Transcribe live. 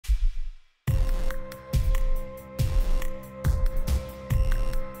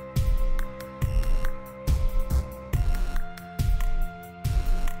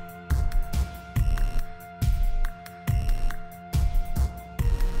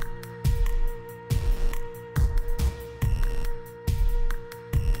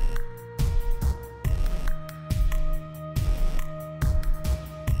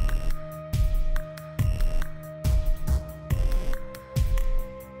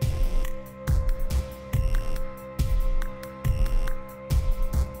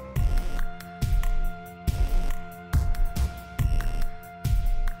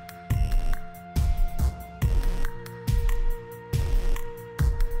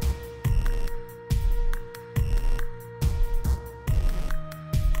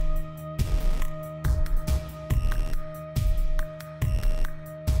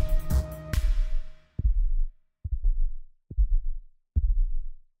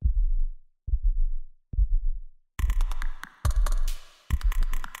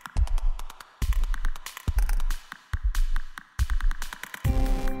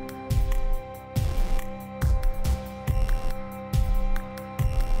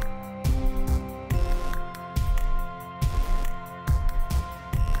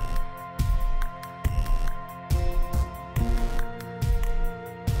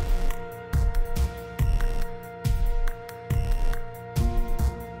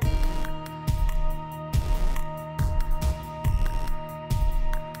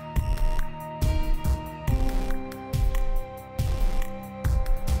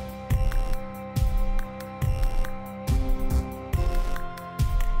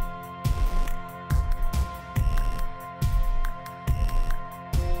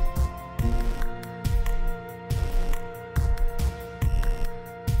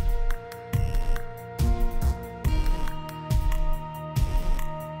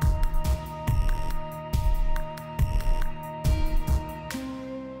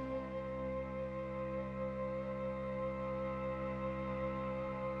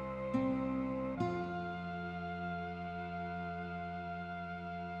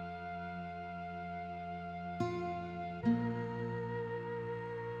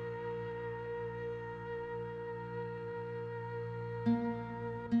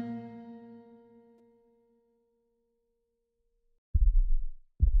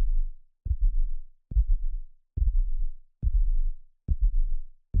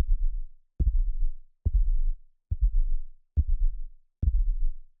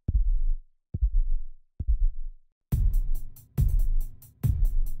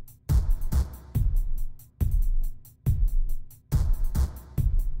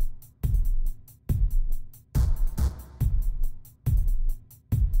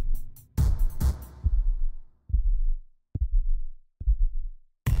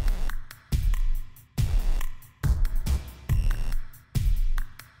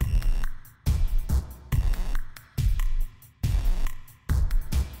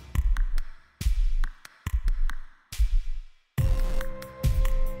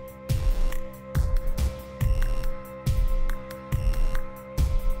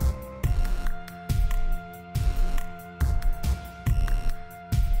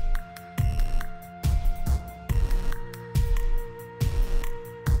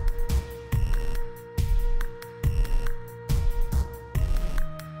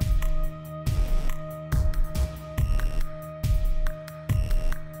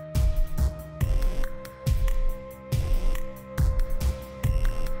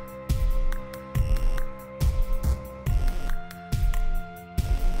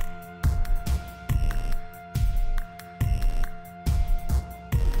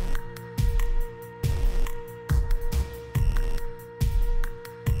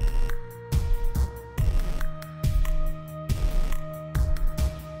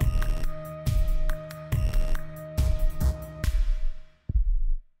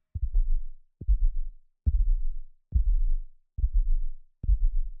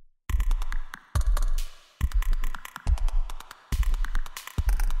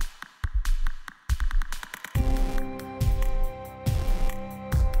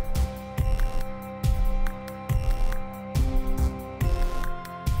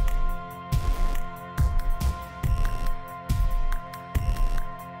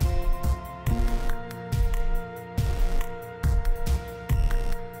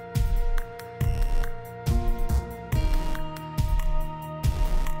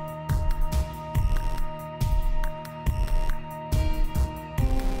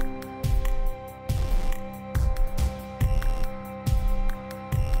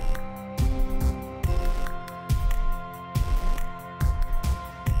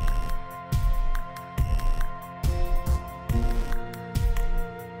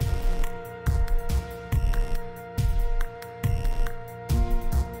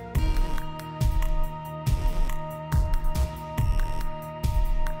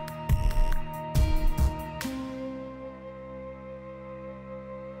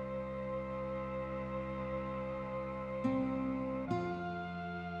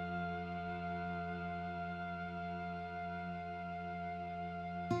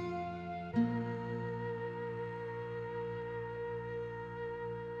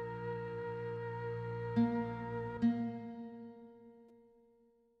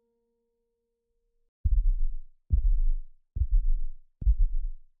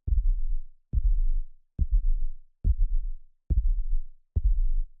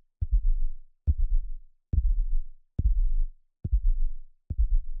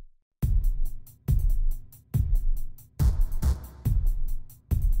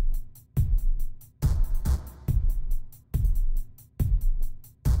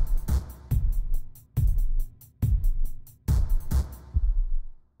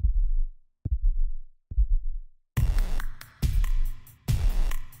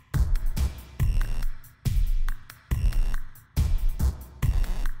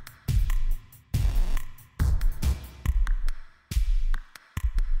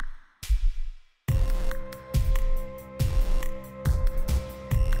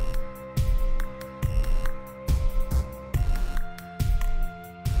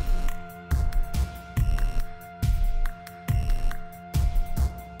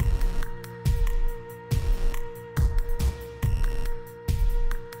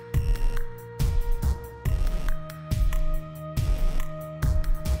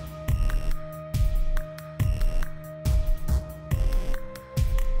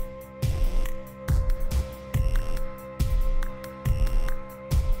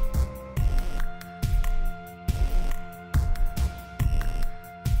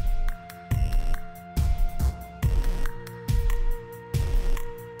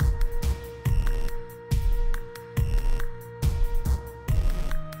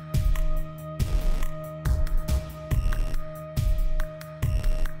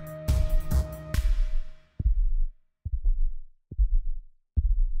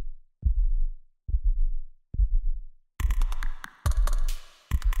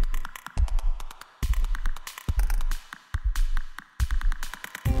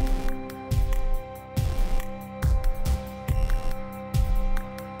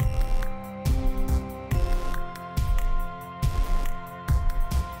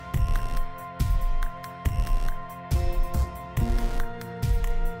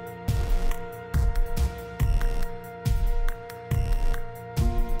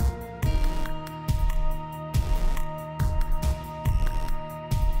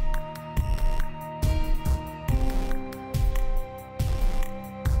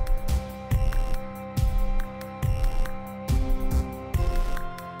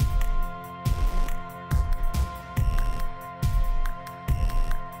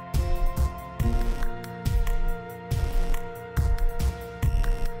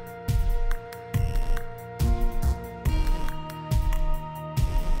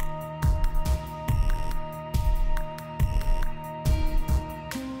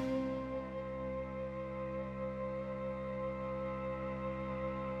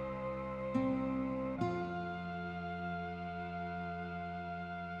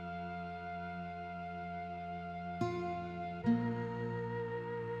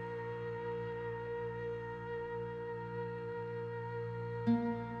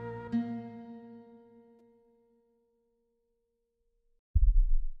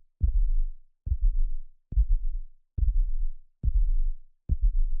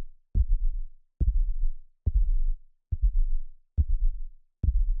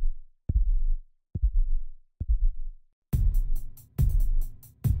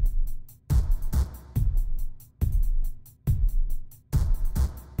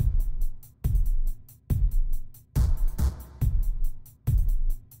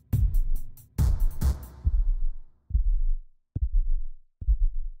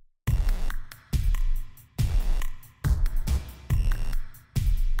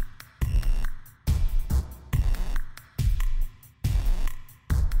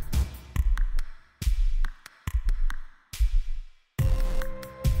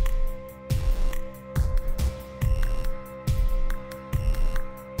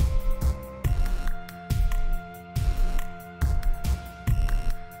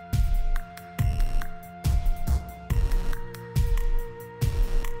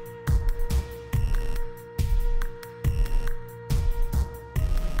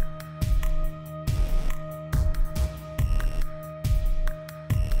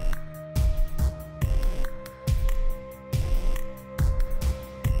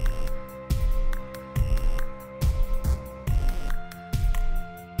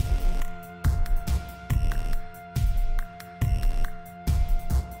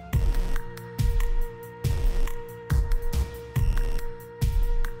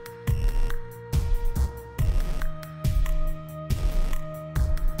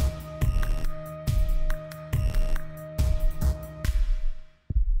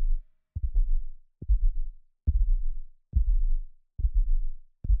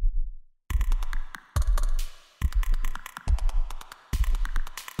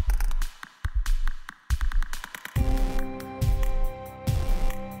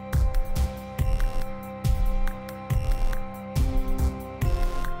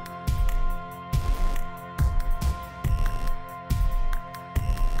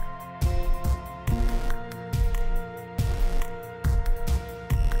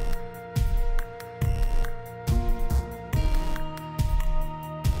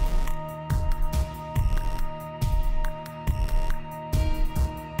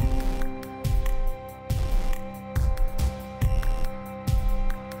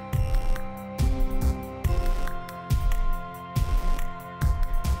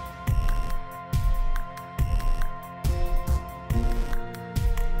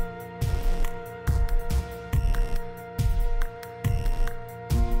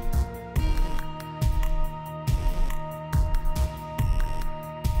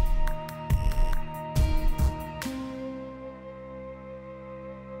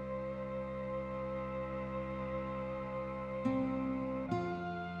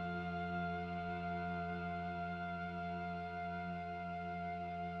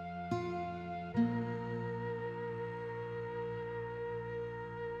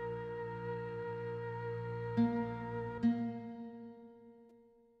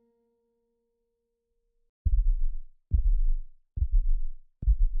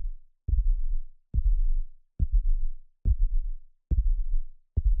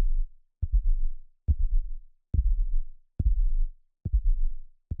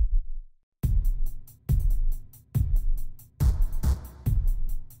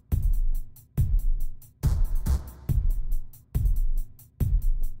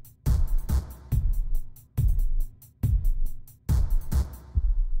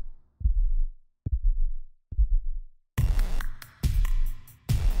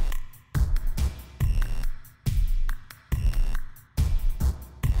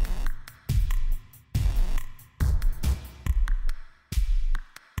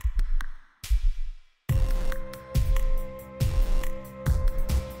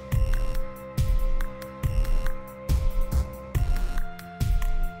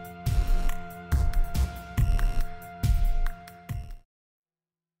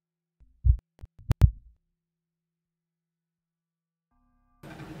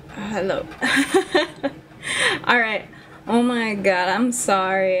hello. Alright. Oh my god, I'm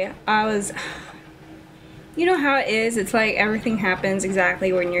sorry. You know how it is? It's like everything happens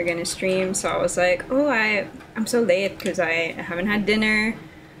exactly when you're gonna stream, so I was like, oh, I'm so late because I haven't had dinner.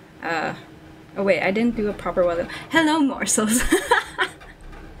 Oh wait, I didn't do a proper welcome. Hello, morsels.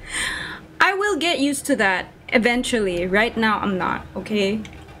 I will get used to that eventually. Right now, I'm not, okay?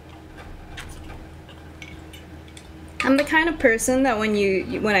 I'm the kind of person that when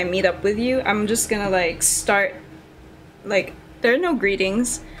I meet up with you, I'm just gonna like start, like, there are no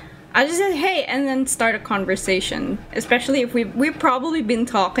greetings. I just say hey and then start a conversation. Especially if we've probably been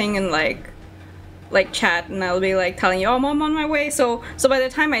talking in like chat, and I'll be like telling you, oh, I'm on my way. So by the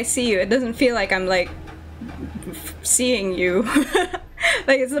time I see you, it doesn't feel like I'm like seeing you.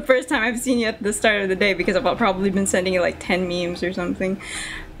 Like it's the first time I've seen you at the start of the day because I've probably been sending you like 10 memes or something.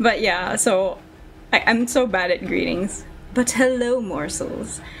 But yeah, so I'm so bad at greetings. But hello,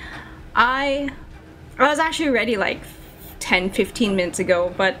 morsels. I was actually ready like 10-15 minutes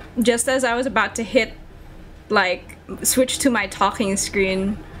ago, but just as I was about to hit like switch to my talking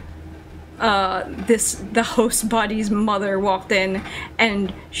screen, the host body's mother walked in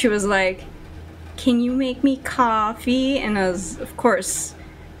and she was like, can you make me coffee? And I was, of course,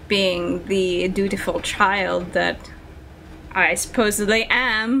 being the dutiful child that I supposedly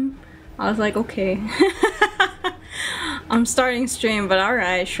am, I was like, okay. I'm starting stream, but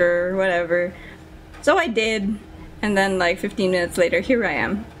alright, sure, whatever. So I did, and then like 15 minutes later, here I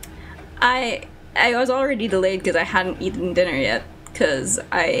am. I was already delayed because I hadn't eaten dinner yet, because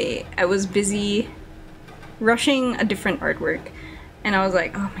I was busy rushing a different artwork. And I was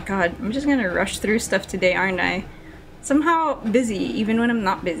like, oh my god, I'm just gonna rush through stuff today, aren't I? Somehow busy, even when I'm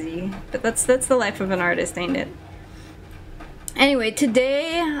not busy. But that's the life of an artist, ain't it? Anyway,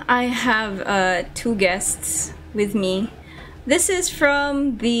 today I have 2 guests with me. This is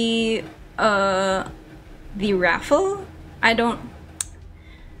from the Raffle. I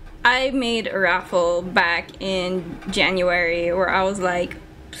made a raffle back in January where I was like,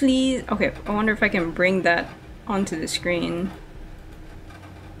 please, okay, I wonder if I can bring that onto the screen.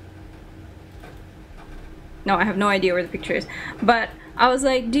 No, I have no idea where the picture is. But I was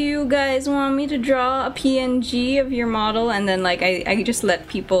like, do you guys want me to draw a PNG of your model? And then like I just let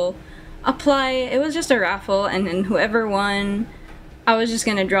people apply. It was just a raffle, and then whoever won, I was just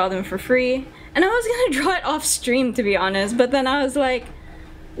gonna draw them for free. And I was gonna draw it off stream, to be honest, but then I was like,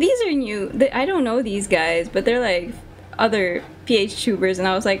 these are new. I don't know these guys, but they're like other PH tubers, and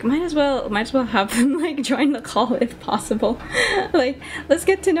I was like, might as well have them like join the call if possible. Like, let's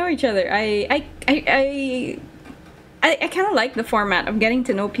get to know each other. I kind of like the format of getting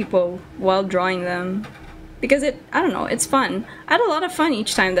to know people while drawing them, because I don't know, it's fun. I had a lot of fun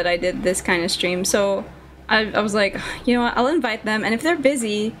each time that I did this kind of stream, so I was like, you know what, I'll invite them, and if they're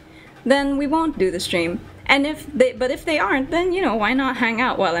busy, then we won't do the stream. And if they aren't, then, you know, why not hang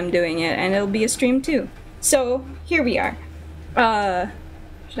out while I'm doing it, and it'll be a stream too. So here we are.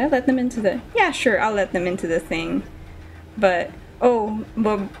 Should I let them into the... Yeah, sure, I'll let them into the thing. But, oh,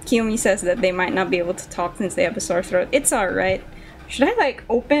 but Kiyumi says that they might not be able to talk since they have a sore throat. It's alright. Should I, like,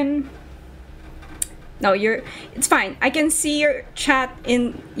 open... No, it's fine. I can see your chat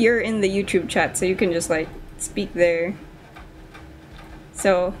you're in the YouTube chat, so you can just, like, speak there.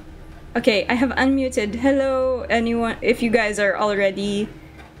 So, okay, I have unmuted. Hello, anyone, if you guys are already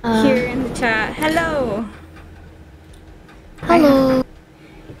here in the chat. Hello! Hello.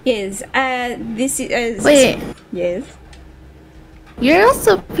 Yes, this is... Wait. Yes? You're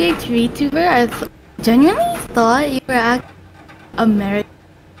also a PH VTuber? I genuinely thought you were American.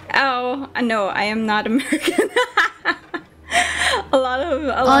 Oh, no, I am not American. a lot of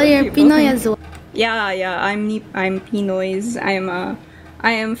you're people Pinoy as well. Yeah, I'm Pinoy's. I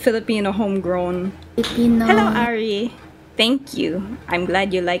am Filipino homegrown. Filipino. Hello, Ari. Thank you. I'm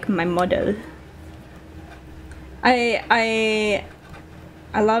glad you like my model. A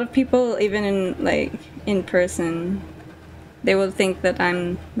lot of people, even in person, they will think that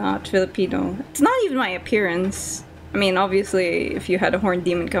I'm not Filipino. It's not even my appearance. I mean, obviously, if you had a horned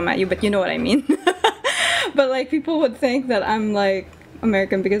demon come at you, but you know what I mean. But like, people would think that I'm like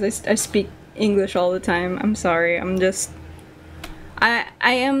American because I speak English all the time. I'm sorry. I'm just... I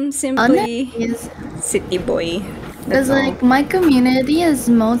am simply city boy. Because like my community is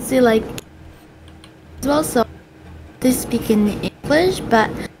mostly like as well, so they speak in English, but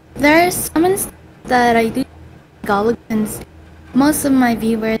there are some instances that I do Tagalog, since most of my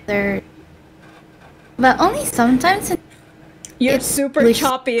viewers are, but only sometimes. You're super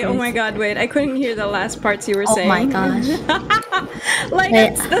choppy. Oh my god, wait, I couldn't hear the last parts you were saying. Oh my gosh. Like,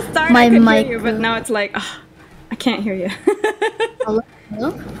 it's the start I could hear you, but now it's like, I can't hear you.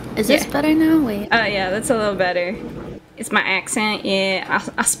 Hello? Is this better now? Wait. Yeah, that's a little better. It's my accent, yeah.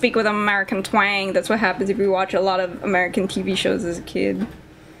 I speak with an American twang. That's what happens if you watch a lot of American TV shows as a kid.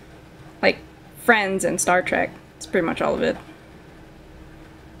 Like Friends and Star Trek. It's pretty much all of it.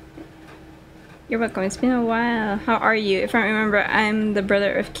 You're welcome. It's been a while. How are you? If I remember, I'm the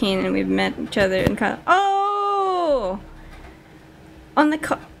brother of Caine, and we've met each other in Oh! On the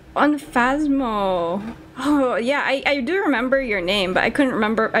Phasmo. Oh, yeah, I do remember your name, but I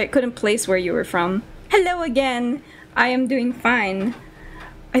couldn't place where you were from. Hello again! I am doing fine.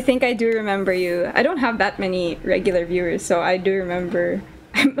 I think I do remember you. I don't have that many regular viewers, so I do remember.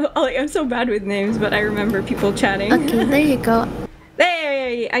 I'm so bad with names, but I remember people chatting. Okay, there you go.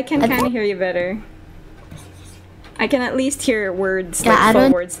 There! I can kind of hear you better. I can at least hear words, like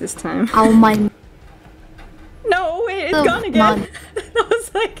full words this time. Oh my... No, wait, it's gone again. I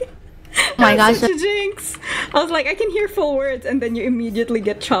was like... Oh my gosh. Such a jinx. I was like, I can hear full words, and then you immediately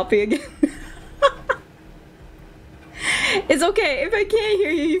get choppy again. It's okay. If I can't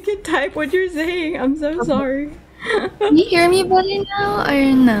hear you, you can type what you're saying. I'm so sorry. Can you hear me better now,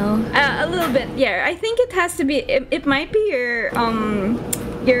 or no? A little bit, yeah. I think it has to be... It might be your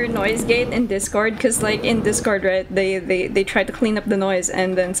noise gate in Discord, because like in Discord, right, they try to clean up the noise,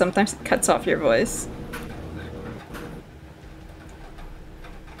 and then sometimes it cuts off your voice.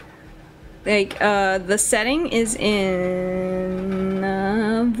 Like, the setting is in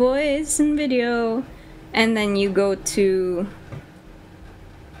voice and video, and then you go to...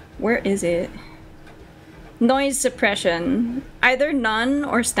 Where is it? Noise suppression. Either none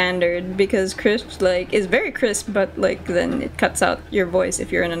or standard, because crisp, like, is very crisp, but, like, then it cuts out your voice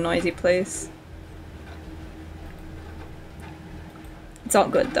if you're in a noisy place. It's all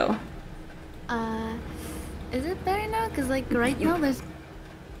good, though. Is it better now? Because, like, right now there's...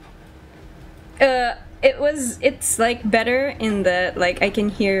 It's like better in that like I can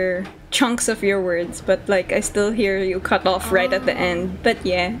hear chunks of your words, but like I still hear you cut off right at the end. But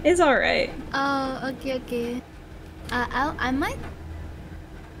yeah, it's alright. Oh, okay. I might...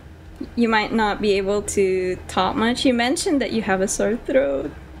 You might not be able to talk much. You mentioned that you have a sore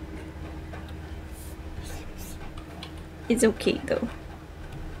throat. It's okay though.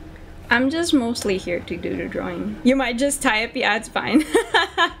 I'm just mostly here to do the drawing. You might just type, yeah, it's fine.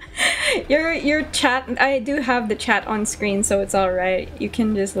 Your chat, I do have the chat on screen, so it's alright. You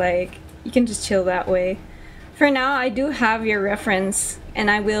can just chill that way. For now, I do have your reference, and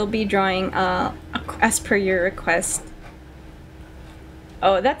I will be drawing as per your request.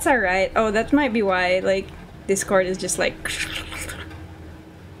 Oh, that's alright. Oh, that might be why, like, Discord is just like...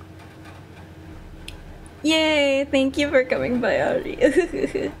 Yay! Thank you for coming by,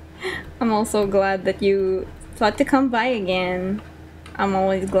 Ari. I'm also glad that you thought to come by again. I'm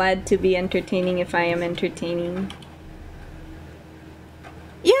always glad to be entertaining if I am entertaining.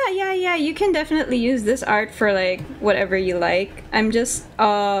 Yeah, you can definitely use this art for like whatever you like. I'm just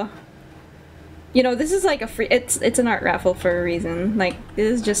you know, this is like a free it's an art raffle for a reason. Like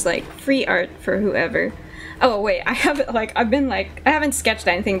this is just like free art for whoever. Oh wait, I haven't sketched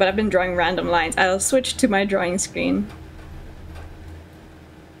anything, but I've been drawing random lines. I'll switch to my drawing screen.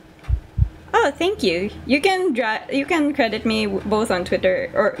 Oh, thank you. You can credit me both on Twitter,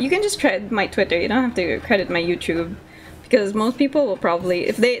 or you can just credit my Twitter. You don't have to credit my YouTube, because most people will probably,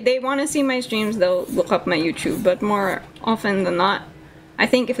 if they want to see my streams, they'll look up my YouTube. But more often than not, I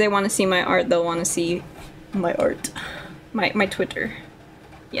think if they want to see my art, they'll want to see my art, my Twitter.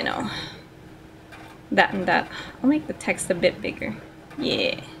 You know, that and that. I'll make the text a bit bigger.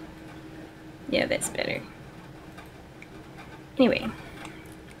 Yeah, that's better. Anyway.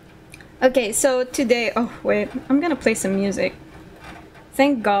 Okay, so today, oh wait, I'm gonna play some music.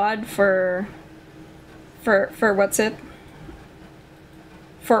 Thank God for what's it?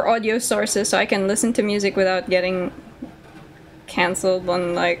 For audio sources, so I can listen to music without getting cancelled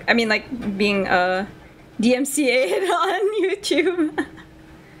on like, I mean like being DMCA'd on YouTube.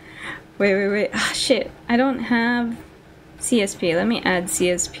 wait, ah shit, I don't have CSP, let me add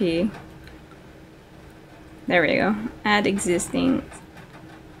CSP. There we go, add existing.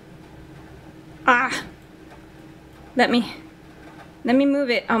 Ah! Let me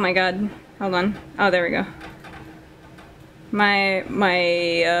move it. Oh my god. Hold on. Oh, there we go. My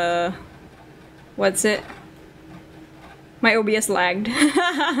what's it? My OBS lagged.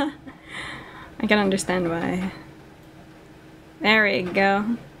 I can understand why. There we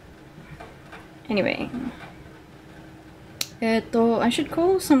go. Anyway. I should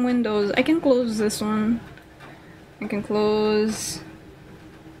close some windows. I can close this one. I can close...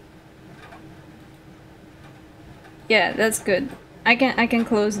 Yeah, that's good. I can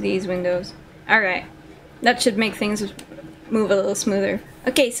close these windows. Alright. That should make things move a little smoother.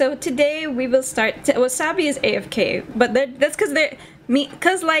 Okay, so today we will start. Wasabi is AFK, but that's because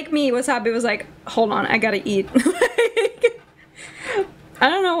like me, Wasabi was like, hold on, I gotta eat. I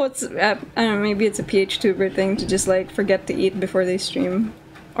don't know what's. I don't know. Maybe it's a PHTuber thing to just like forget to eat before they stream,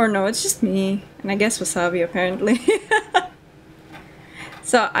 or no, it's just me, and I guess Wasabi apparently.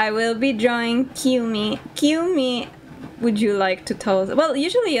 So I will be drawing Kiyumi. Kiyumi, would you like to tell us? Well,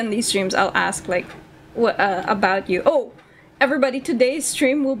 usually in these streams, I'll ask like, what about you? Oh, everybody, today's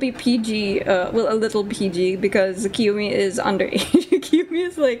stream will be PG. Well, a little PG because Kiyumi is underage. Kiyumi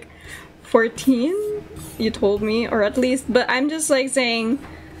is like 14. You told me, or at least. But I'm just like saying.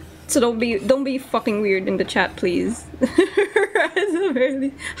 So don't be fucking weird in the chat, please.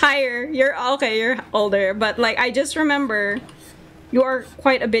 Higher. You're okay. You're older, but like I just remember. You are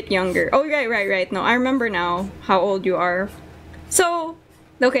quite a bit younger. Oh, right. No, I remember now how old you are. So,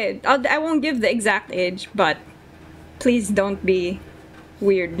 okay, I won't give the exact age, but please don't be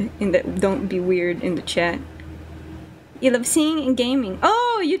weird in the chat. You love singing and gaming.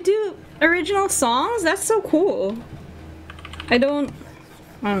 Oh, you do original songs? That's so cool. I don't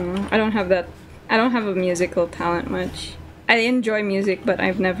know. I don't have that. I don't have a musical talent much. I enjoy music, but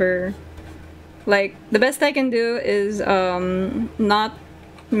I've never. Like, the best I can do is, not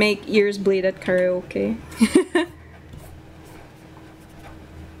make ears bleed at karaoke.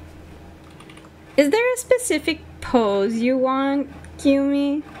 Is there a specific pose you want,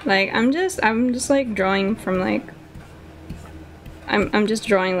 Kiyumi? Like, I'm just like drawing from like... I'm just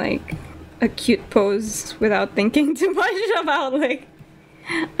drawing like a cute pose without thinking too much about like...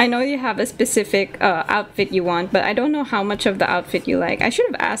 I know you have a specific outfit you want, but I don't know how much of the outfit you like. I should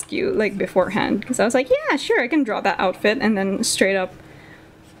have asked you like beforehand, because I was like, yeah, sure, I can draw that outfit, and then straight up,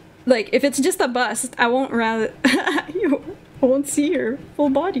 like, if it's just a bust, I won't I won't see your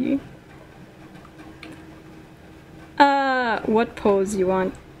full body. What pose you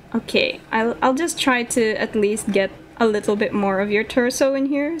want? Okay, I'll just try to at least get a little bit more of your torso in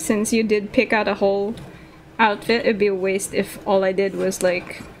here, since you did pick out a whole outfit. It'd be a waste if all I did was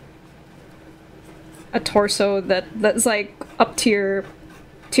like a torso that's like up to your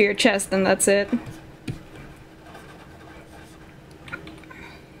chest and that's it.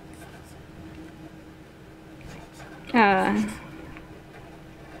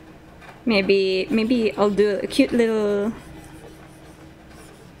 Maybe I'll do a cute little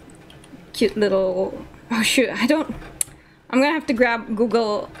oh shoot, I'm gonna have to grab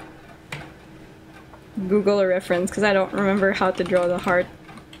Google a reference because I don't remember how to draw the heart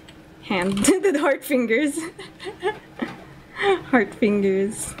hand. The heart fingers. Heart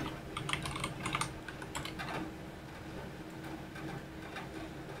fingers.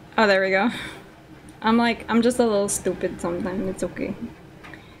 Oh, there we go. I'm just a little stupid sometimes. It's okay.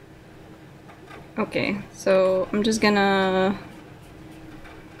 Okay, so I'm just gonna...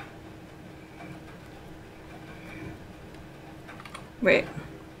 Wait.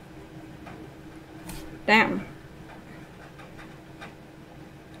 Damn.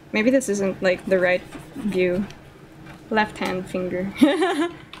 Maybe this isn't like the right view. Left hand finger.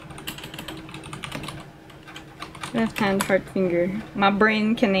 Left hand heart finger. My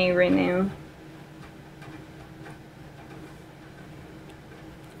brain can A right now.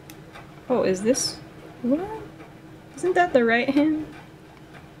 Oh, is this... What? Isn't that the right hand?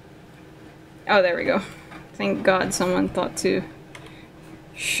 Oh, there we go. Thank God someone thought to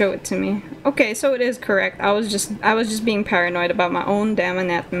show it to me. Okay, so it is correct. I was just being paranoid about my own damn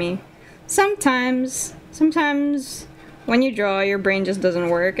anatomy. Sometimes when you draw, your brain just doesn't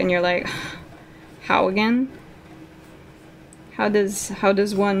work and you're like, how again? How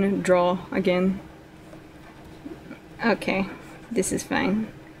does one draw again? Okay, this is fine.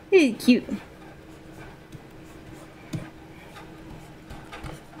 This is cute.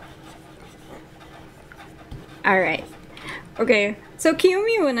 Alright. Okay, so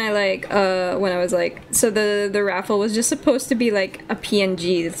Kiyumi, when I was like, so the raffle was just supposed to be like a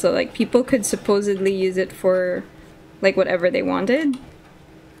PNG, so like people could supposedly use it for like whatever they wanted.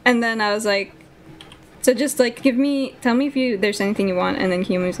 And then I was like, so just like tell me if there's anything you want. And then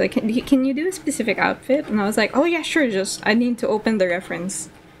Kiyumi was like, can you do a specific outfit? And I was like, oh yeah, sure, just I need to open the reference.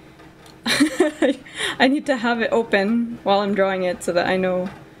 I need to have it open while I'm drawing it so that I know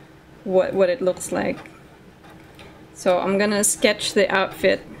what it looks like. So I'm gonna sketch the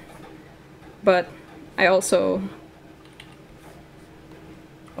outfit, but I also...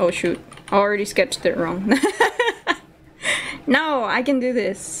 Oh shoot, I already sketched it wrong. No, I can do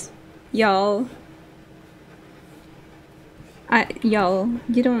this. Y'all. Y'all,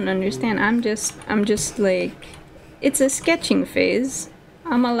 you don't understand. I'm just like... It's a sketching phase.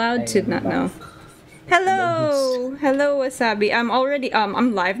 I'm allowed to not know. Hello! Hello, Wasabi. I'm already,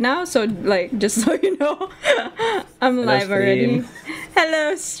 I'm live now, so, like, just so you know, I'm Hello, live already. stream.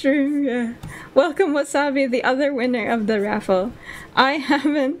 Hello, stream, yeah. Welcome, Wasabi, the other winner of the raffle. I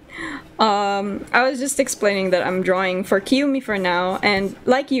haven't, I was just explaining that I'm drawing for Kiyumi for now, and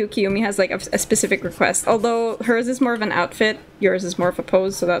like you, Kiyumi has, like, a specific request. Although hers is more of an outfit, yours is more of a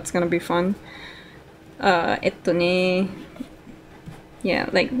pose, so that's gonna be fun. Etto ne. Yeah,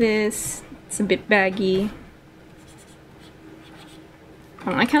 like this. It's a bit baggy.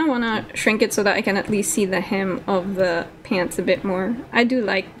 I kind of want to shrink it so that I can at least see the hem of the pants a bit more. I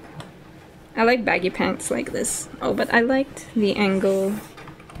like baggy pants like this. Oh, but I liked the angle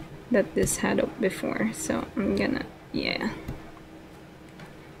that this had up before, so I'm gonna, yeah.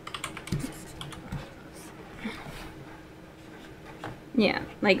 Yeah,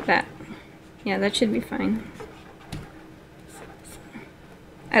 like that. Yeah, that should be fine.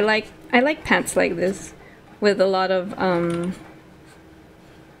 I like pants like this with a lot of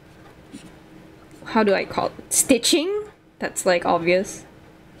how do I call it? Stitching? That's like obvious.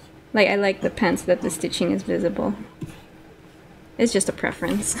 Like I like the pants that the stitching is visible. It's just a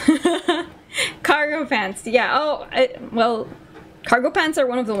preference. Cargo pants. Yeah. Oh, well, cargo pants are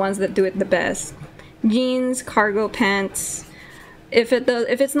one of the ones that do it the best. Jeans, cargo pants. If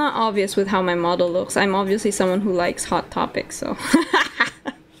it's not obvious with how my model looks, I'm obviously someone who likes Hot Topics, so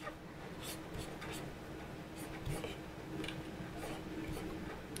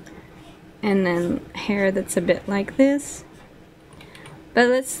and then hair that's a bit like this. But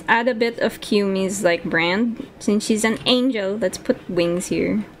let's add a bit of Kiyumi's like brand. Since she's an angel, let's put wings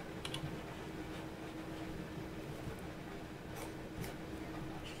here.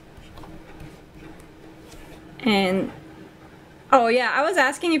 And oh yeah, I was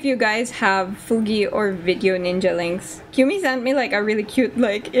asking if you guys have Fugi or Video Ninja links. Kiyumi sent me like a really cute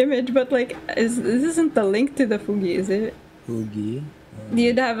like image, but like this isn't the link to the Fugi, is it? Fugi. Do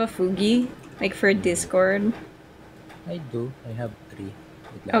you have a Fugi? Like for Discord? I do. I have 3. Wait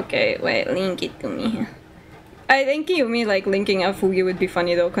lang. Okay, wait, link it to me. I think Kiyumi like linking a Fugi would be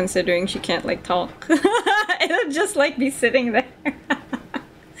funny though, considering she can't like talk. It'll just like be sitting there.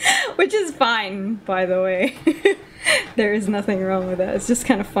 Which is fine, by the way. There is nothing wrong with that. It's just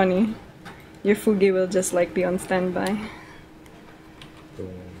kind of funny. Your Fugi will just like be on standby. So,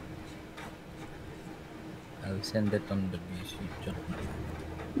 I'll send it on the message.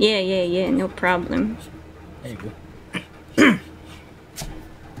 Yeah, no problem. There you go.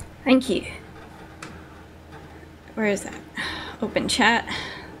 Thank you. Where is that? Open chat.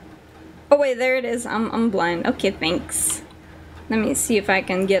 Oh wait, there it is. I'm blind. Okay, thanks. Let me see if I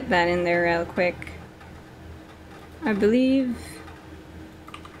can get that in there real quick. I believe.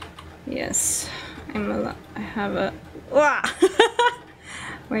 Yes, I have a. Wah!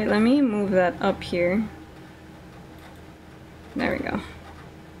 Wait, let me move that up here. There we go.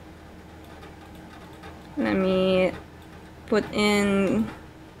 Let me put in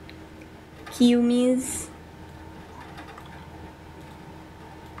Kiyumi's.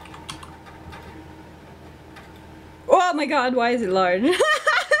 Oh my god, why is it large?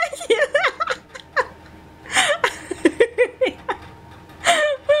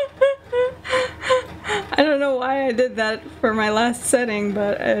 I don't know why I did that for my last setting,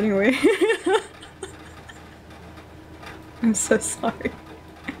 but anyway. I'm so sorry.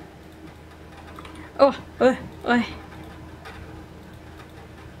 Oh.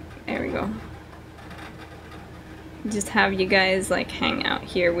 There we go. Just have you guys like hang out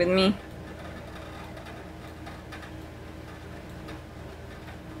here with me.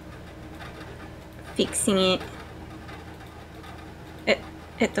 Fixing it.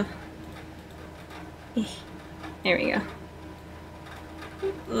 There we go.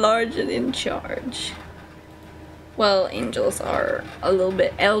 Large and in charge. Well, angels are a little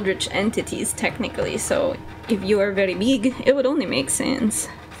bit eldritch entities technically, so if you are very big, it would only make sense.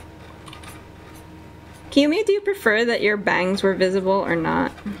 Kiyumi, do you prefer that your bangs were visible or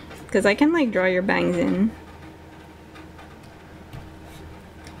not? Because I can like draw your bangs in.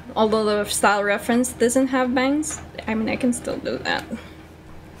 Although the style reference doesn't have bangs, I mean I can still do that.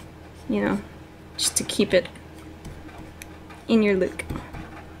 You know, just to keep it in your look.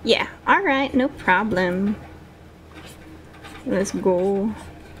 Yeah, alright, no problem. Let's go.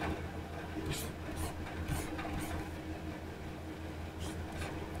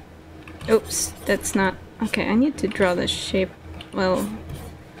 Oops, that's not... Okay, I need to draw the shape. Well...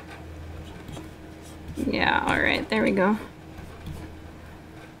 Yeah, alright, there we go.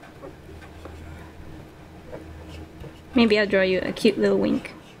 Maybe I'll draw you a cute little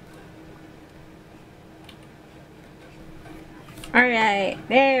wink. Alright,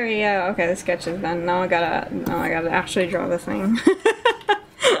 there we go. Okay, the sketch is done. Now I gotta actually draw the thing.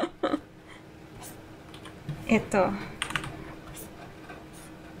 Ito.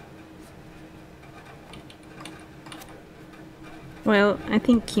 Well, I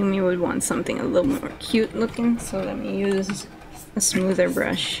think Kiyumi would want something a little more cute looking, so let me use a smoother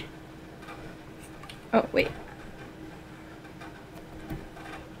brush. Oh, wait.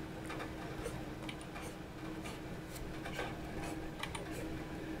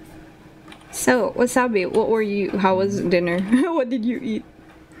 So, Wasabi, how was dinner? What did you eat?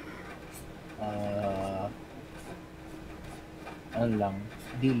 Ano lang,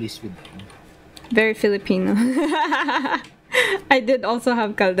 dilis with them. Very Filipino. I did also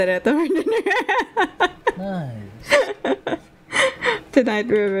have caldereta for dinner. Nice. Tonight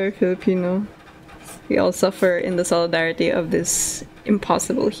we're very Filipino. We all suffer in the solidarity of this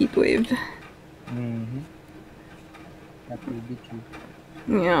impossible heat wave. Mm-hmm. That will be true.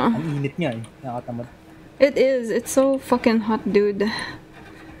 Yeah. Ang init nga eh. Nakatamad. It is. It's so fucking hot, dude.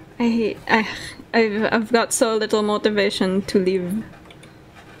 I've got so little motivation to leave.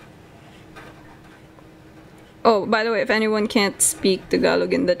 Oh, by the way, if anyone can't speak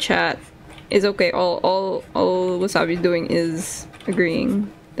Tagalog in the chat, it's okay. All Wasabi's doing is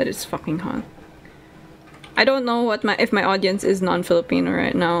agreeing that it's fucking hot. I don't know if my audience is non-Filipino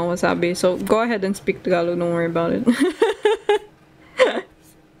right now, Wasabi, so go ahead and speak Tagalog, don't worry about it.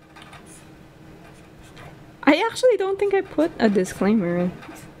 I actually don't think I put a disclaimer.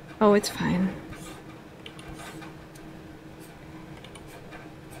 Oh, it's fine.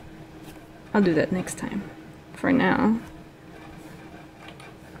 I'll do that next time. For now,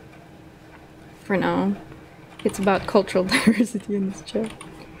 it's about cultural diversity in this chat.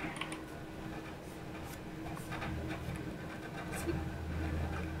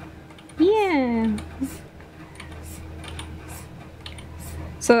 Yeah.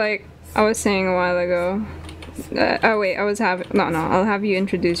 So like I was saying a while ago. Oh wait, I'll have you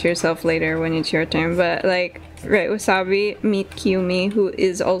introduce yourself later when it's your turn. But like, right, Wasabi, meet Kiyumi, who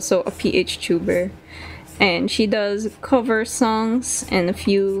is also a PH tuber. And she does cover songs and a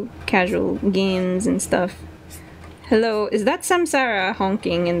few casual games and stuff. Hello, is that Samsara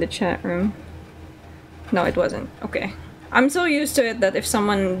honking in the chat room? No, it wasn't. Okay. I'm so used to it that if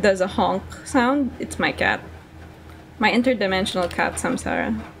someone does a honk sound, it's my cat. My interdimensional cat,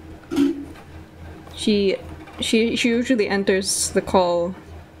 Samsara. She usually enters the call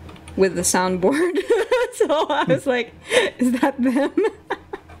with the soundboard. So I was like, is that them?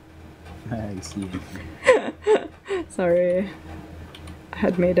 I see. Sorry, I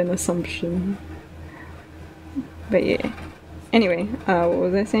had made an assumption. But yeah. Anyway, what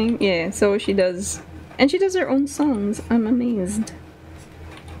was I saying? Yeah, so she does her own songs. I'm amazed.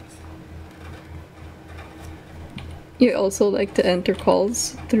 You also like to enter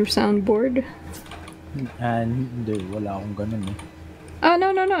calls through soundboard? Hindi, wala akong ganun eh. Oh,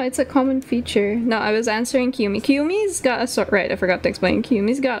 no, it's a common feature. No, I was answering Kiyumi. Kiyumi's got right, I forgot to explain.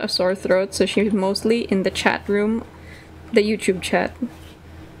 Kiyumi's got a sore throat, so she's mostly in the chat room, the YouTube chat.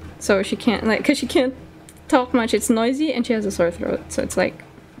 So she can't, like, because she can't talk much, it's noisy, and she has a sore throat, so it's like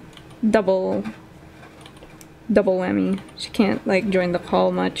double whammy. She can't, like, join the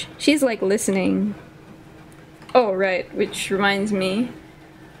call much. She's, like, listening. Oh, right, which reminds me,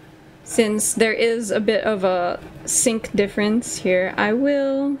 since there is a bit of a sync difference here, I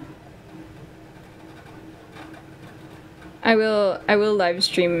will live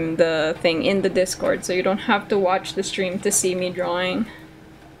stream the thing in the Discord, so you don't have to watch the stream to see me drawing.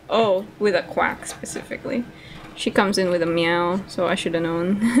 Oh, with a quack specifically. She comes in with a meow, so I should have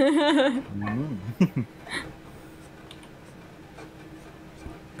known.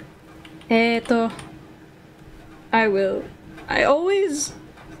 Eto.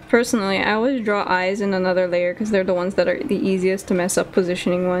 Personally, I always draw eyes in another layer because they're the ones that are the easiest to mess up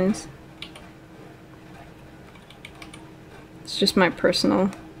positioning wise. It's just my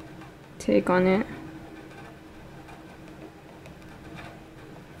personal take on it.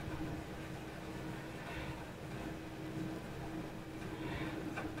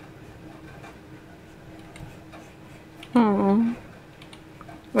 Oh.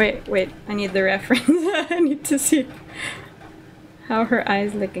 Wait, I need the reference. I need to see how her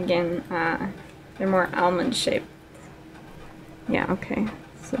eyes look again. They're more almond shaped. Yeah, okay.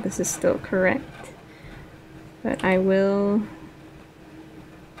 So this is still correct. But I will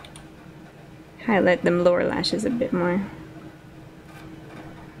highlight them lower lashes a bit more.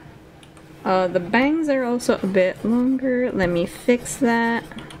 The bangs are also a bit longer. Let me fix that.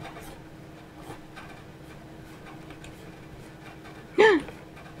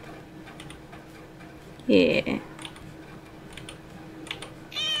 Yeah.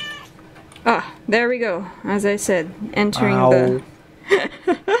 There we go. As I said, entering Ow. the...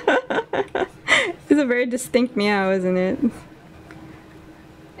 It's a very distinct meow, isn't it?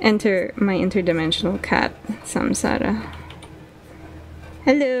 Enter my interdimensional cat, Samsara.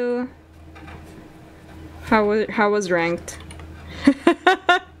 Hello. How was ranked? It's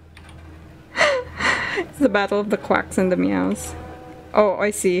the battle of the quacks and the meows. Oh,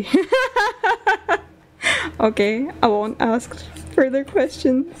 I see. Okay, I won't ask further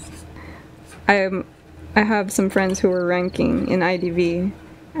questions. I have some friends who were ranking in IDV.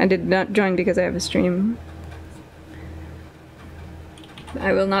 I did not join because I have a stream.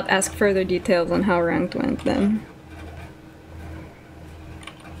 I will not ask further details on how ranked went then.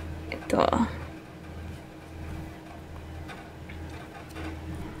 Ito.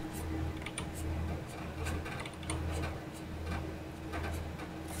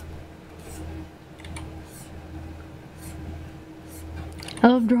 I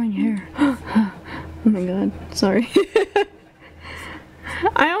love drawing hair. Oh my god, sorry.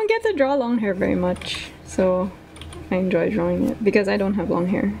 I don't get to draw long hair very much, so I enjoy drawing it because I don't have long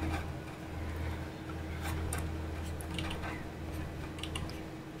hair.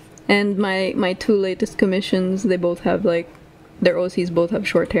 And my two latest commissions, they both have like, their OCs both have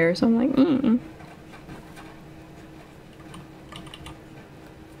short hair, so I'm like,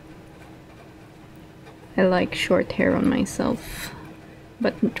 I like short hair on myself,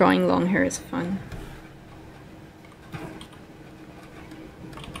 but drawing long hair is fun.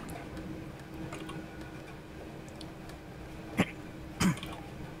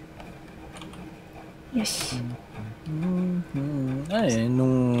 Yes. Ay,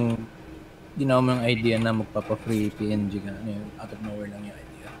 nung ginawa mo yung idea na magpapa-free PNG ka, ano yun, out of nowhere lang yung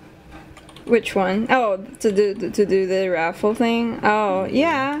idea. Which one? Oh, to do the raffle thing? Oh,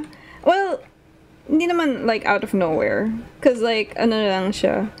 yeah. Well, hindi naman like out of nowhere. Cause like, ano lang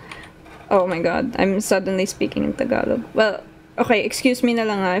siya. Oh my god, I'm suddenly speaking in Tagalog. Well, okay, excuse me na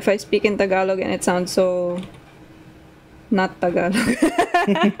lang if I speak in Tagalog and it sounds so not Tagalog.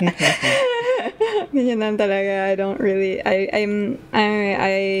 Ganyan lang talaga. I don't really. I'm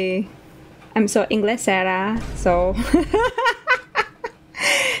so Inglesera. So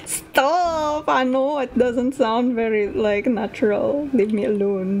stop. Ano? It doesn't sound very like natural. Leave me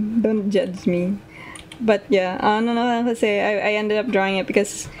alone. Don't judge me. But yeah, ano na lang kasi I ended up drawing it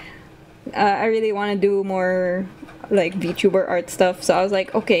because I really want to do more like VTuber art stuff. So I was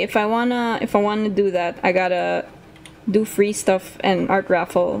like, okay, if I wanna do that, I gotta do free stuff and art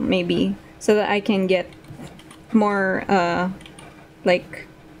raffle maybe, so that I can get more like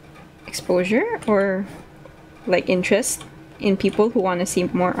exposure or like interest in people who want to see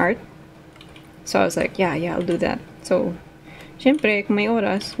more art. So I was like, yeah, I'll do that. So, syempre, kung may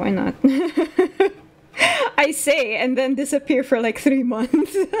oras, why not? I say and then disappear for like 3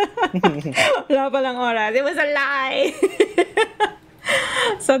 months. Wala palang oras. It was a lie.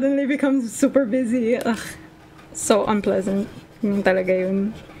 Suddenly becomes super busy. Ugh. So unpleasant. Yun talaga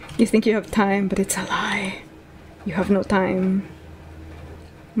yun. You think you have time, but it's a lie. You have no time.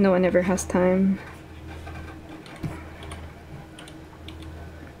 No one ever has time.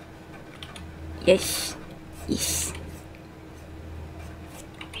 Yes. Yes.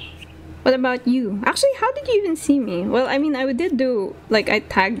 What about you? Actually, how did you even see me? Well, I mean, I did do, like, I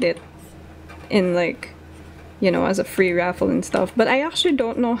tagged it in, like, you know, as a free raffle and stuff. But I actually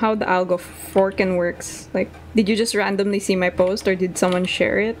don't know how the algo forking works. Like, did you just randomly see my post or did someone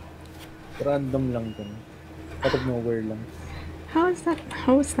share it? Random lang dun. Out of nowhere lang. How is that?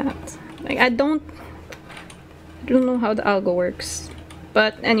 How is that? Like, I don't know how the algo works.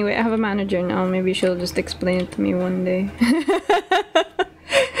 But anyway, I have a manager now. Maybe she'll just explain it to me one day.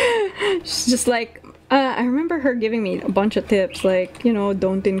 She's just like, I remember her giving me a bunch of tips, like, you know,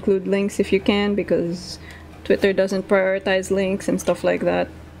 don't include links if you can because Twitter doesn't prioritize links and stuff like that.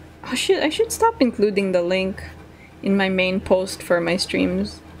 Oh shit, I should stop including the link in my main post for my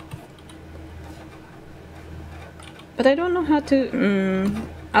streams. But I don't know how to...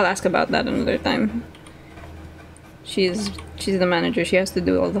 I'll ask about that another time. She's the manager. She has to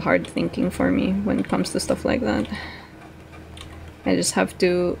do all the hard thinking for me when it comes to stuff like that. I just have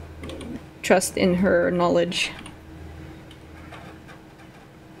to trust in her knowledge.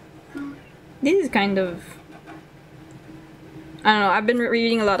 This is kind of... I don't know, I've been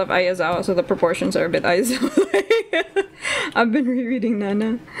reading a lot of Ayazawa, so the proportions are a bit Ayazawa. I've been rereading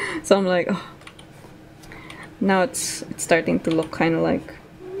Nana, so I'm like, oh. Now it's starting to look kind of like...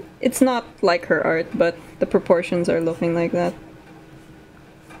 It's not like her art, but the proportions are looking like that.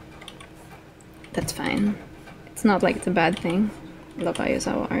 That's fine. It's not like it's a bad thing. I love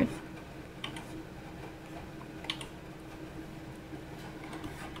Ayazawa art.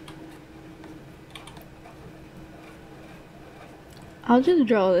 I'll just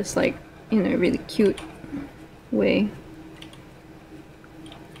draw this like in a really cute way.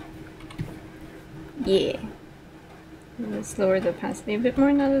 Yeah. Let's lower the opacity a bit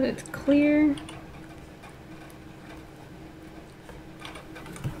more now that it's clear.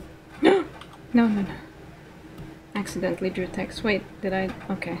 No, no, no. Accidentally drew text. Wait, did I?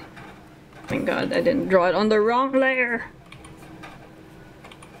 Okay. Thank God I didn't draw it on the wrong layer.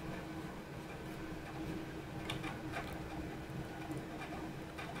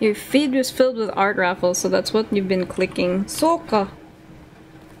 Your feed was filled with art raffles, so that's what you've been clicking. Soka!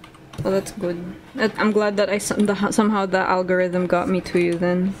 Well, that's good. I'm glad that somehow the algorithm got me to you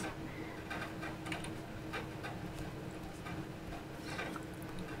then.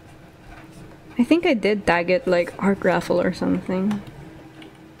 I think I did tag it like art raffle or something.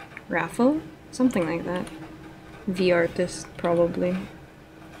 Raffle? Something like that. V-artist, probably.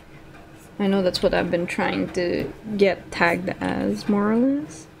 I know that's what I've been trying to get tagged as, more or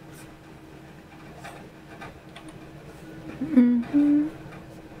less. Mm-hmm.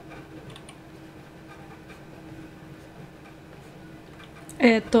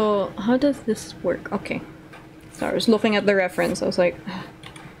 How does this work? Okay. So I was looking at the reference, I was like,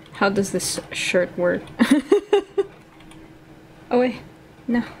 how does this shirt work? Oh wait,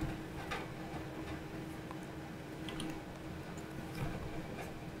 no.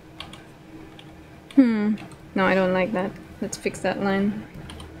 No, I don't like that. Let's fix that line.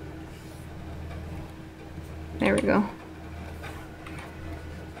 There we go.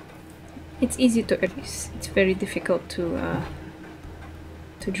 It's easy to erase. It's very difficult to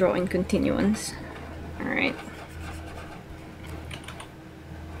draw in continuance. Alright.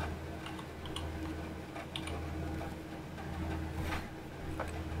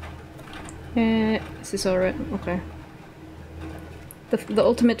 Is this alright? Okay. The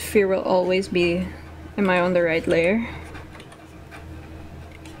ultimate fear will always be, am I on the right layer?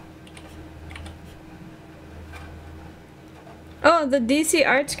 Oh, the DC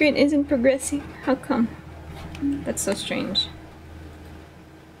art screen isn't progressing. How come? That's so strange.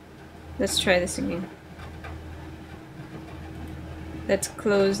 Let's try this again. Let's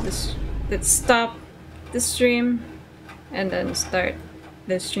close this. Let's stop the stream and then start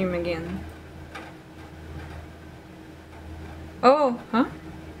the stream again. Oh, huh?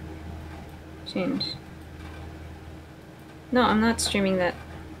 Change. No, I'm not streaming that.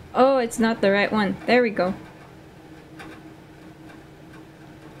 Oh, it's not the right one. There we go.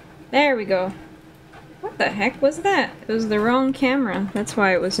 There we go. What the heck was that? It was the wrong camera. That's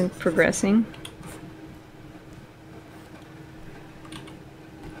why it wasn't progressing.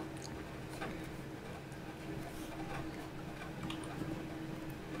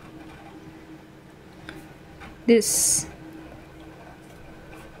 This.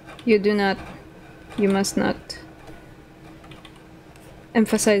 You must not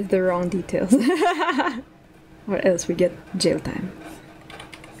emphasize the wrong details. Or else we get jail time.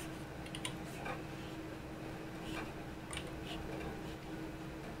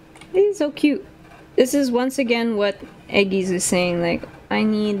 This is so cute. This is once again what Eggies is saying, like,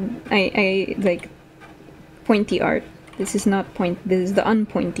 I like pointy art. This is not this is the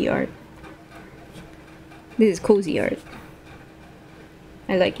unpointy art. This is cozy art.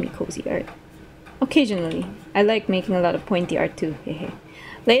 I like me cozy art. Occasionally. I like making a lot of pointy art too.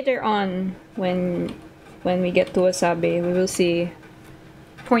 Later on, when we get to Wasabi, we will see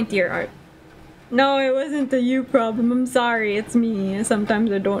pointier art. No, it wasn't a you problem. I'm sorry, it's me. Sometimes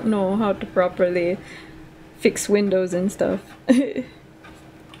I don't know how to properly fix windows and stuff.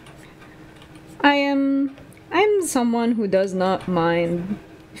 I'm someone who does not mind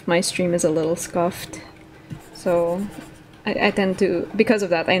if my stream is a little scuffed. So I tend to, because of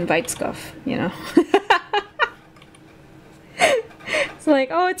that, I invite scuff, you know. It's like,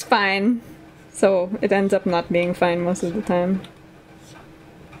 oh, it's fine. So it ends up not being fine most of the time.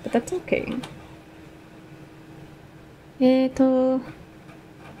 But that's okay.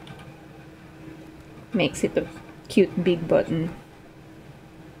 Makes it a cute big button.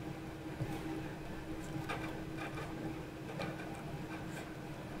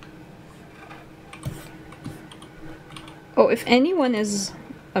 Oh, if anyone is...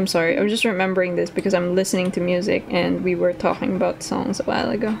 I'm sorry, I'm just remembering this because I'm listening to music and we were talking about songs a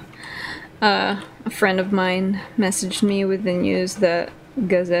while ago. A friend of mine messaged me with the news that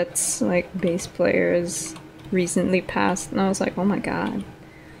Gazette's like bass player is recently passed, and I was like, oh my god.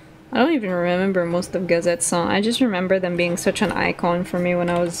 I don't even remember most of Gazette's songs. I just remember them being such an icon for me when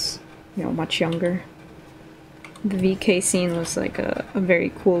I was, you know, much younger. The VK scene was like a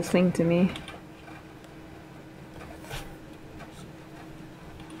very cool thing to me.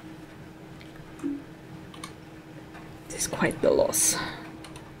 This quite the loss.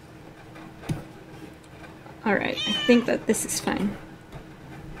 Alright, I think that this is fine.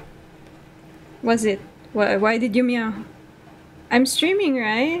 Was it? Why did you meow? I'm streaming,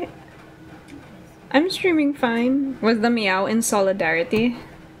 right? I'm streaming fine. Was the meow in solidarity?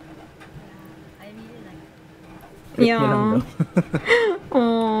 Click mo lang Yeah. daw.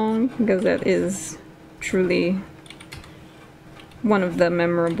 Oh, because that is truly one of the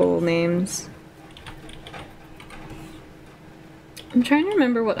memorable names. I'm trying to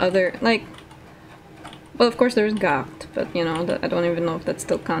remember what other, like, well, of course there's Gact, but you know, I don't even know if that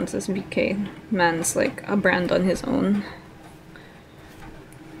still counts as VK. Man's like a brand on his own.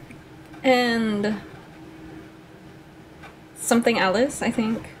 And something Alice, I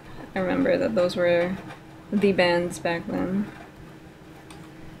think. I remember that those were the bands back then.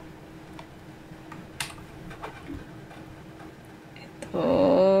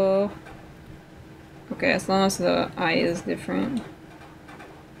 Oh. Okay, as long as the I is different.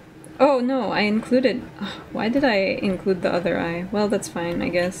 Oh no, I included... Why did I include the other I? Well, that's fine, I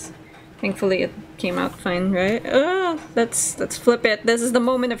guess. Thankfully it came out fine, right? Oh, let's flip it. This is the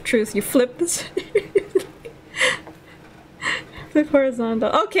moment of truth. You flip this. Flip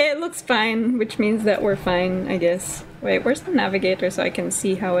horizontal. Okay, it looks fine, which means that we're fine, I guess. Wait, where's the navigator so I can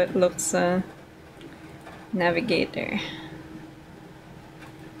see how it looks? Navigator.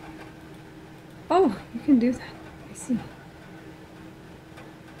 Oh, you can do that. I see.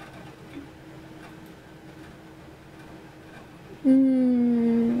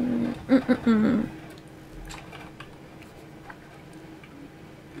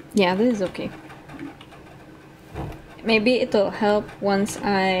 Yeah, this is okay. Maybe it'll help once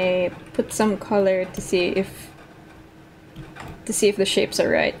I put some color to see if the shapes are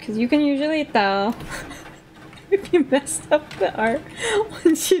right, because you can usually tell if you messed up the art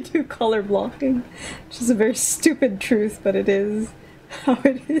once you do color blocking, which is a very stupid truth, but it is how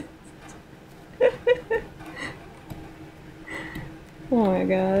it is. Oh my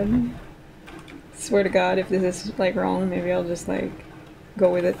god. Swear to god, if this is like wrong, maybe I'll just like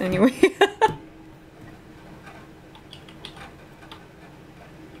go with it anyway.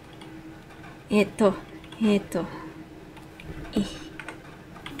 Eto.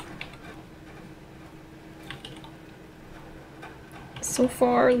 So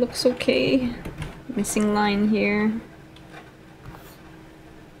far, looks okay. Missing line here.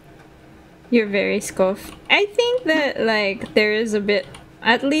 You're very scuffed. I think that, like, there is a bit,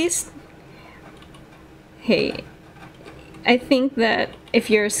 at least, hey, I think that if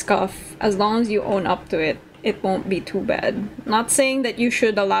you're scuffed, as long as you own up to it, it won't be too bad. Not saying that you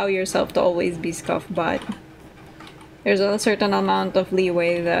should allow yourself to always be scuffed, but there's a certain amount of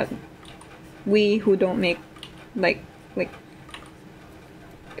leeway that we who don't make, like,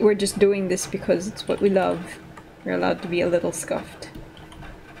 we're just doing this because it's what we love. We're allowed to be a little scuffed.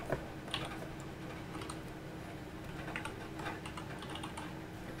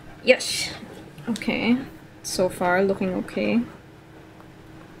 Yes. Okay. So far, looking okay.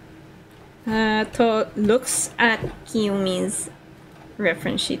 To looks at Kiyumi's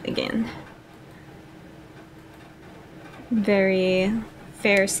reference sheet again. Very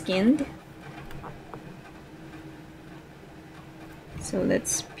fair-skinned. So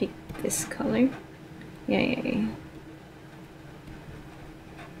let's pick this color. Yeah.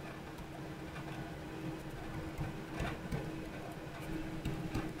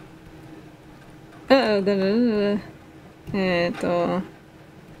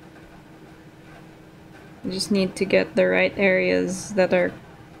 I just need to get the right areas that are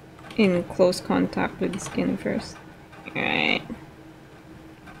in close contact with the skin first. Alright.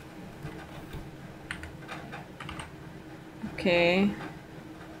 Okay.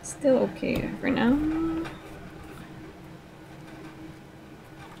 Still okay for now.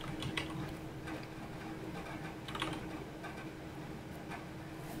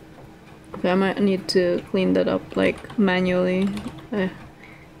 Okay, I might need to clean that up like manually.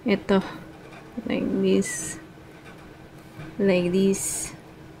 Ito. Like this. Like this.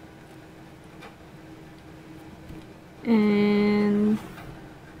 And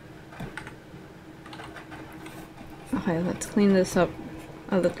okay, let's clean this up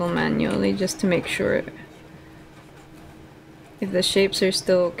a little manually just to make sure if the shapes are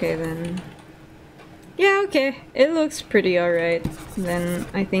still okay, then yeah, okay, it looks pretty alright. Then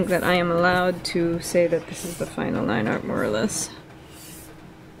I think that I am allowed to say that this is the final line art, more or less.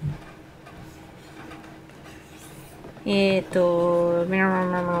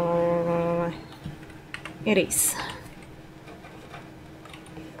 Erase.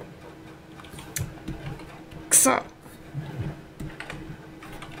 So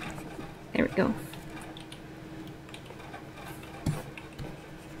there we go.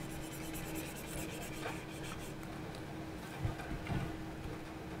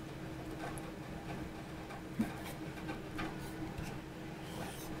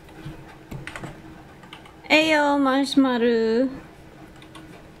 Ayo, Marshmaru.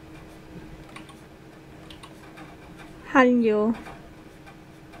 Hello.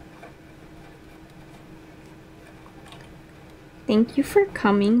 Thank you for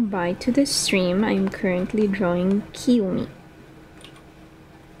coming by to the stream. I'm currently drawing Kiyumi.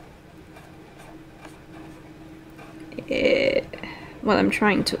 Well, I'm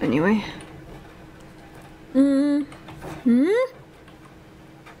trying to anyway. Oh,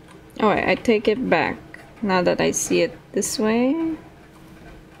 I take it back. Now that I see it this way, I'm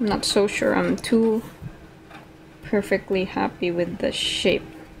not so sure I'm too perfectly happy with the shape.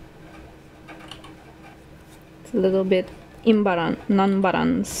 It's a little bit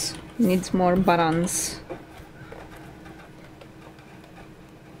non-balance. Needs more balance.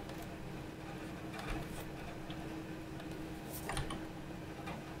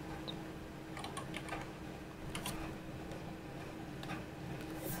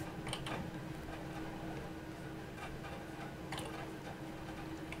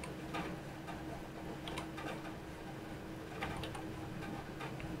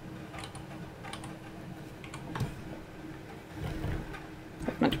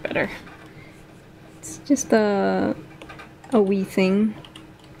 Much better. It's just a wee thing.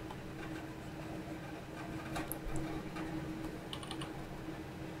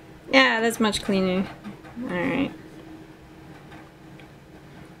 Yeah, that's much cleaner. Alright.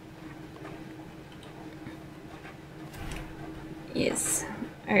 Yes.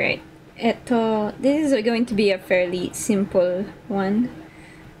 Alright. This is going to be a fairly simple one.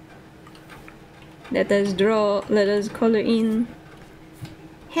 Let us color in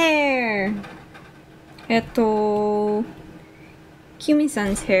hair.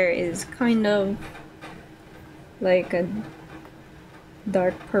 Kiyumi-san's hair is kind of like a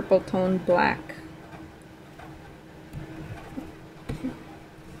dark purple tone black.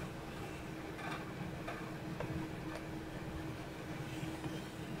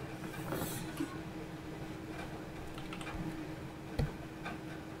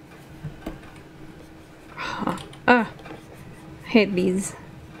 I hate these.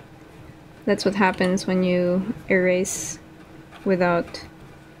 That's what happens when you erase without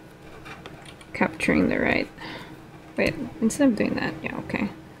capturing the right. Wait, instead of doing that, yeah, okay.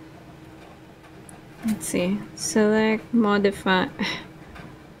 Let's see. Select, modify,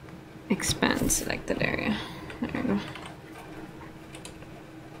 expand selected area. There we go.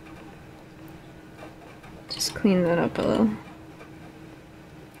 Just clean that up a little.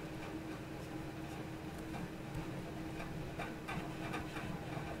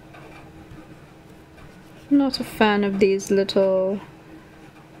 I'm not a fan of these little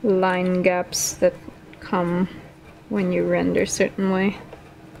line gaps that come when you render a certain way.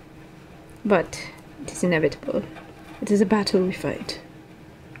 But it is inevitable. It is a battle we fight.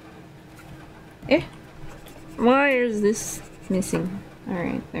 Eh? Why is this missing?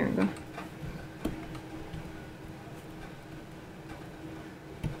 Alright, there we go.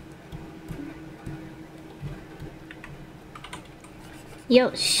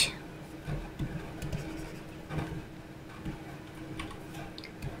 Yosh!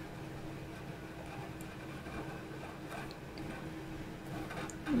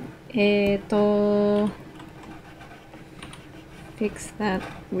 Fix that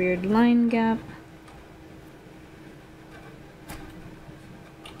weird line gap.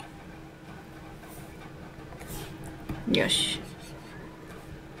 Yosh.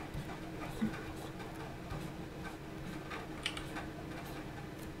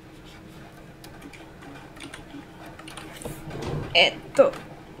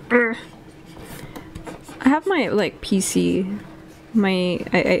 I have my like PC.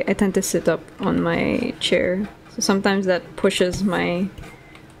 I tend to sit up on my chair, so sometimes that pushes my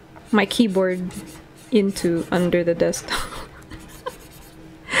keyboard into under the desktop.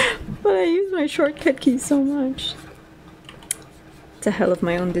 But I use my shortcut keys so much. It's a hell of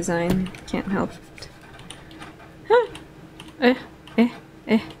my own design. Can't help it. Huh.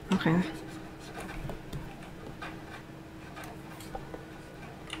 Okay.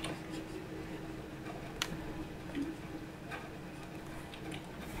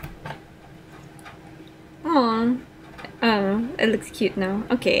 Aw. Oh, it looks cute now.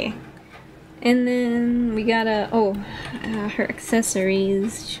 Okay. And then we gotta... her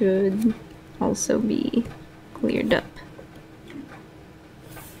accessories should also be cleared up.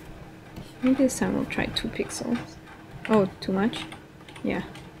 Maybe this time we'll try 2 pixels. Oh, too much? Yeah.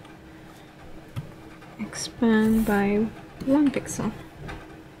 Expand by 1 pixel.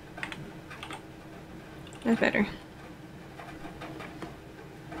 That's better.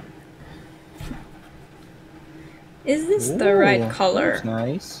 Is this the right color? That's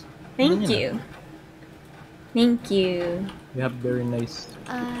nice. Thank you. Thank you. You have very nice.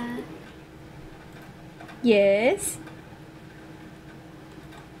 Yes?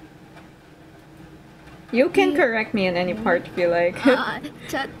 You can correct me in any part if you like.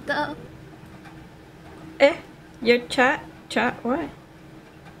 ちょっと Eh? Your chat? Chat? What?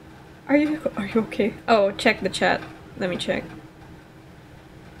 Are you okay? Oh, check the chat. Let me check.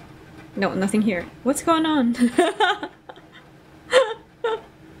 No, nothing here. What's going on?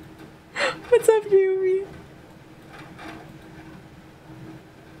 What's up, Kiyumi?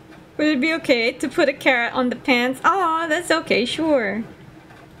 Would it be okay to put a carrot on the pants? Oh, that's okay, sure.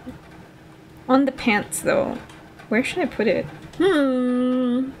 On the pants, though. Where should I put it?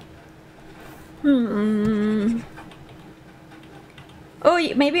 Oh,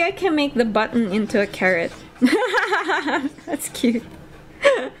 maybe I can make the button into a carrot. That's cute.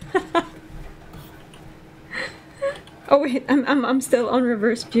 Oh wait, I'm still on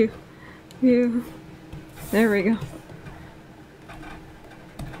reverse view. There we go.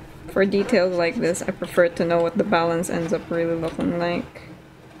 For details like this, I prefer to know what the balance ends up really looking like.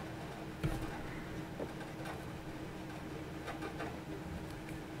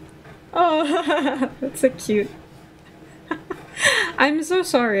 Oh, that's so cute. I'm so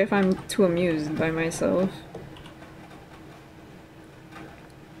sorry if I'm too amused by myself.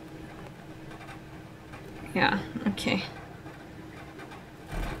 Yeah, okay.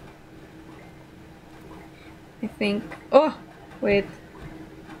 I think... Oh! Wait.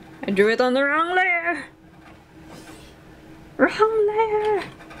 I drew it on the wrong layer! Wrong layer!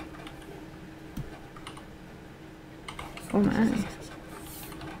 Oh my.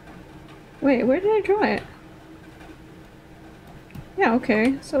 Wait, where did I draw it? Yeah,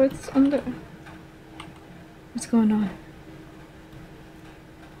 okay, so it's under... What's going on?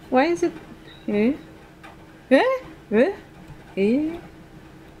 Why is it... Eh? Eh? Eh? Eh?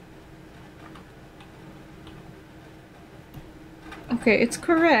 Okay, it's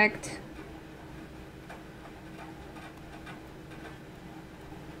correct.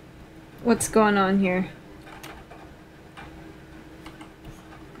 What's going on here?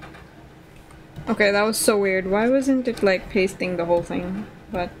 Okay, that was so weird. Why wasn't it like pasting the whole thing?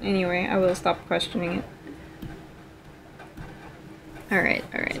 But anyway, I will stop questioning it. Alright,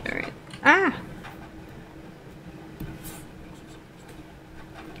 alright, alright. Ah!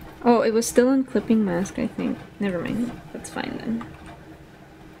 Oh, it was still on clipping mask, I think. Never mind. That's fine then.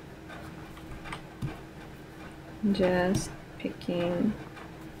 Just picking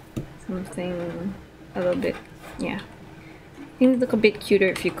something a little bit, yeah. Things look a bit cuter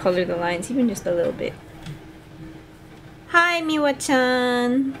if you color the lines, even just a little bit. Hi,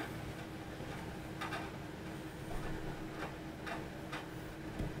 Miwa-chan!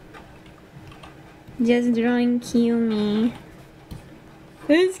 Just drawing Kiyumi.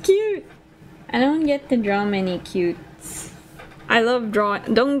 It's cute! I don't get to draw many cutes. I love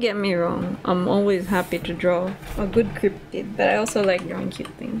drawing, don't get me wrong, I'm always happy to draw a good cryptid, but I also like drawing cute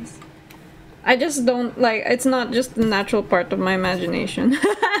things. I just don't like, it's not just the natural part of my imagination.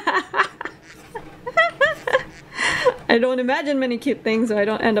 I don't imagine many cute things, so I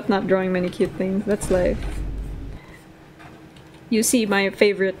don't end up not drawing many cute things. That's life. You see, my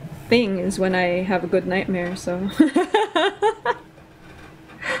favorite thing is when I have a good nightmare, so...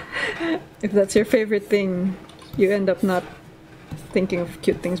 If that's your favorite thing, you end up not thinking of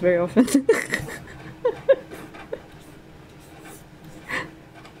cute things very often.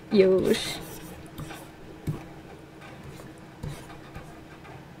 Yosh.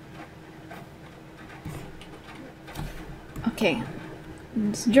 Okay,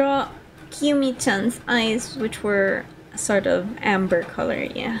 let's draw Kiyumi-chan's eyes, which were sort of amber color,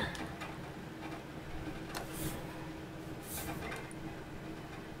 yeah.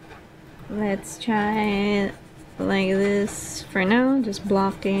 Let's try it like this for now, just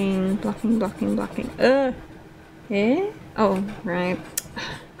blocking. Eh? Oh, right.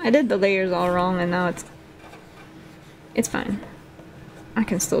 I did the layers all wrong and now it's fine. I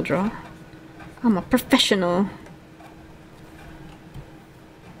can still draw. I'm a professional.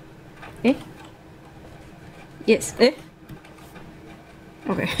 Eh? Yes, eh?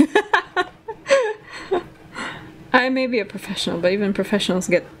 Okay. I may be a professional, but even professionals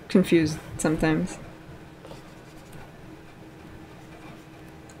get confused sometimes.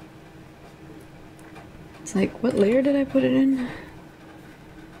 It's like, what layer did I put it in?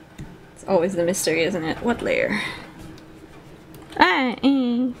 It's always the mystery, isn't it? What layer? Ah,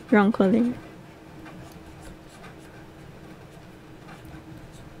 wrong color.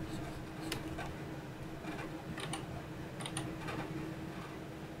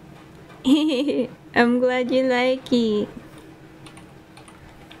 I'm glad you like it.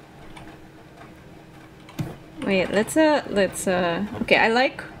 Wait, let's okay, I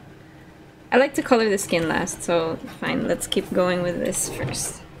like to color the skin last, so fine, let's keep going with this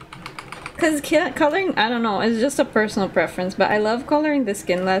first. Cause coloring, I don't know, it's just a personal preference, but I love coloring the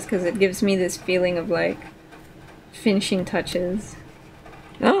skin last because it gives me this feeling of like finishing touches.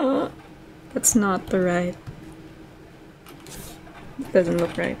 Oh, that's not the right. It doesn't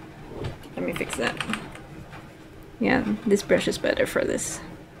look right. Let me fix that. Yeah, this brush is better for this.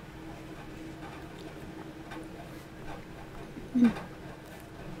 Oh!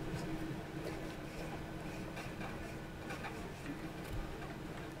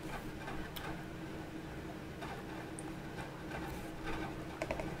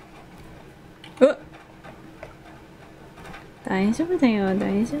 大丈夫だよ、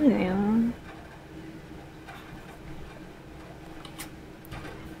大丈夫だよ。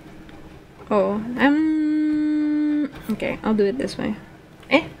Oh, okay, I'll do it this way.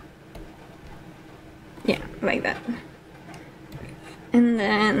 Eh? Yeah, like that. And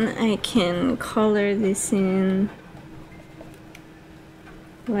then I can color this in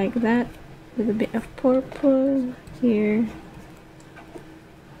like that with a bit of purple here.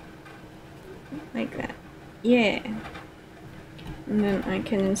 Like that. Yeah. And then I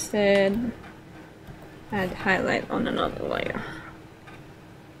can instead add highlight on another layer.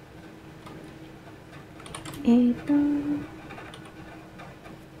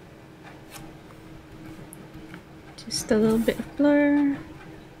 Just a little bit of blur.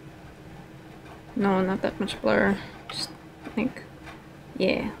 No, not that much blur. Just like,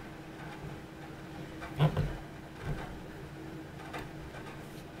 yeah.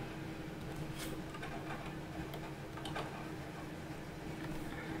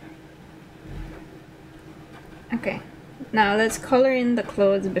 Okay, now let's color in the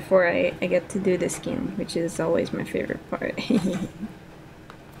clothes before I get to do the skin, which is always my favorite part.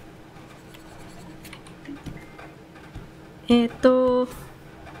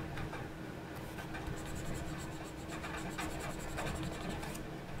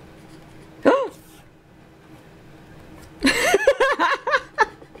 Oh!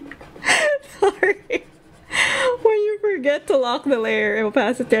 Sorry. When you forget to lock the layer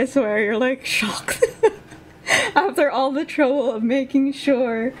opacity, I swear you're like shocked. After all the trouble of making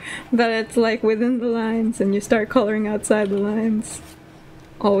sure that it's like within the lines and you start coloring outside the lines.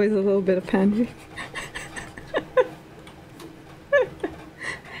 Always a little bit of panic.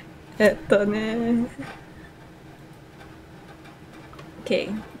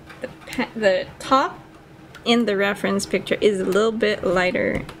 Okay, the top in the reference picture is a little bit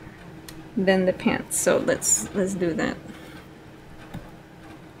lighter than the pants, so let's do that.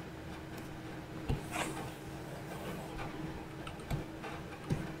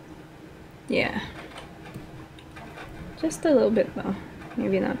 Yeah, just a little bit though,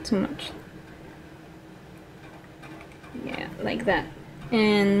 maybe not too much. Yeah, like that.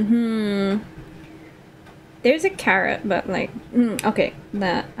 And there's a carrot, but like okay,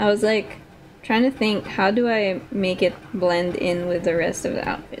 that I was like trying to think, how do I make it blend in with the rest of the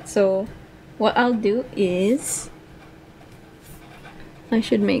outfit? So what I'll do is I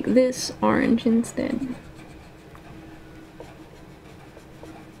should make this orange instead.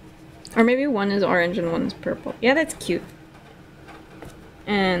 Or maybe one is orange and one is purple. Yeah, that's cute.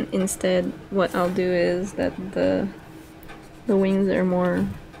 And instead, what I'll do is that the wings are more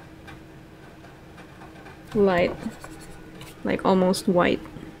light, like almost white.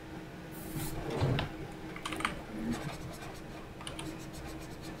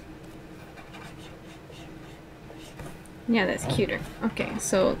 Yeah, that's cuter. Okay,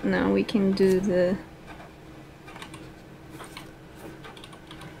 so now we can do the...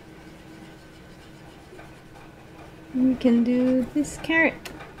 We can do this carrot.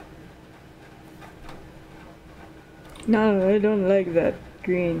 No, I don't like that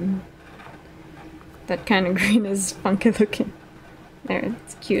green. That kind of green is funky looking. There,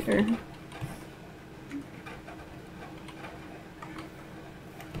 it's cuter.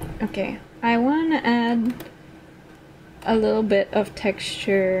 Okay, I want to add a little bit of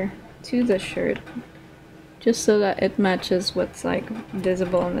texture to the shirt, just so that it matches what's like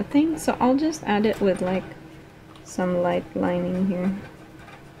visible on the thing. So I'll just add it with like some light lining here.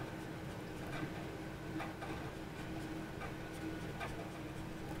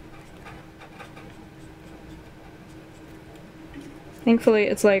 Thankfully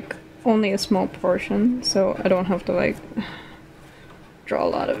it's like only a small portion, so I don't have to like draw a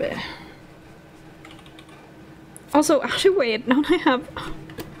lot of it. Also, actually wait, now I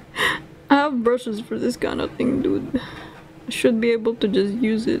have brushes for this kind of thing, dude. I should be able to just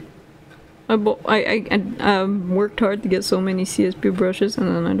use it. I worked hard to get so many CSP brushes and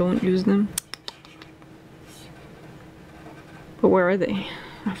then I don't use them. But where are they?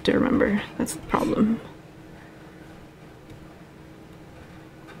 I have to remember. That's the problem.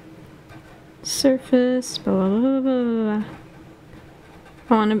 Surface, blah blah blah blah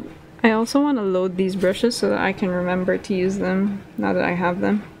blah. I also want to load these brushes so that I can remember to use them now that I have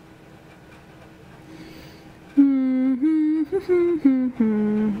them.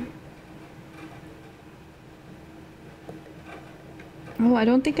 Oh, I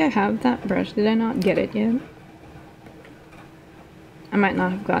don't think I have that brush. Did I not get it yet? I might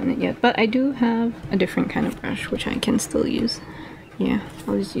not have gotten it yet, but I do have a different kind of brush which I can still use. Yeah,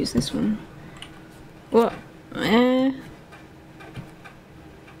 I'll just use this one. Well,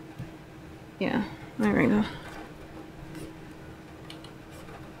 yeah, there we go.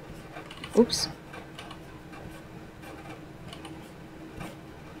 Oops.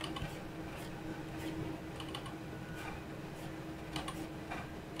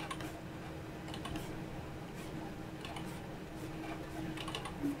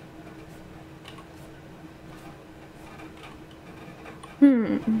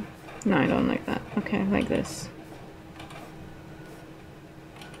 No, I don't like that. Okay, like this.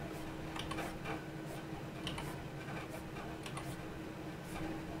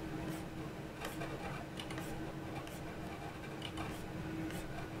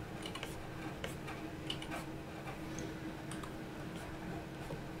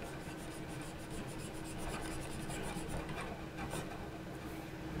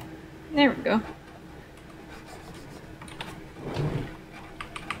 There we go.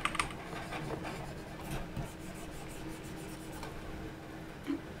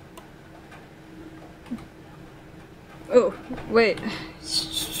 Oh, wait.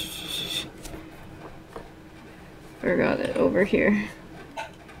 Forgot it over here.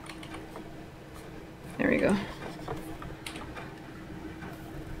 There we go.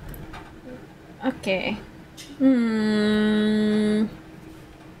 Okay.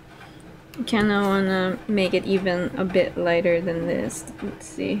 Kinda wanna make it even a bit lighter than this. Let's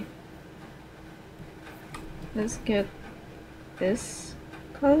see. Let's get this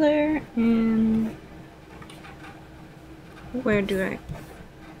color and where do I?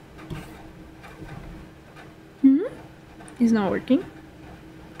 It's not working.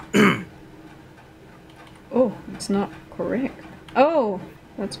 Oh, it's not correct. Oh,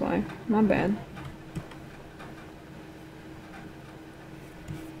 that's why. My bad.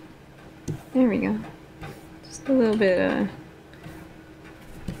 There we go. Just a little bit,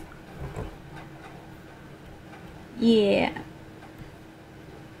 yeah.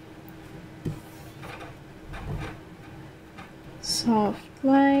 Soft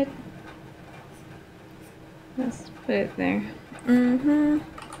light. Let's put it there.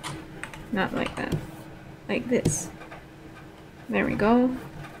 Not like that. Like this. There we go.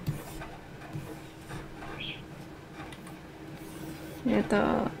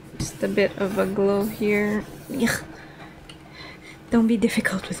 Just a bit of a glow here. Ugh. Don't be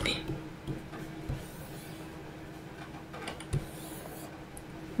difficult with me.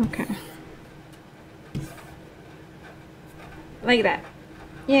 Okay. Like that.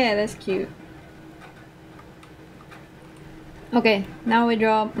 Yeah, that's cute. Okay, now we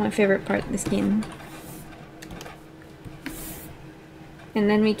draw my favorite part, the skin. And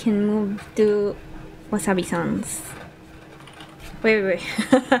then we can move to Wasabi-san's. Wait.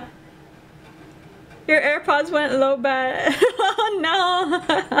 Your AirPods went low bat. Oh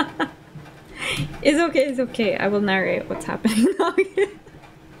no! It's okay. I will narrate what's happening now.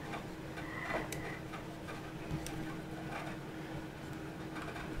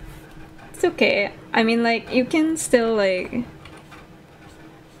 It's okay. I mean, like, you can still, like...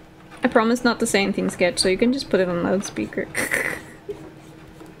 I promise not to say anything sketch, so you can just put it on loudspeaker.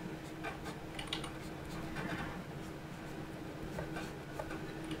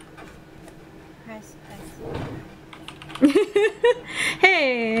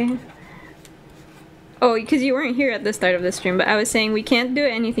 Hey! Oh, because you weren't here at the start of the stream, but I was saying we can't do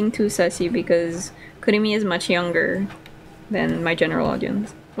anything too sussy because Kurimi is much younger than my general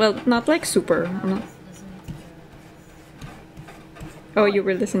audience. Well, not like super. I'm not... Oh, you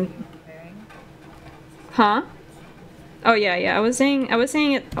were listening. Huh? Oh yeah. I was saying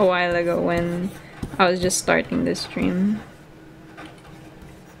it a while ago when I was just starting this stream.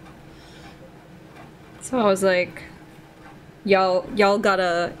 So I was like, y'all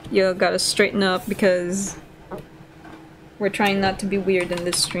gotta straighten up because we're trying not to be weird in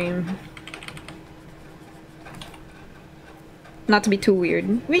this stream. Not to be too weird.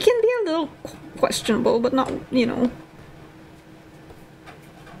 We can be a little questionable, but not, you know,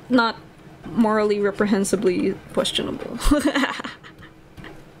 not morally reprehensibly questionable.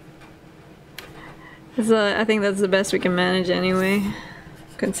 So I think that's the best we can manage anyway,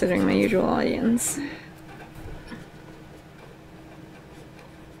 considering my usual audience.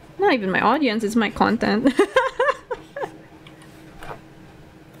 Not even my audience, it's my content.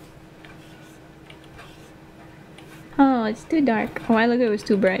 Oh, it's too dark. A while ago it was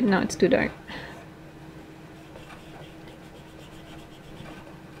too bright, now it's too dark.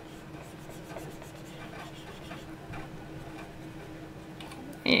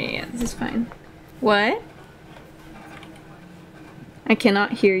 Yeah, this is fine. What? I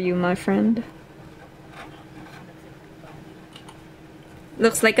cannot hear you, my friend.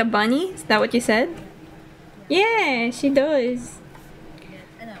 Looks like a bunny? Is that what you said? Yeah, she does.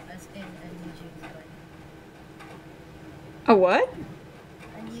 A what?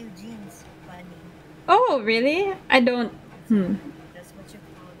 A new jeans bunny. Oh, really? I don't... That's what you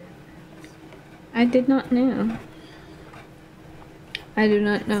call it. I did not know. I do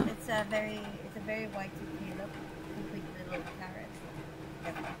not know. It's a very white look, complete little carrot.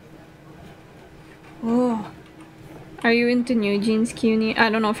 Oh. Are you into new jeans, Kiyumi? I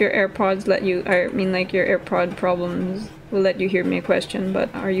don't know if your AirPods let you... I mean, like, your AirPod problems will let you hear me a question,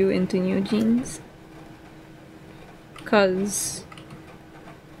 but are you into new jeans? Cause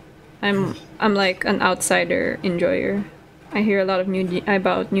I'm like an outsider enjoyer. I hear a lot of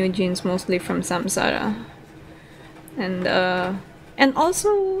about new jeans mostly from Samsara, and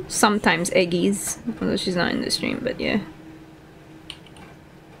also sometimes Eggies, although she's not in the stream. But yeah.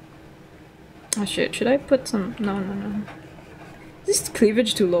 Oh shit! Should I put some? No. Is this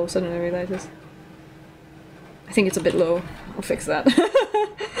cleavage too low? Suddenly I realize this. I think it's a bit low. I'll fix that.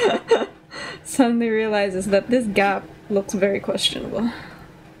 Suddenly realizes that this gap looks very questionable.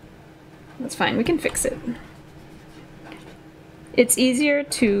 That's fine, we can fix it. It's easier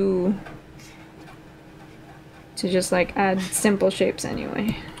to just like add simple shapes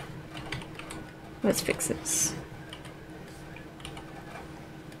anyway. Let's fix this.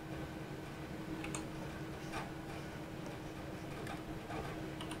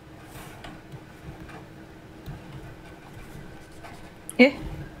 Eh?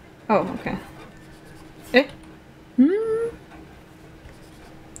 Oh, okay. Eh?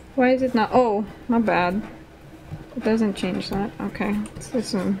 Why is it not? Oh, my bad. It doesn't change that. Okay, let's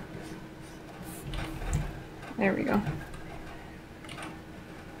listen. There we go.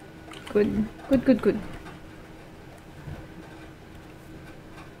 Good.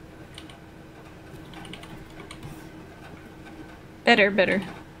 Better.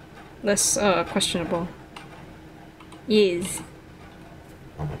 Less, questionable. Yes.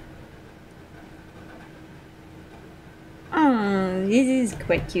 Oh, this is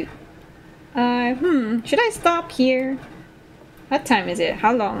quite cute. Should I stop here? What time is it?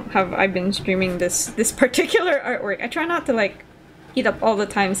 How long have I been streaming this particular artwork? I try not to like eat up all the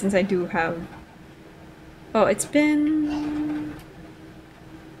time since I do have... Oh, it's been...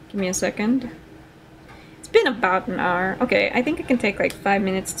 Give me a second. It's been about an hour. Okay, I think I can take like 5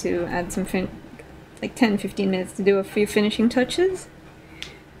 minutes to add some like 10-15 minutes to do a few finishing touches.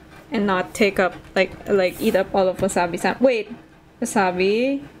 And not take up, like eat up all of Wasabi's time. Wait,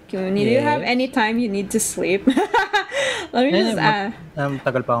 Wasabi, Kiyumi, do you have any time you need to sleep? Let me just add.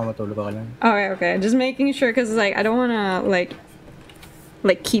 Tagal pa ako matulog ako lang. Okay. Just making sure, because like, I don't want to,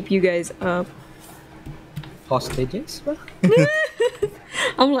 like keep you guys up. Hostages?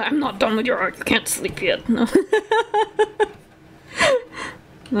 I'm not done with your art. You can't sleep yet. No.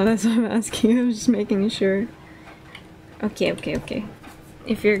 No, that's what I'm asking. I'm just making sure. Okay.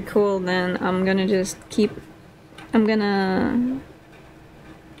 If you're cool, then I'm gonna just keep... I'm gonna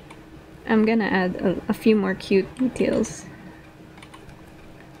add a few more cute details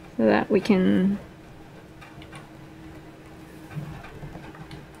so that we can...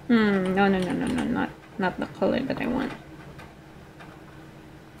 No, not the color that I want.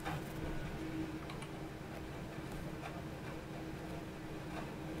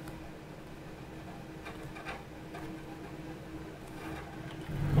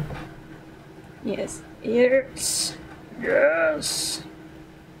 Yes.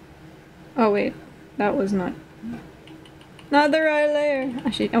 Oh wait, that was not the right layer.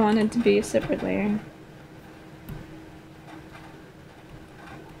 Actually, I wanted it to be a separate layer.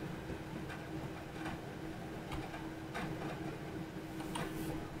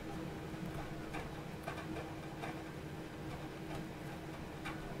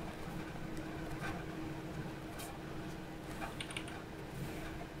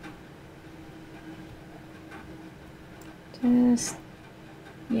 Just,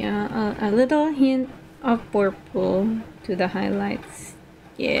 yeah, a little hint of purple to the highlights.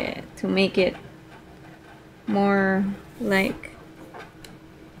 Yeah, to make it more like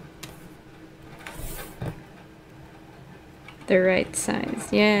the right size.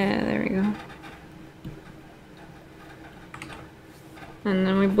 Yeah, there we go. And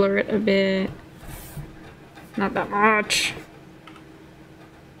then we blur it a bit. Not that much.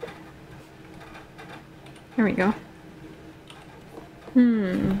 There we go.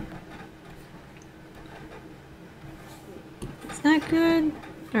 Is that good?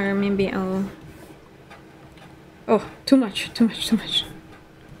 Or maybe I'll... Oh, too much, too much, too much.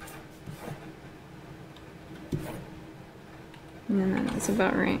 No, that's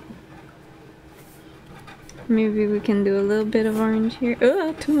about right. Maybe we can do a little bit of orange here.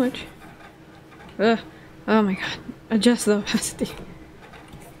 Oh, too much. Ugh. Oh my god. Adjust the opacity.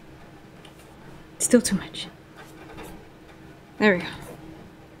 Still too much. There we go.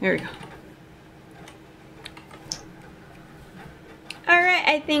 There we go. Alright,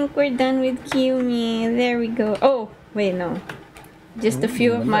 I think we're done with Kiyumi. There we go. Oh, wait, no. Just a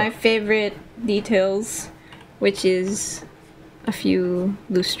few of my favorite details, which is a few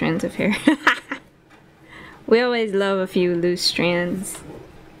loose strands of hair. We always love a few loose strands.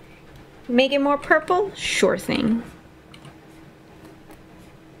 Make it more purple? Sure thing.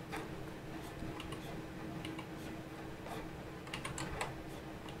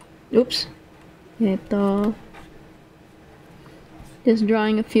 Oops. Ito. Just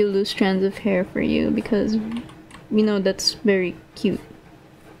drawing a few loose strands of hair for you because we know that's very cute.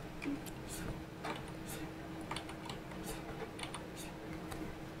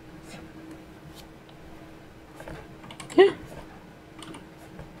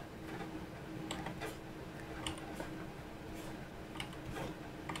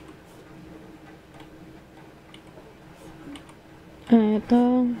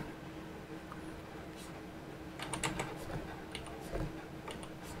 Ito.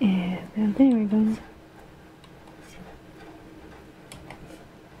 And there we go.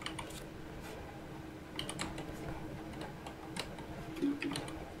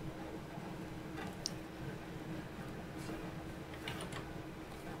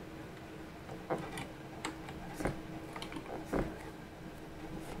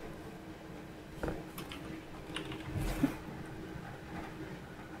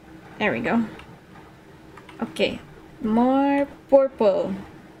 There we go. Okay, more purple.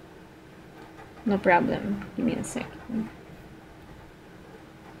 No problem. Give me a second.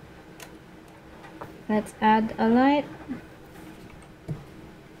 Let's add a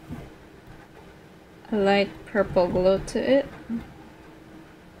light purple glow to it.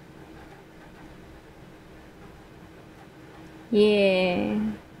 Yeah.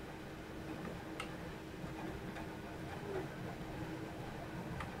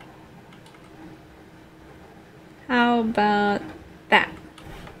 How about that?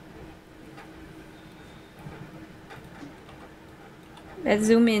 Let's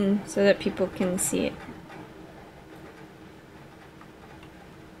zoom in so that people can see it.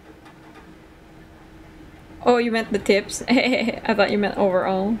 Oh, you meant the tips? I thought you meant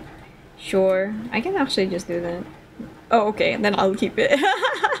overall. Sure, I can actually just do that. Oh, okay, then I'll keep it.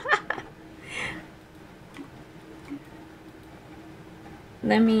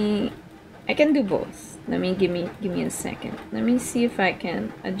 I can do both. Give me a second. Let me see if I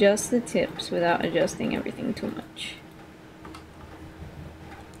can adjust the tips without adjusting everything too much.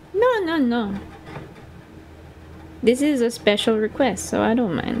 No. This is a special request, so I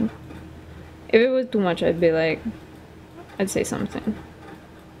don't mind. If it was too much, I'd say something.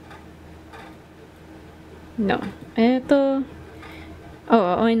 No. Eto. Oh,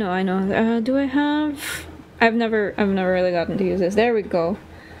 I know. Do I have? I've never really gotten to use this. There we go.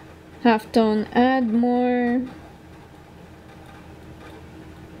 Halftone, add more.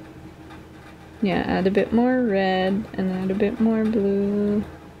 Yeah, add a bit more red and add a bit more blue.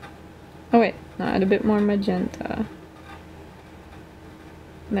 Oh wait, no, add a bit more magenta.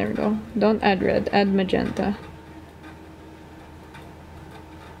 There we go. Don't add red, add magenta.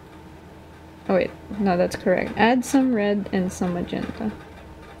 Oh wait, no, that's correct. Add some red and some magenta.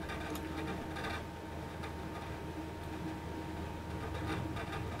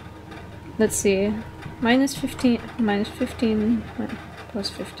 Let's see. Minus 15, plus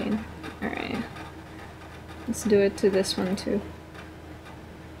 15. Alright. Let's do it to this one too.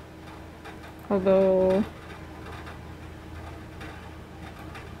 Although...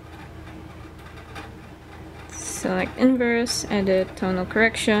 select inverse, edit, tonal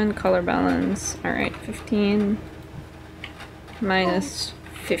correction, color balance. Alright, 15 minus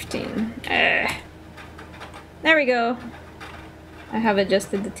 15. There we go. I have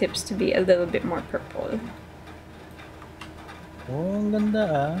adjusted the tips to be a little bit more purple. Oh, ang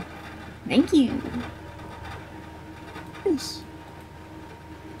ganda ah. Thank you. Nice.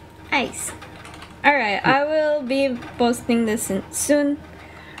 Nice. Alright, I will be posting this soon.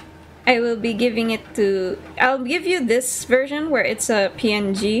 I will be giving it to... I'll give you this version where it's a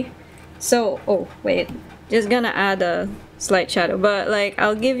PNG. So, oh, wait. Just gonna add a slight shadow. But, like,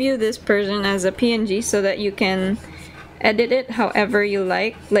 I'll give you this version as a PNG so that you can edit it however you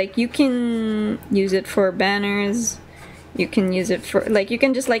like. Like, you can use it for banners. You can use it for... Like, you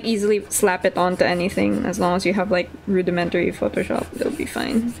can just, like, easily slap it onto anything. As long as you have, like, rudimentary Photoshop, it'll be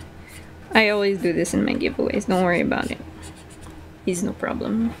fine. I always do this in my giveaways. Don't worry about it. It's no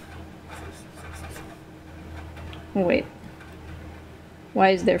problem. Oh, wait. Why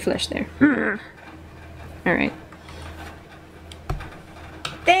is there flesh there? Alright.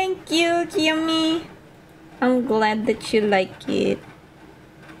 Thank you, Kiyumi! I'm glad that you like it.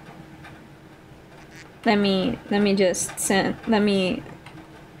 Let me just send...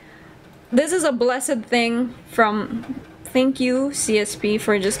 This is a blessed thing from... Thank you, CSP,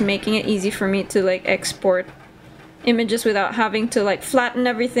 for just making it easy for me to, like, export images without having to, like, flatten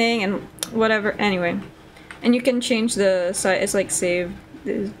everything and whatever. Anyway. And you can change the size, it's like saved.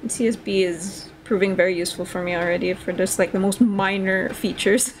 The CSP is proving very useful for me already for just like the most minor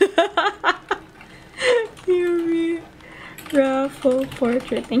features. Kiyumi, Raffle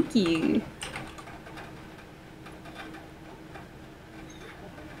portrait, thank you.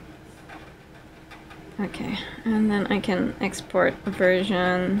 Okay, and then I can export a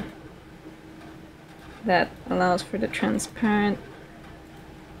version that allows for the transparent.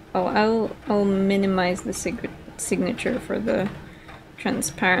 Oh, I'll minimize the signature for the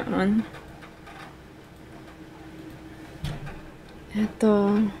transparent one.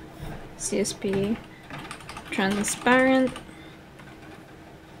 Ito, CSP transparent.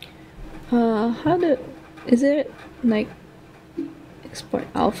 Is it like export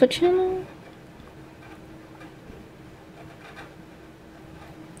alpha channel?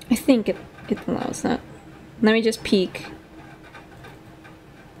 I think it allows that. Let me just peek.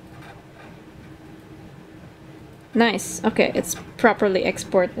 Nice. Okay, it's properly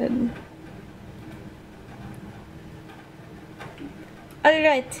exported.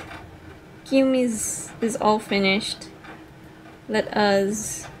 Alright. Kiyumi's is all finished. Let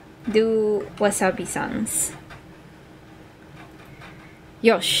us do Wasabi-san's.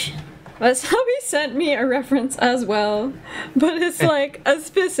 Yosh. Wasabi sent me a reference as well, but it's like a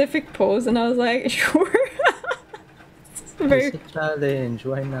specific pose, and I was like, sure. It's a challenge,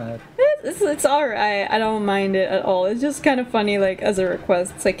 why not? It's alright, I don't mind it at all. It's just kind of funny, like, as a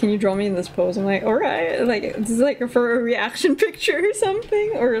request. It's like, can you draw me in this pose? I'm like, alright. Like, it's like for a reaction picture or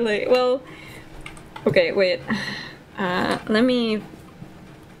something? Or like, well... Okay, wait. Let me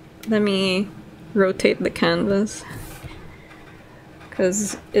rotate the canvas.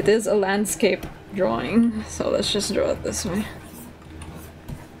 Because it is a landscape drawing, so let's just draw it this way.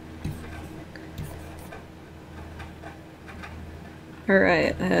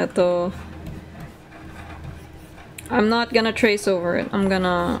 Alright, I'm not gonna trace over it. I'm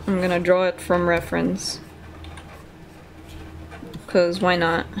gonna draw it from reference. Cause why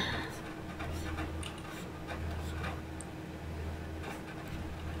not?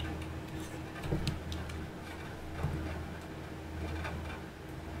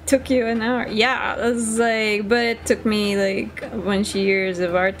 Took you an hour? Yeah, that's like, but it took me like a bunch of years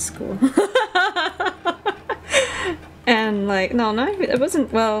of art school. And like, no, it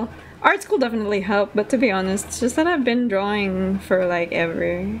wasn't, well, art school definitely helped, but to be honest, it's just that I've been drawing for like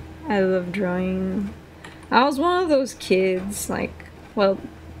ever. I love drawing. I was one of those kids, like, well,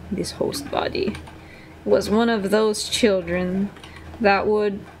 this host body was one of those children that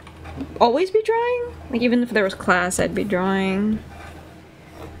would always be drawing. Like, even if there was class, I'd be drawing.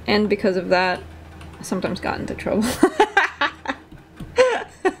 And because of that, I sometimes got into trouble.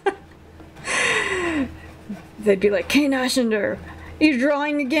 They'd be like, Caine Aschinder, you're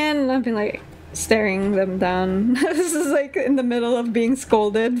drawing again? And I'd be like, staring them down. This is like in the middle of being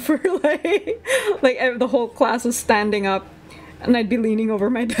scolded for like the whole class was standing up. And I'd be leaning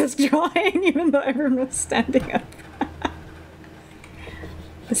over my desk drawing, even though everyone was standing up.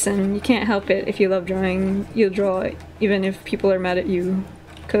 Listen, you can't help it. If you love drawing, you'll draw even if people are mad at you.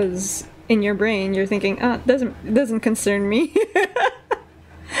 Because in your brain, you're thinking, ah, it doesn't concern me.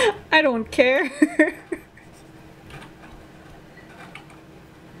 I don't care.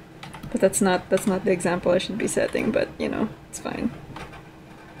 But that's not the example I should be setting, but you know, it's fine.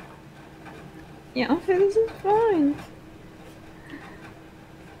 Yeah, okay, this is fine.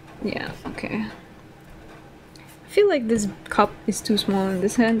 Yeah, okay. I feel like this cup is too small and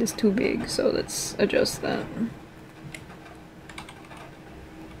this hand is too big, so let's adjust that.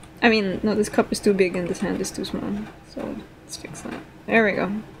 I mean, no, this cup is too big and this hand is too small, so let's fix that. There we go.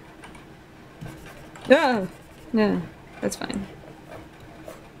 Yeah, yeah, that's fine.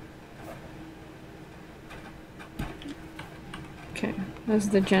 Okay, that's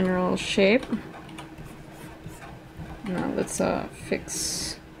the general shape. Now let's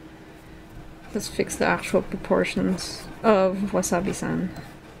fix the actual proportions of Wasabi-san.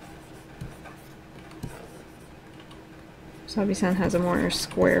 Wasabi-san has a more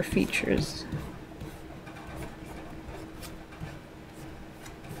square features.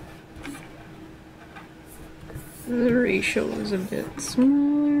 The ratio is a bit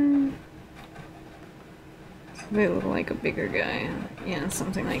smaller. They look like a bigger guy. Yeah,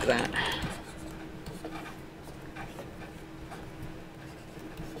 something like that.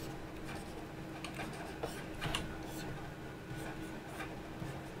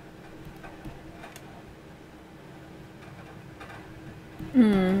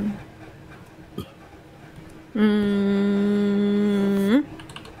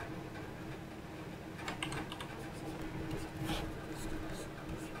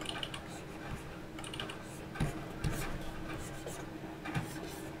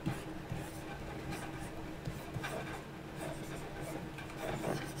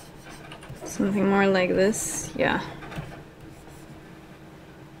 Something more like this, yeah.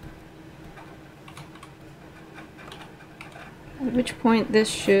 At which point this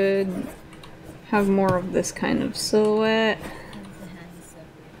should have more of this kind of silhouette.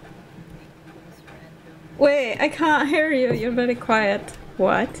 Wait, I can't hear you. You're very quiet.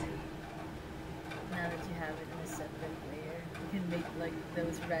 What? Now that you have it in a separate layer, you can make like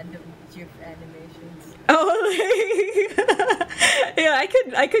those random GIF animations. Oh, like, yeah,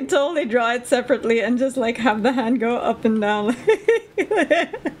 I could totally draw it separately and just like have the hand go up and down.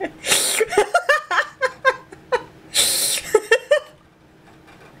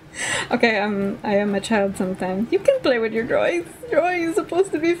 Okay, I am a child sometimes. You can play with your drawings. Drawing is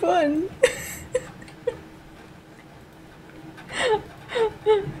supposed to be fun.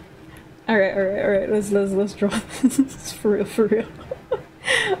 Alright, let's draw this for real.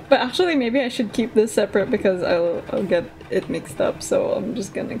 But actually maybe I should keep this separate because I'll get it mixed up, so I'm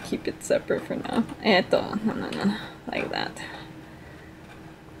just gonna keep it separate for now. No, like that.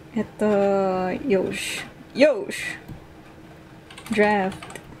 Yosh!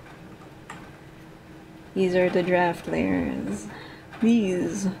 Draft. These are the draft layers.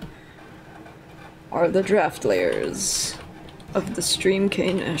 These are the draft layers of the stream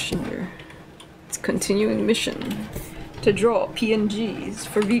Caine Aschinder. Its continuing mission to draw PNGs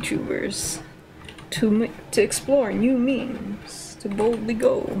for VTubers, to explore new memes, to boldly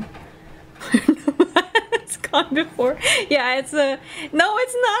go. It's gone before. Yeah, it's a no.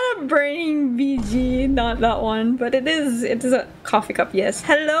 It's not a burning BG, not that one, but it is. It is a coffee cup. Yes.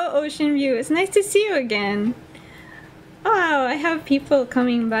 Hello, Ocean View. It's nice to see you again. Wow, I have people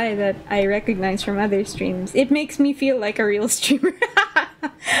coming by that I recognize from other streams. It makes me feel like a real streamer.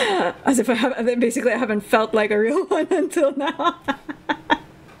 As if I haven't felt like a real one until now.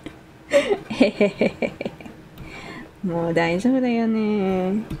 もう大丈夫だよ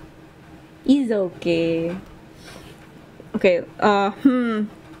ね. It's okay. Okay,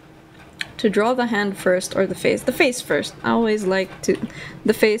 to draw the hand first or the face? The face first. I always like to...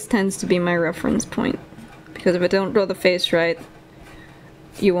 The face tends to be my reference point. Because if I don't draw the face right,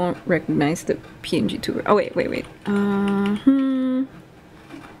 you won't recognize the PNG tuber. Oh, wait.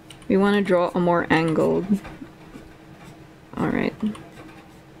 We want to draw a more angled... Alright.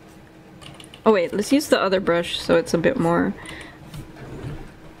 Oh wait, let's use the other brush so it's a bit more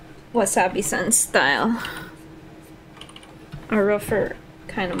Wasabi-san style. A rougher,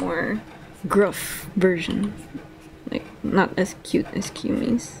 kind of more gruff version. Like, not as cute as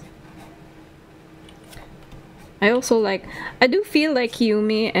Kiyumi's. I also like... I do feel like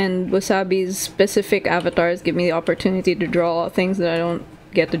Kiyumi and Wasabi's specific avatars give me the opportunity to draw things that I don't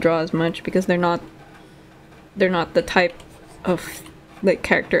get to draw as much because they're not the type of like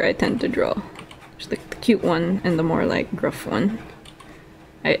character I tend to draw. There's the cute one and the more like gruff one.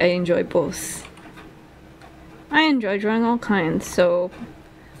 I enjoy both. I enjoy drawing all kinds, so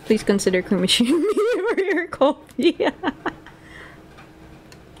please consider commissioning me for your copy.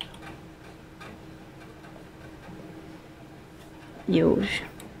 Yosh.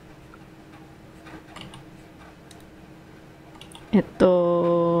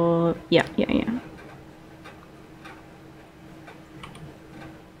 Yeah.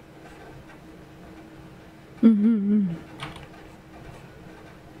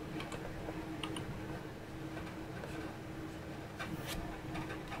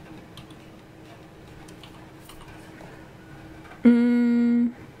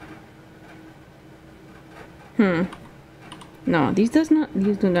 No, these do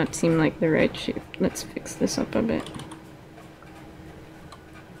not seem like the right shape. Let's fix this up a bit.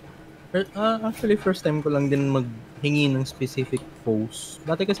 Actually, first time ko lang din maghingi ng specific pose.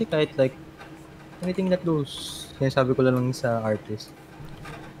 Dati kasi kahit like, anything that goes, sinasabi ko lang sa artist.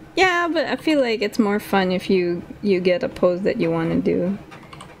 Yeah, but I feel like it's more fun if you get a pose that you want to do.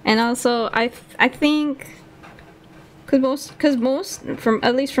 And also, I think, cause most from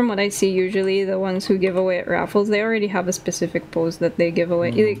at least from what I see, usually the ones who give away at raffles, they already have a specific pose that they give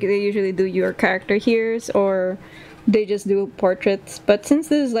away. They usually do your character here's, or they just do portraits. But since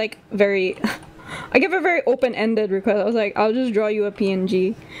this is like very, I give a very open-ended request. I was like, I'll just draw you a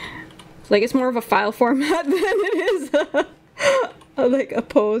PNG. Like it's more of a file format than it is like a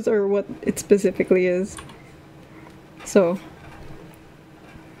pose or what it specifically is. So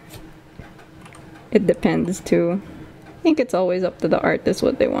it depends too. I think it's always up to the artist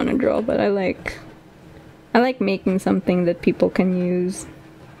what they want to draw, but I like making something that people can use.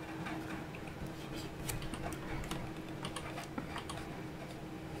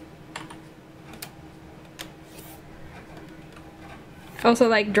 I also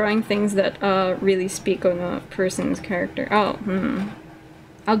like drawing things that really speak on a person's character. Oh,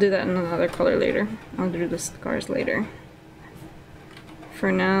 I'll do that in another color later. I'll do the scars later.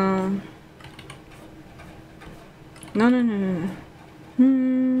 For now... No.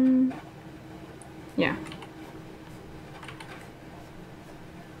 Yeah.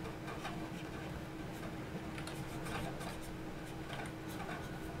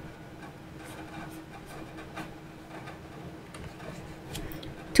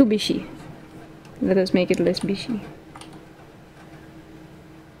 Too bishy. Let us make it less bishy.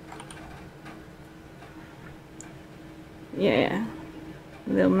 Yeah.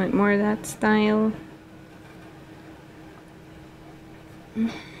 A little bit more of that style.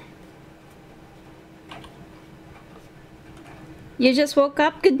 You just woke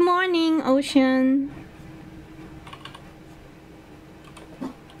up? Good morning, Ocean.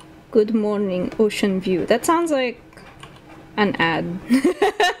 Good morning, Ocean View. That sounds like an ad.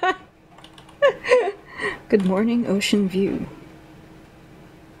 Good morning, Ocean View.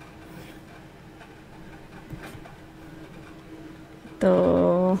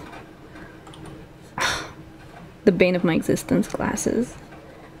 The bane of my existence, glasses.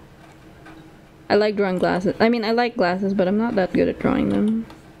 I like drawing glasses. I mean, I like glasses, but I'm not that good at drawing them.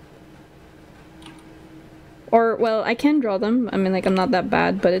 Or, well, I can draw them. I mean, like, I'm not that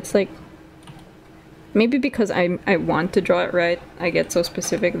bad, but it's like... Maybe because I want to draw it right, I get so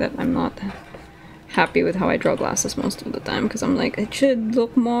specific that I'm not happy with how I draw glasses most of the time. Because I'm like, it should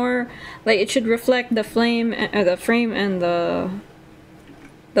look more... Like, it should reflect the frame and the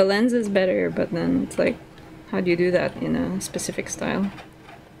lens is better, but then it's like, how do you do that in a specific style?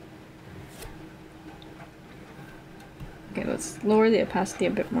 Okay, let's lower the opacity a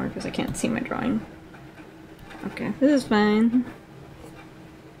bit more because I can't see my drawing. Okay, this is fine.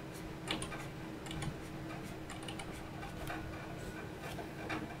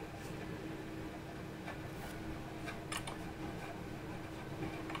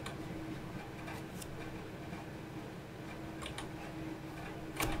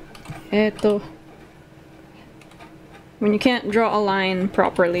 When you can't draw a line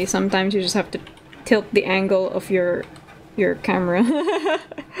properly, sometimes you just have to tilt the angle of your camera. I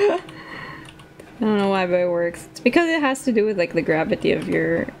don't know why, but it works. It's because it has to do with like the gravity of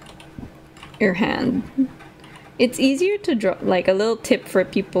your hand. It's easier to draw, like a little tip for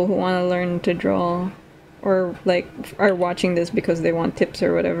people who want to learn to draw, or like are watching this because they want tips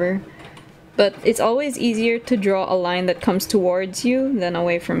or whatever. But it's always easier to draw a line that comes towards you than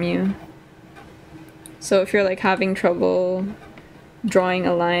away from you. So if you're like having trouble drawing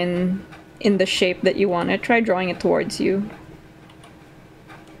a line in the shape that you want it, try drawing it towards you.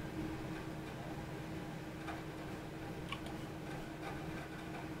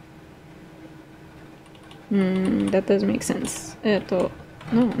 That does make sense. No.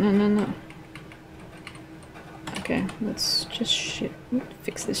 Okay, let's just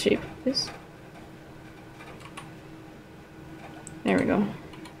fix the shape of this. There we go.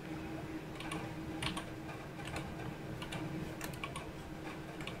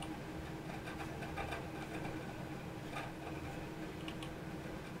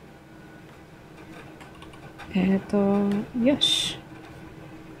 Yes.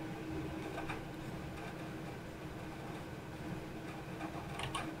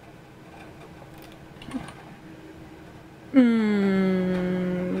 No.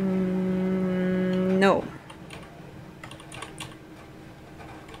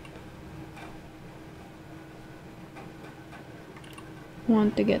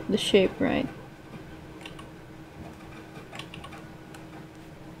 Want to get the shape right.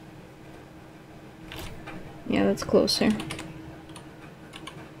 that's closer.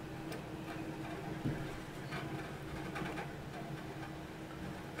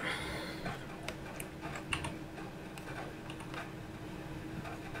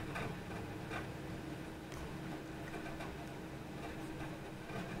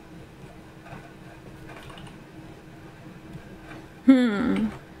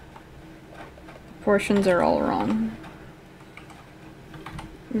 Portions are all wrong.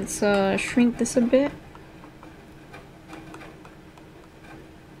 Let's shrink this a bit.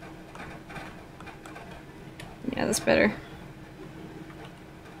 Yeah, that's better.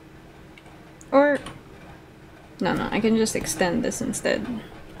 Or no, I can just extend this instead.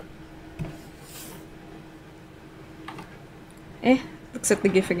 Looks like the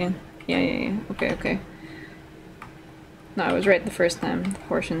GIF again. Yeah. Okay. No, I was right the first time. The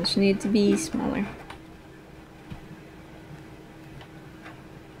portions need to be smaller.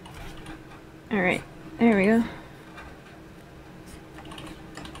 Alright, there we go.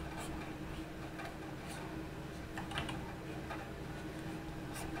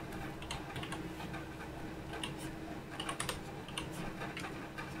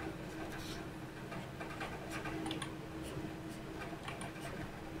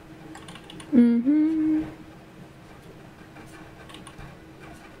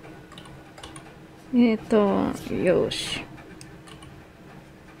 Yosh.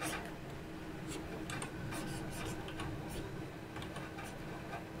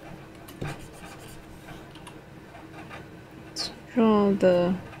 Let's draw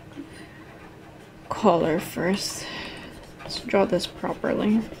the collar first. Let's draw this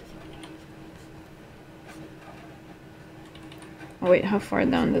properly. Oh wait, how far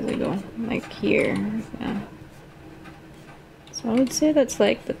down does it go? Like here, yeah. So I would say that's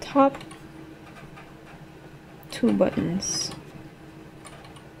like the top 2 buttons.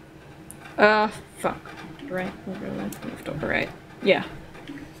 Fuck. Right over left over right. Yeah.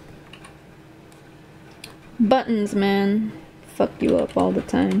 Buttons, man. Fuck you up all the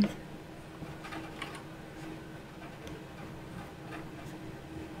time.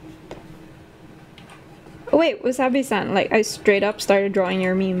 Oh wait, Wasabi-san, like, I straight up started drawing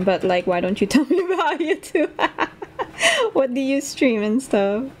your meme, but like, why don't you tell me about YouTube? What do you stream and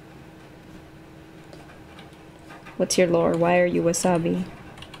stuff? What's your lore? Why are you Wasabi?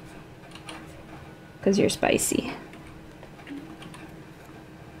 Because you're spicy.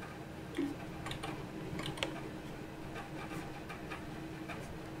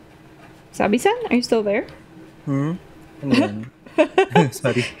 Wasabi-san, are you still there? Ano yan?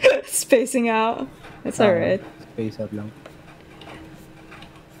 Sorry. Spacing out. It's alright. Space out lang.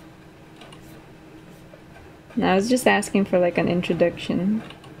 No, I was just asking for like an introduction.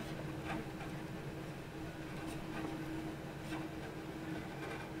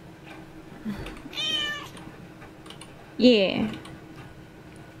 Yeah.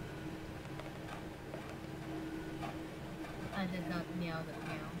 I did not meow that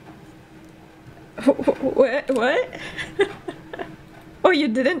meow. What? Oh, you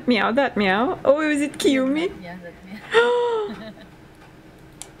didn't meow that meow? Oh, was it Kiyumi? Yeah, that meow.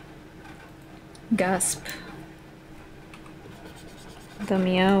 Gasp. The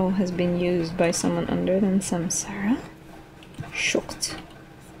meow has been used by someone other than Samsara. Shocked.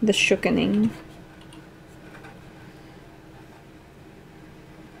 The shookening.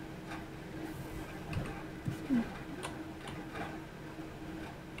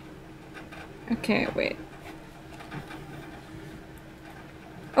 Okay, wait.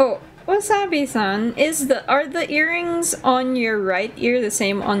 Oh, Wasabi-san, are the earrings on your right ear the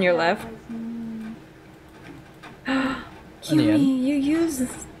same on your left? Kiyumi, you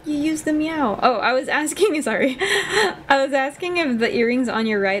use the meow. Oh, I was asking, sorry. I was asking if the earrings on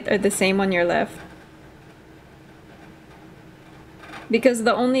your right are the same on your left. Because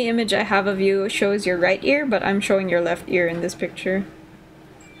the only image I have of you shows your right ear, but I'm showing your left ear in this picture.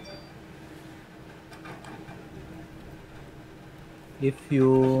 If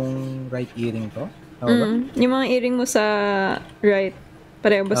yung right earring to? Tama ba? Yung mga earring mo sa right,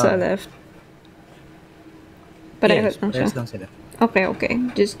 pareho ba sa left? Pareho Yes, lang siya. parehas lang sila. Okay.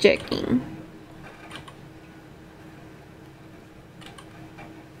 Just checking.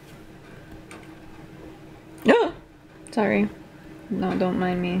 Oh! Sorry. No, don't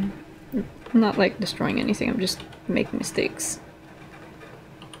mind me. I'm not like destroying anything, I'm just making mistakes.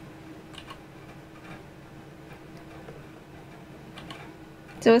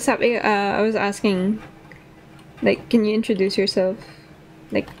 So what's happening? I was asking, like, can you introduce yourself?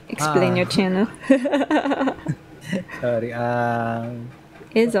 Like, explain your channel. Sorry.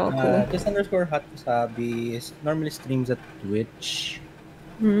 It's all cool. Just underscore hot wasabi is normally streams at Twitch.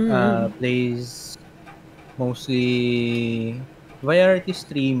 Plays Mostly variety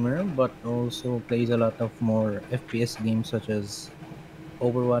streamer, but also plays a lot of more FPS games such as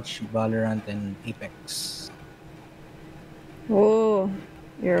Overwatch, Valorant, and Apex. Oh,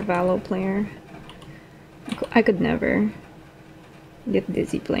 you're a Valo player. I could never get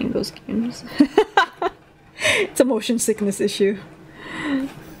dizzy playing those games. It's a motion sickness issue.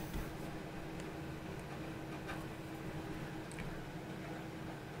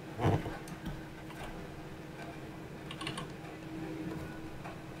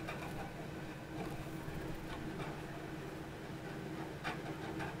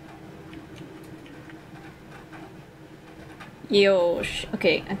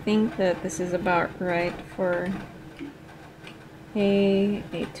 Okay, I think that this is about right for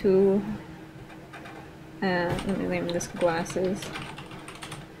A2. Let me name this glasses.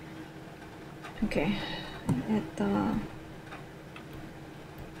 Okay.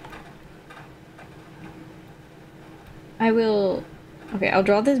 I will... Okay, I'll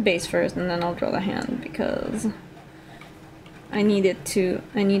draw this base first and then I'll draw the hand because I need to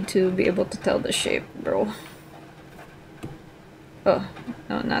be able to tell the shape, bro. Oh,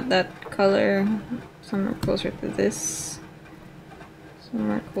 no, not that color. Somewhere closer to this.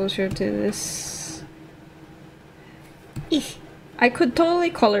 Somewhere closer to this. Eek. I could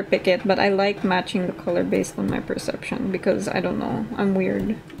totally color pick it, but I like matching the color based on my perception because I don't know, I'm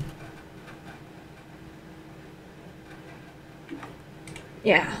weird.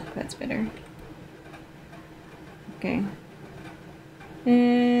 Yeah, that's better. Okay.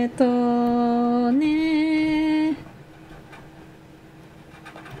 Ne.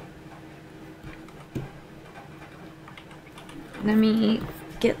 Let me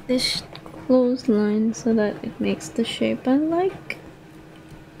get this clothesline so that it makes the shape I like.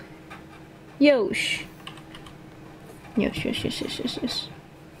 Yosh. Yosh.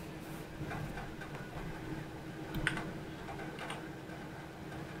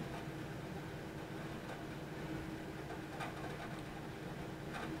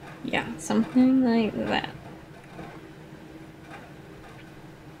 Yeah, something like that.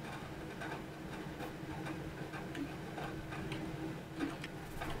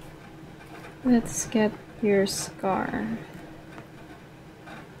 Let's get your scar.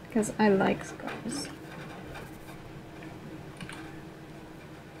 Because I like scars.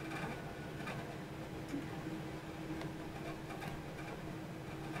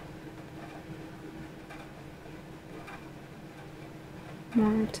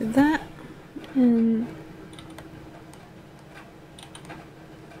 More to that. And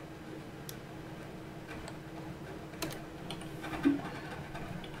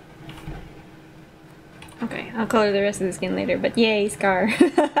okay, I'll color the rest of the skin later, but yay, scar.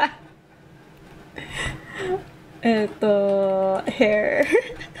 Hair.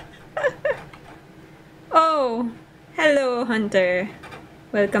 Oh, hello, Hunter.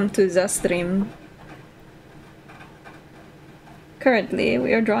 Welcome to the stream. Currently,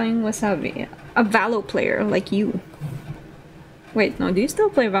 we are drawing Wasabi, a Valo player like you. Wait, no, do you still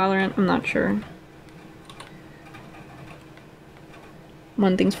play Valorant? I'm not sure.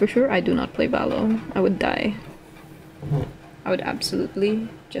 One thing's for sure, I do not play Valo. I would die. I would absolutely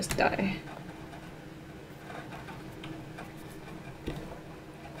just die.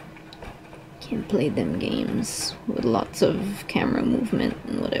 Can't play them games with lots of camera movement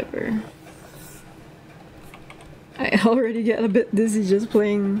and whatever. I already get a bit dizzy just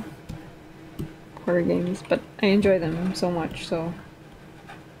playing horror games, but I enjoy them so much, so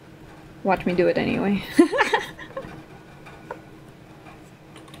watch me do it anyway.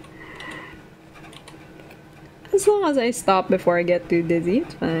 As long as I stop before I get too dizzy,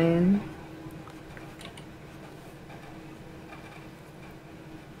 it's fine.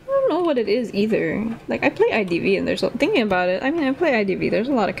 I don't know what it is either. Like, I play IDV and there's thinking about it, I mean, I play IDV, there's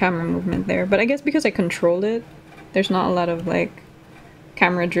a lot of camera movement there, but I guess because I controlled it, there's not a lot of, like,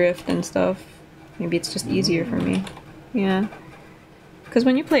 camera drift and stuff. Maybe it's just easier for me. Yeah. Because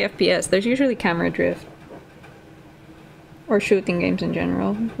when you play FPS, there's usually camera drift. Or shooting games in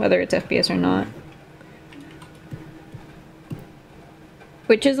general, whether it's FPS or not.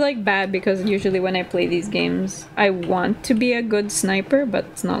 Which is, like, bad because usually when I play these games, I want to be a good sniper, but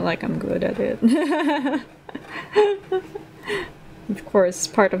it's not like I'm good at it. Of course,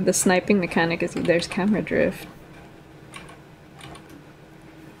 part of the sniping mechanic is there's camera drift.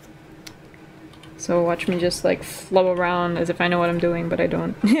 So watch me just like flow around as if I know what I'm doing, but I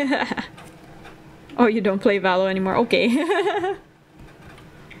don't. Oh, you don't play Valo anymore? Okay.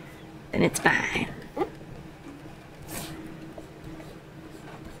 Then it's fine.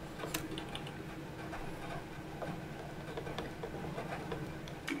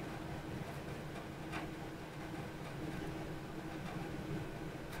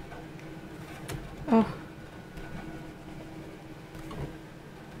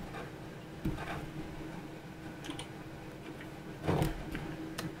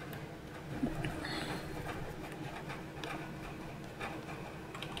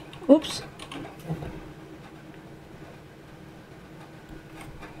 Oops.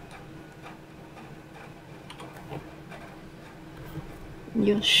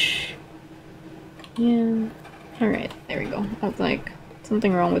 Yosh. Yeah. Alright, there we go. I was like,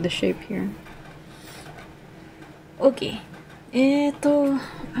 something wrong with the shape here. Okay. Yeah,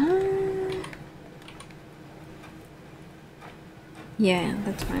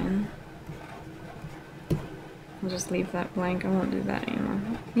 that's fine. I'll just leave that blank. I won't do that anymore.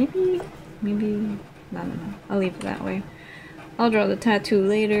 Maybe, I don't know. I'll leave it that way. I'll draw the tattoo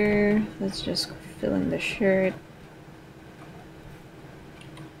later. Let's just fill in the shirt.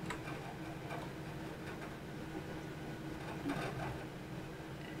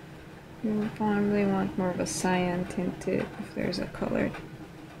 You'll probably want more of a cyan tinted if there's a color.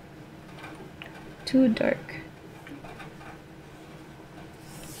 Too dark.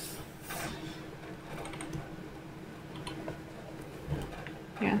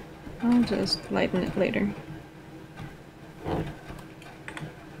 Yeah, I'll just lighten it later.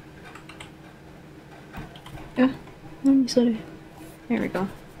 Yeah, sorry. There we go.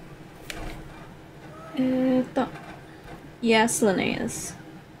 Yes, Linnaeus.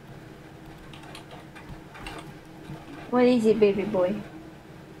 What is it, baby boy?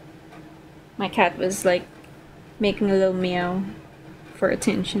 My cat was like making a little meow for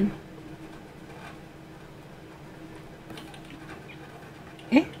attention.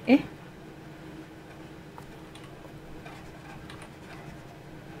 Eh?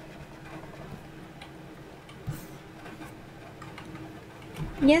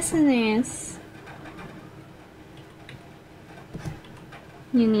 Yes, Linnaeus.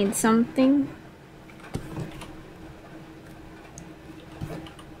 You need something?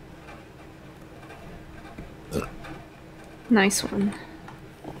 Nice one.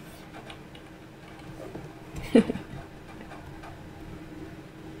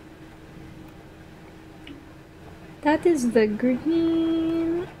 That is the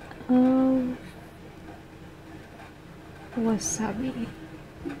green of wasabi.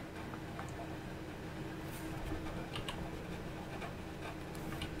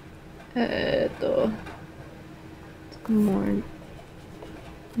 More.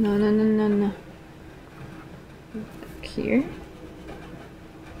 No. Here.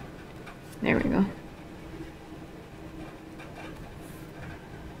 There we go.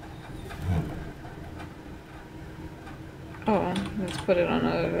 Oh, let's put it on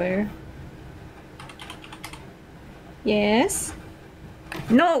another layer. Yes?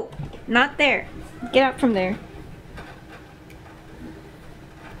 No! Not there! Get out from there.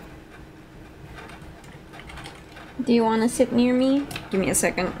 Do you want to sit near me? Give me a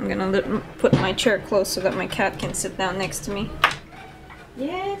second. I'm gonna put my chair close so that my cat can sit down next to me.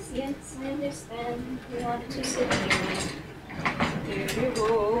 Yes, I understand. You want to sit near me. Here you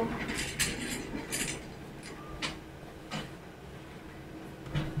go.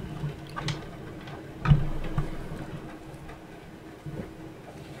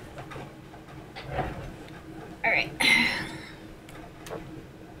 Alright.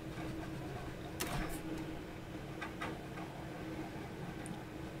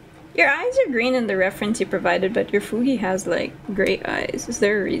 Your eyes are green in the reference you provided, but your Fugi has like gray eyes. Is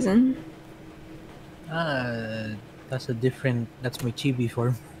there a reason? That's my chibi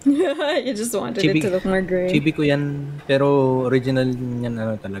form. You just wanted it to look more gray. Chibi ko yan, pero original yan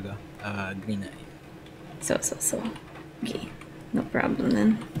talaga, green eye. So. Okay, no problem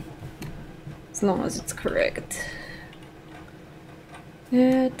then. As long as it's correct.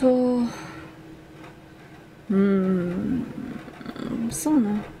 So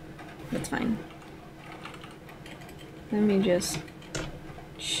no. That's fine. Let me just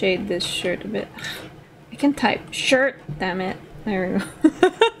shade this shirt a bit. I can type shirt, damn it. There we go.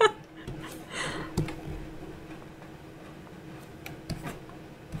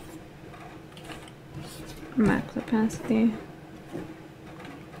 Max opacity.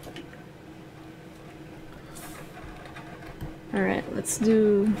 Alright, let's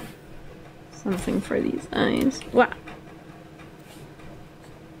do something for these eyes. Wow.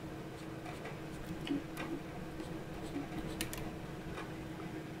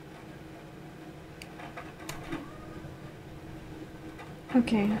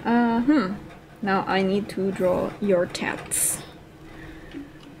 Okay, now I need to draw your tats.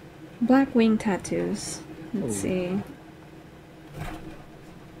 Black wing tattoos. Let's see.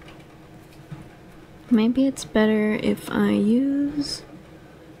 Maybe it's better if I use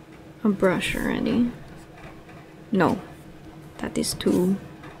a brush already. No, that is too...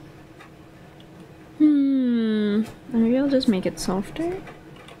 Maybe I'll just make it softer.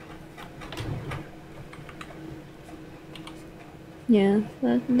 Yeah,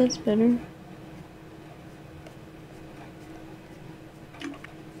 that's better.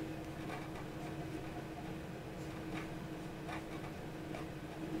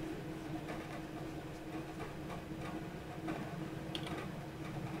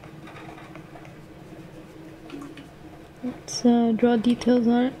 Let's draw details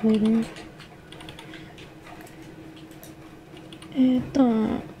on it later.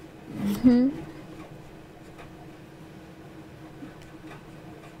 Eto.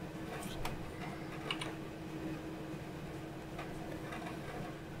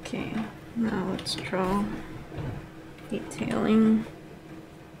 Okay, now let's draw detailing.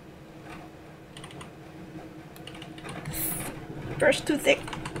 Brush too thick.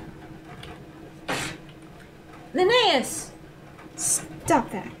 Linnaeus! Stop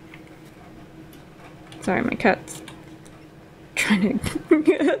that. Sorry, my cat's trying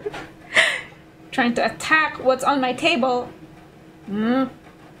to attack what's on my table.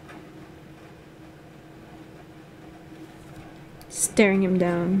 Staring him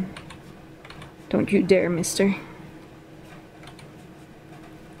down. Don't you dare, mister.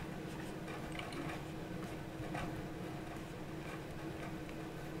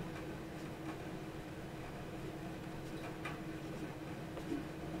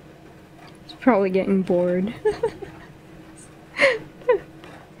 He's probably getting bored.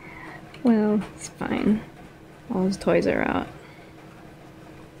 Well, it's fine. All his toys are out.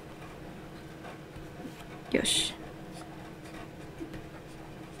 Yosh.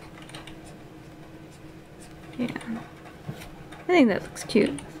 Yeah. I think that looks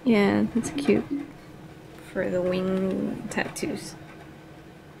cute. Yeah, that's cute. For the wing tattoos.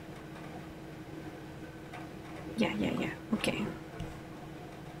 Yeah. Okay.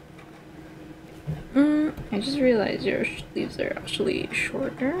 I just realized your sleeves are actually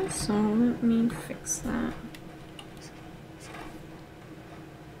shorter, so let me fix that.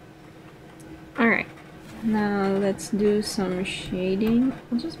 Alright. Now let's do some shading.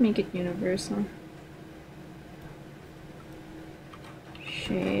 I'll just make it universal.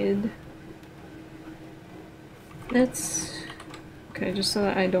 Shade. Let's... Okay, just so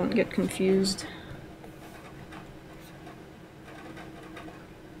that I don't get confused.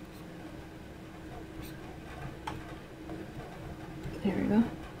 There we go.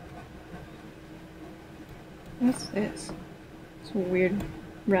 What's this? It's a weird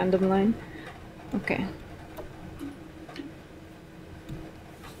random line. Okay.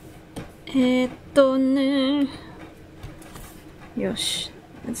 Eto ne. Yosh.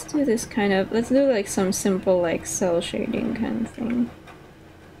 Let's do this kind of, let's do like some simple like cell shading kind of thing.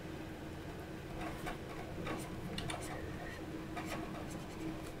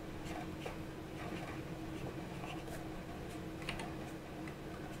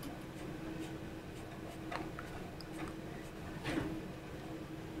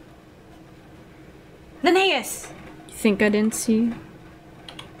 Linnaeus! You think I didn't see you?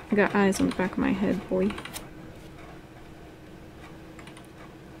 I got eyes on the back of my head, boy.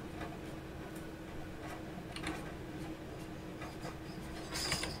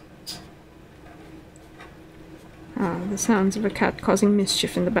 Ah, the sounds of a cat causing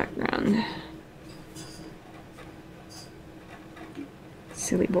mischief in the background.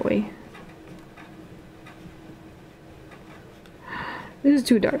 Silly boy. This is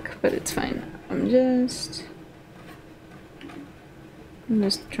too dark, but it's fine. I'm just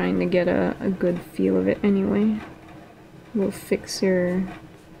trying to get a good feel of it anyway. We'll fix your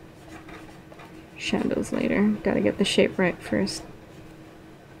shadows later. Gotta get the shape right first.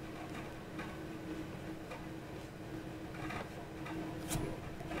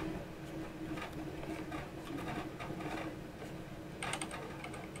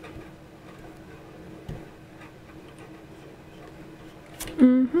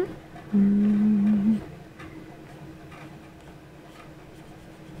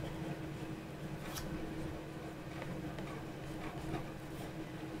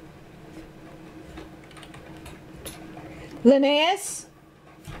 Linnaeus?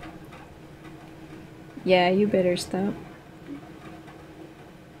 Yeah, you better stop.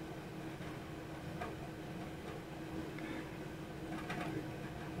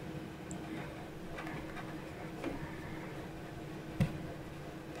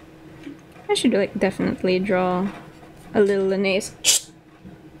 I should like definitely draw a little Linnaeus.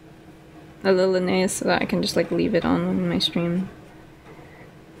 A little Linnaeus so that I can just like leave it on my stream.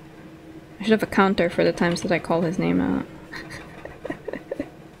 I should have a counter for the times that I call his name out.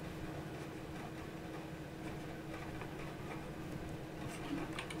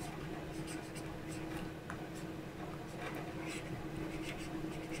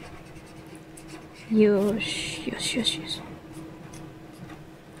 Yosh.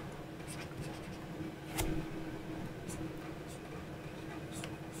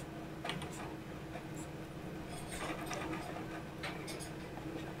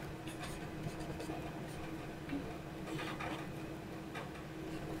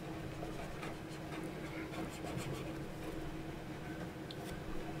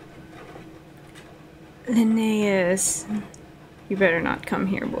 Linnaeus, you better not come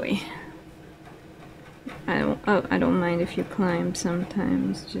here, boy. I don't mind if you climb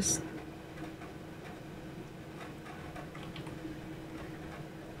sometimes, just...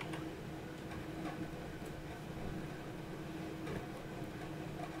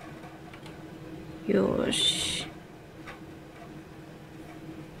 Yosh.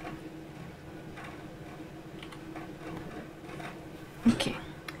 Okay.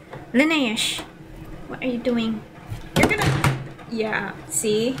 Linnaeus, what are you doing? You're gonna... Yeah,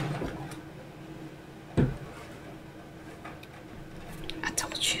 see? I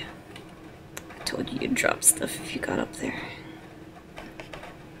told you. I told you you'd drop stuff if you got up there.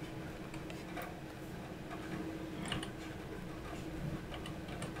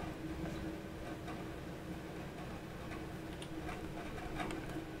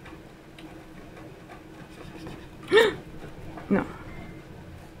 No.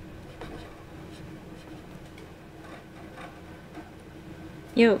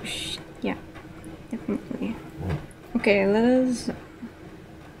 Yo, yeah, definitely. Okay, let us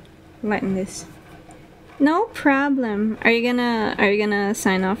lighten this. No problem. Are you gonna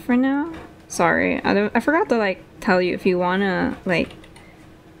sign off for now? Sorry, I forgot to like tell you if you wanna like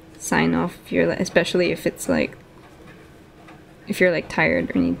sign off. If you're especially if it's like if you're like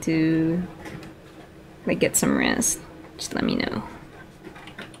tired or need to like get some rest, just let me know.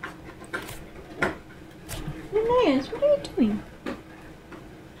 Linnaeus, what are you doing?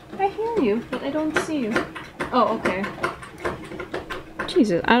 I hear you, but I don't see you. Oh, okay.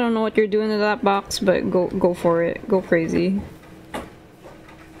 Jesus, I don't know what you're doing to that box, but go for it. Go crazy.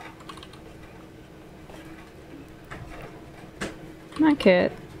 My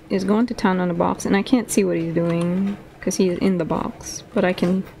cat is going to town on the box, and I can't see what he's doing because he is in the box, but I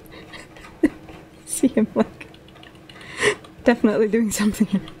can see him like definitely doing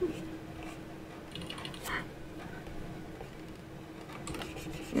something.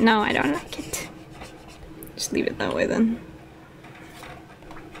 No, I don't like it. Just leave it that way then.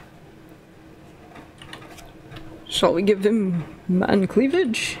 Shall we give him man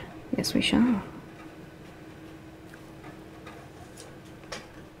cleavage? Yes, we shall.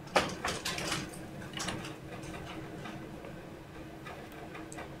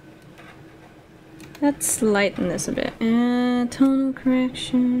 Let's lighten this a bit. Tonal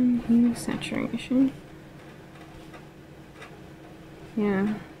correction, hue saturation.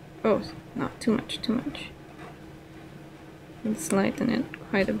 Yeah. Oh, not too much, too much. Let's lighten it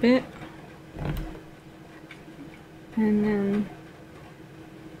quite a bit. And then...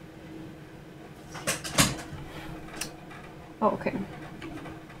 Oh, okay.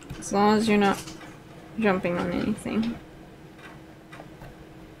 As long as you're not jumping on anything.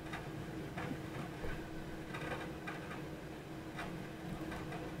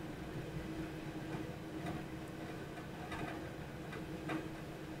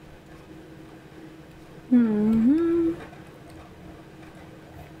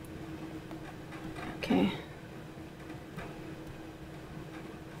 Okay.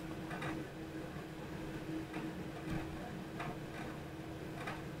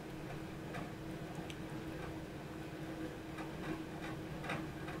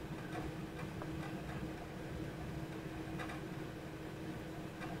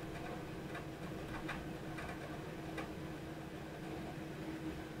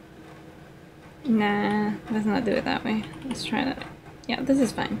 Nah, let's not do it that way. Let's try that. Yeah, this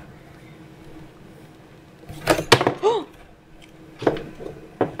is fine.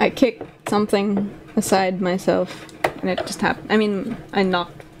 I kicked something aside myself and it just happened. I mean, I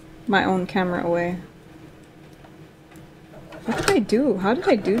knocked my own camera away. What did I do? How did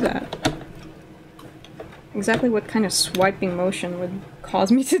I do that? Exactly what kind of swiping motion would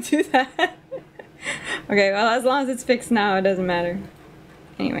cause me to do that? Okay, well, as long as it's fixed now, it doesn't matter.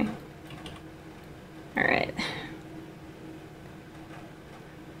 Anyway. Alright.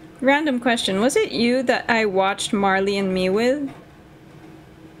 Random question. Was it you that I watched Marley and Me with?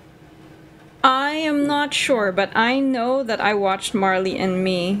 I am not sure, but I know that I watched Marley and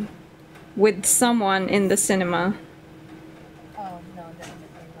Me with someone in the cinema. Oh, no,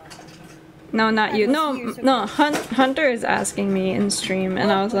 definitely not. No, not you. No, Hunter is asking me in stream,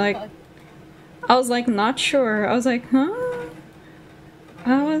 and I was like, not sure. I was like, huh?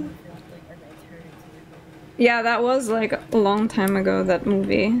 Yeah, that was like a long time ago, that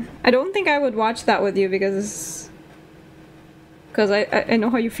movie. I don't think I would watch that with you because I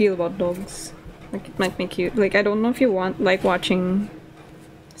know how you feel about dogs. Like, it might make you, like, I don't know if you like watching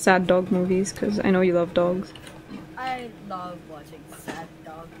sad dog movies, because I know you love dogs. I love watching sad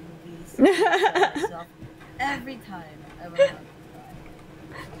dog movies myself every time I went out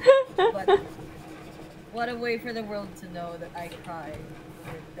to cry. But What a way for the world to know that I cry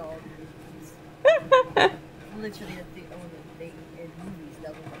for dog movies. Literally, that's the only thing in movies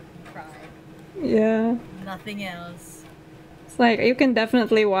that will make me cry. Yeah. Nothing else. It's like, you can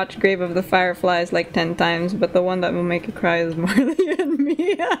definitely watch Grave of the Fireflies like 10 times, but the one that will make you cry is Marley and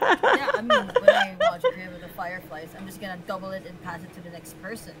Me. Yeah, I mean, when I watch Grave of the Fireflies, I'm just gonna double it and pass it to the next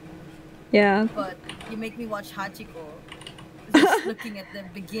person. Yeah. But you make me watch Hachiko. Just looking at the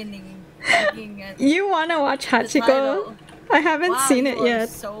beginning, looking at You wanna watch the Hachiko? title. I haven't Wow, seen it you are yet.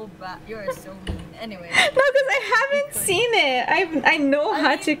 so bad. You are so mean. Anyway. No, because I haven't could. seen it. I know I mean,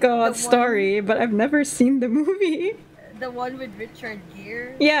 Hachiko's the story, but I've never seen the movie. The one with Richard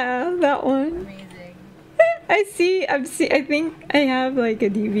Gere. Yeah, that one. Amazing. I think I have like a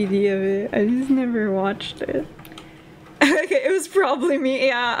DVD of it. I just never watched it. Okay, it was probably me.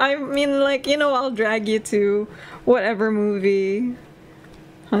 Yeah, I mean, like, I'll drag you to whatever movie,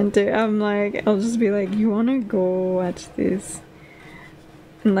 Hunter. I'll just be like, you wanna go watch this?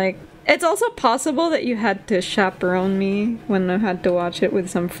 And like, it's also possible that you had to chaperone me when I had to watch it with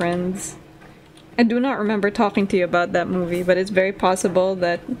some friends. I do not remember talking to you about that movie, but it's very possible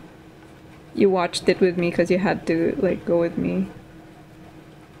that you watched it with me because you had to, like, go with me.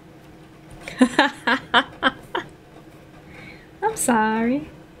 I'm sorry.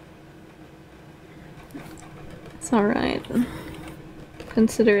 It's alright.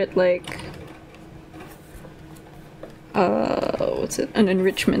 Consider it like, what's it? An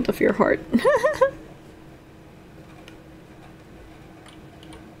enrichment of your heart.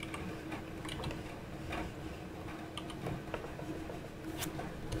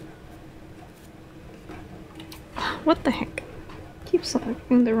 What the heck? Keep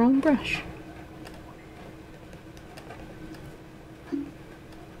selecting the wrong brush.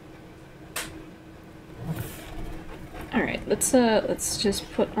 Alright, let's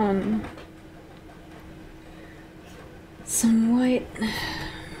just put on some white.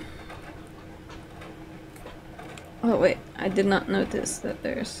 Oh wait, I did not notice that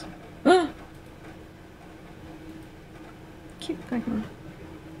there's keep going.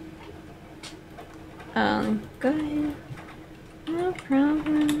 Go ahead. No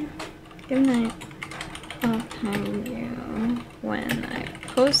problem. Good night. I'll tell you when I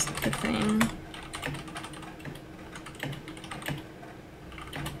post the thing.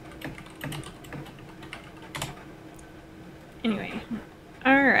 Anyway,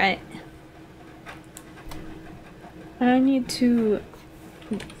 alright. I need to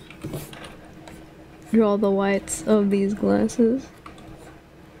draw the whites of these glasses.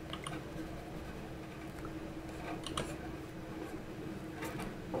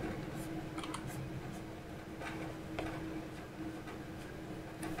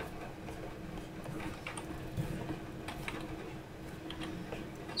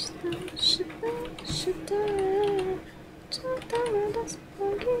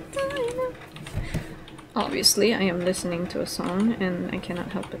 Obviously, I am listening to a song and I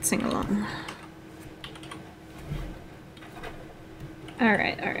cannot help but sing along.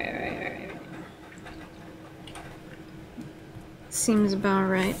 Alright. Seems about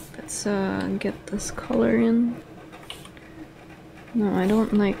right. Let's get this color in. No, I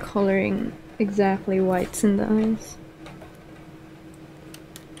don't like coloring exactly whites in the eyes.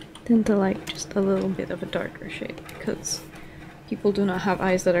 I tend to like just a little bit of a darker shade because people do not have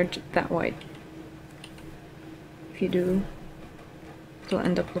eyes that are that white. If you do, it'll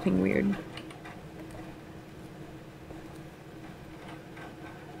end up looking weird.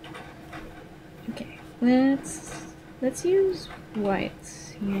 Okay, let's use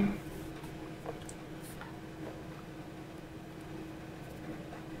whites here.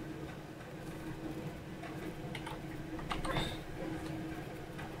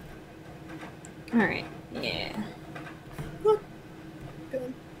 Alright, yeah.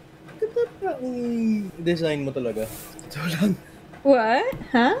 Design mo talaga. Ito lang. What?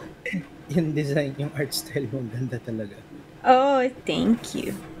 Huh? Yung design, yung art style mo, ganda talaga. Oh, thank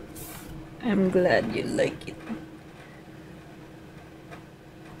you. I'm glad you like it.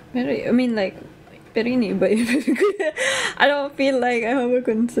 Pero, I mean, like, pero yun iba. I don't feel like I have a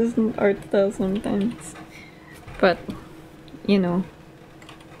consistent art style sometimes. But, you know,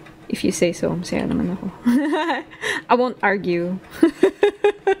 if you say so, masaya naman ako. I won't argue.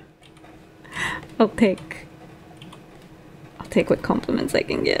 I'll take what compliments I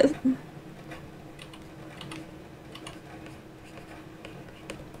can get.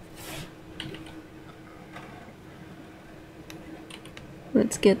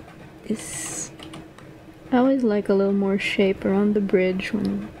 Let's get this. I always like a little more shape around the bridge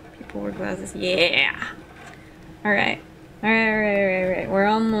when people wear glasses. Yeah! Alright. Alright. We're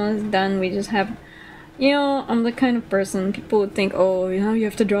almost done. We just have... You know, I'm the kind of person people would think, oh, you know, you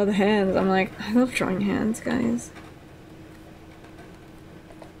have to draw the hands. I'm like, I love drawing hands, guys.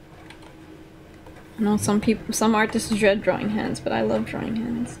 I know some artists dread drawing hands, but I love drawing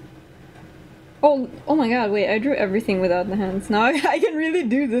hands. Oh my god, wait, I drew everything without the hands. Now I can really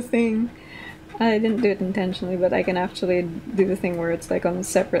do the thing. I didn't do it intentionally, but I can actually do the thing where it's like on a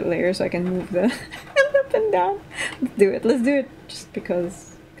separate layer so I can move the hand up and down. Let's do it just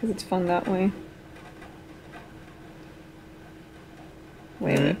because it's fun that way.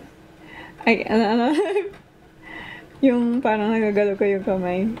 Wait. Yung parang nagagalaw ko yung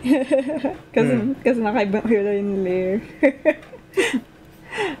kamay. kasi nakaibang hero yung layer.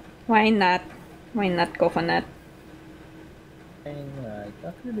 Why not? Why not coconut? It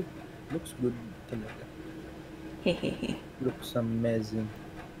actually looks good talaga. Hehehe. Looks amazing.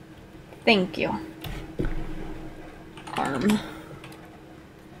 Thank you. Arm.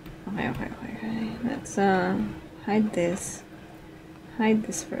 Okay. Let's hide this. Hide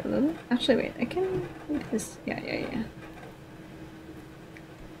this for a little. Actually, wait. I can hide this. Yeah.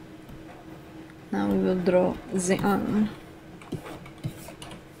 Now we will draw the arm.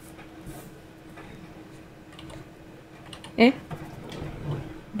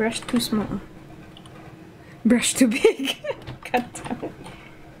 Brush too small. Brush too big. God damn it.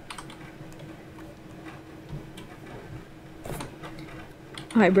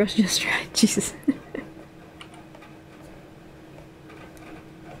 Oh, I brushed just right. Jesus.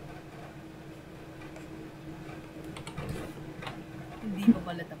 Hindi pa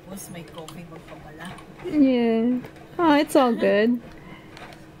pala tapos, may coffee mug pa pala. Yeah. Oh, it's all good.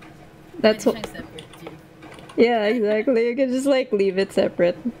 That's Pwede what. siyang separate too. Yeah, exactly. You can just like leave it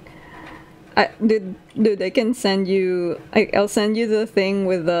separate. Dude, I can send you. I'll send you the thing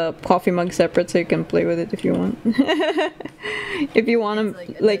with the coffee mug separate, so you can play with it if you want. If you want to,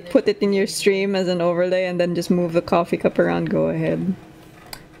 like put it in your stream as an overlay, and then just move the coffee cup around. Go ahead.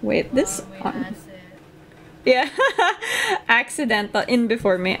 Wait, this. May asset. Yeah, accidental in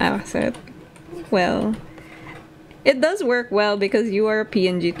before may asset. Well, it does work well because you are a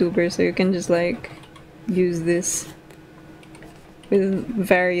PNG tuber, so you can just like use this with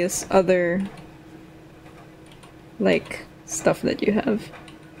various other like stuff that you have.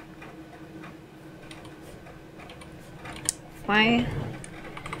 Why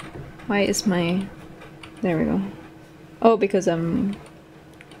is my... There we go. Oh, because I'm...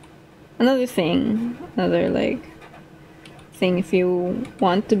 Another thing, if you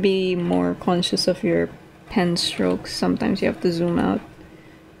want to be more conscious of your pen strokes, sometimes you have to zoom out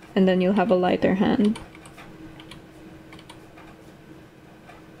and then you'll have a lighter hand.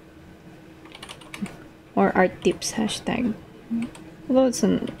 Or art tips hashtag. Although it's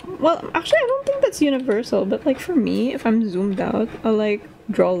well, actually I don't think that's universal, but like for me, if I'm zoomed out, I'll like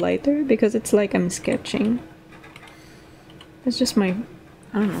draw lighter because it's like I'm sketching. It's just my,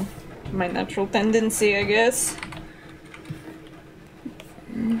 I don't know, my natural tendency, I guess.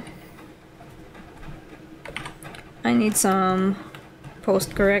 I need some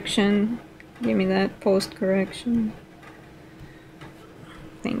post correction. Give me that post correction.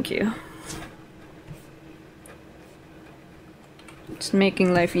 Thank you. It's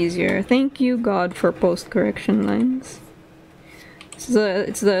making life easier. Thank you, God, for post-correction lines.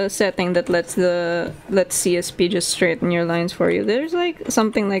 It's the setting that lets CSP just straighten your lines for you. There's like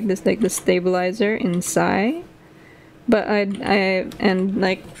something like this, like the stabilizer inside, but and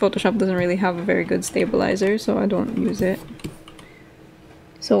like Photoshop doesn't really have a very good stabilizer, so I don't use it.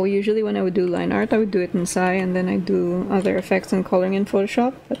 So usually when I would do line art, I would do it inside, and then I do other effects and coloring in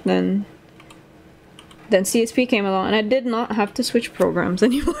Photoshop, but then CSP came along and I did not have to switch programs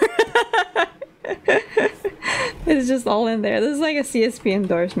anymore. It's just all in there. This is like a CSP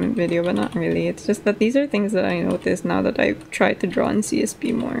endorsement video, but not really. It's just that these are things that I noticed now that I try to draw in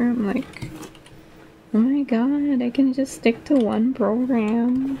CSP more. I'm like, oh my god, I can just stick to one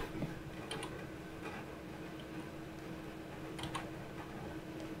program.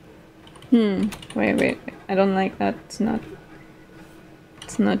 Wait. I don't like that. It's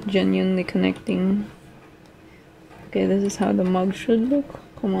not genuinely connecting. Okay, this is how the mug should look.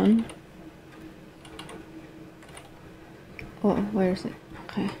 Come on. Oh, where is it?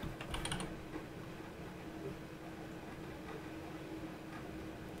 Okay.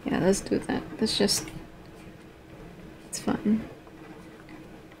 Yeah, let's do that. It's fun.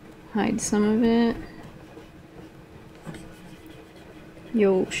 Hide some of it.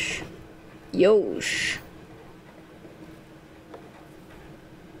 Yosh.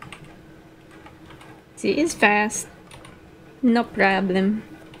 See, it's fast. No problem.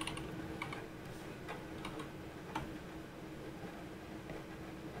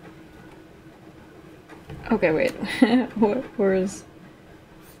 Okay, wait. Where's...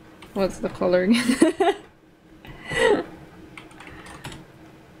 What's the color again?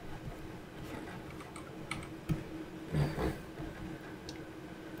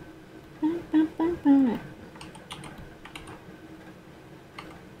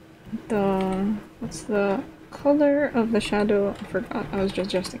 What's the color of the shadow? I forgot. I was just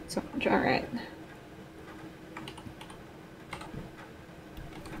adjusting so much. Alright.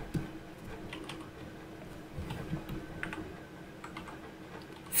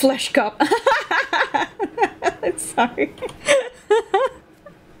 Flesh cup. Sorry.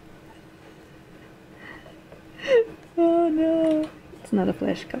 Oh no. It's not a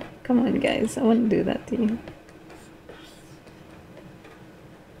flesh cup. Come on guys, I wouldn't do that to you.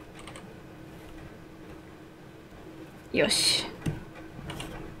 Yosh.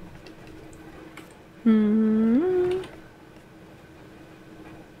 Hmm.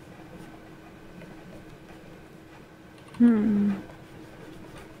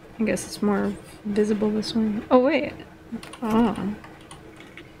 I guess it's more visible this way. Oh wait. Ah.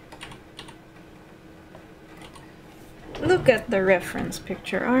 Look at the reference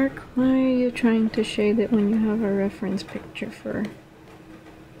picture, Arc. Why are you trying to shade it when you have a reference picture for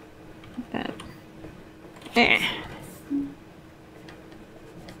that? Eh.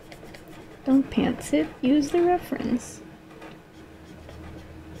 Don't pants it, use the reference.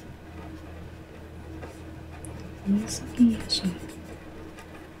 It's easy.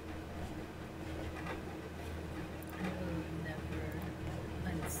 I will never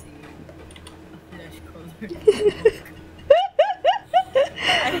unsee a flesh colored.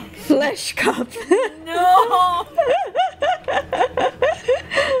 Flesh cup. No!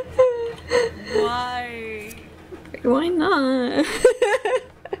 Why? Why not?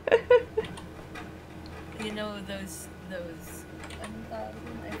 You know those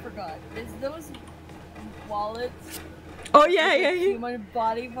I forgot. There's those wallets. Oh yeah, with, yeah, like, yeah. human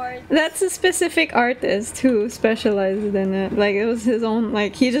body parts. That's a specific artist who specialized in it. Like it was his own.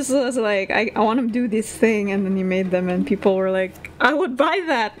 Like he just was like, I want to do this thing, and then he made them, and people were like, I would buy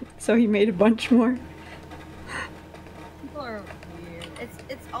that. So he made a bunch more. People are weird.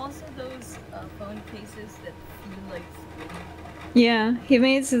 It's also those phone cases that feel like skin. Yeah, he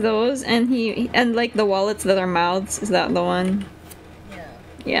made those, and like the wallets that are mouths. Is that the one? Yeah.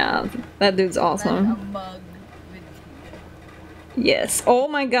 Yeah, that dude's Then awesome. a mug with Yes. Oh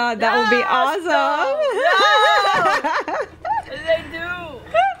my god, that would be awesome. What did I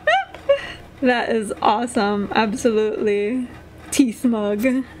do? That is awesome. Absolutely. Teeth mug.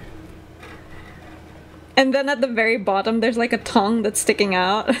 And then at the very bottom, there's like a tongue that's sticking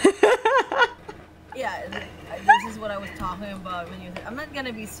out. Yeah, this is what I was talking about when you said, I'm not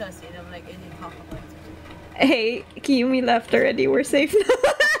gonna be sussy, and I'm like, I need talk about it. Hey, Kiyumi left already. We're safe now.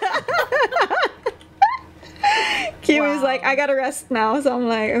 Kiyumi's like, I gotta rest now. So I'm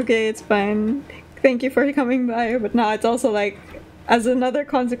like, okay, it's fine. Thank you for coming by. But now it's also like, as another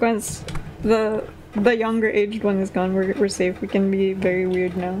consequence, the younger aged one is gone. We're safe. We can be very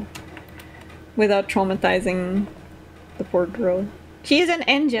weird now. Without traumatizing the poor girl. She is an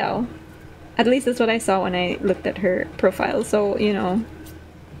angel. At least that's what I saw when I looked at her profile. So, you know.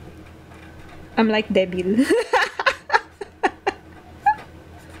 I'm like Debil.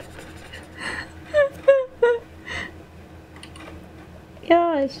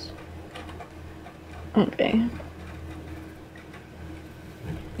 Gosh. Okay.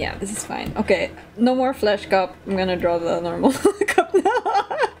 Yeah, this is fine. Okay, no more flesh cup. I'm gonna draw the normal cup now.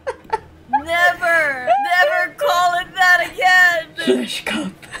 Never! Never call it that again! Flesh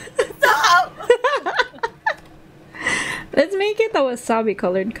cup. Stop! Let's make it a wasabi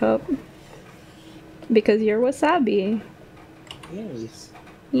colored cup. Because you're wasabi. Yes.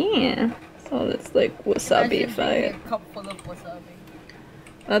 Yeah. So it's like wasabi if I... A cup full of wasabi.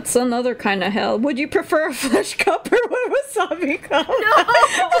 That's another kind of hell. Would you prefer a flesh cup or a wasabi cup?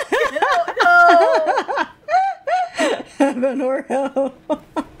 No! Heaven or hell.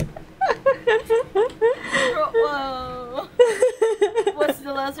 Whoa. What's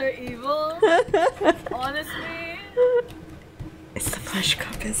the lesser evil? Honestly? It's the flesh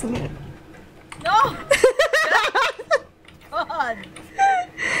cup, isn't it? No! God!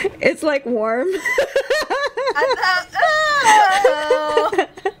 It's like warm.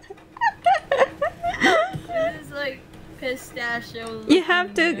 This is like pistachio. You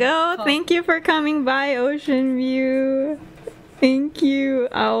have to go. cup. Thank you for coming by, Ocean View. Thank you.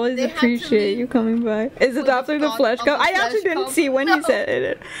 I always They had to appreciate leave you coming by. Is it with after the thought flesh of cup? the I actually flesh didn't cup. see when he No. said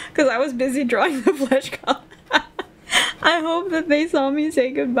it because I was busy drawing the flesh cup. I hope that they saw me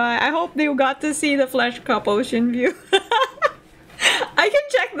say goodbye. I hope they got to see the flesh cup, Ocean View. I can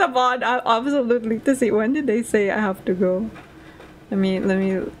check the bot absolutely to see when did they say I have to go. Let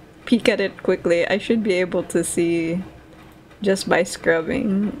me peek at it quickly. I should be able to see just by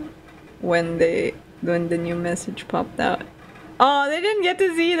scrubbing when the new message popped out. Oh, they didn't get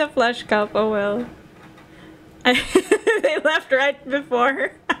to see the flesh cup. Oh well. They left right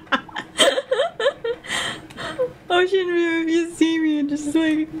before. Ocean View, if you see me, just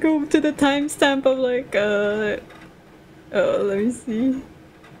like go to the timestamp of like let me see,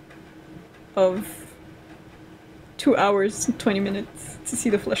 of 2 hours 20 minutes to see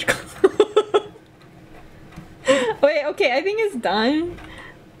the flesh cup. Wait, okay, I think it's done.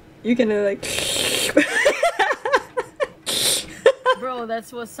 You can like. Bro,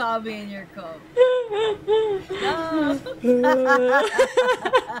 that's wasabi in your cup. No.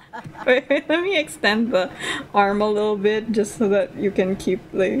 Wait, let me extend the arm a little bit just so that you can keep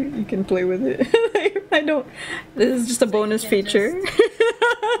like you can play with it. Like, I don't. This is just a bonus feature.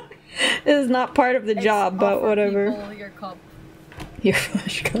 This is not part of the job, but Offer whatever. people your cup. Your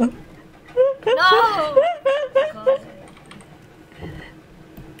flesh cup. No. God.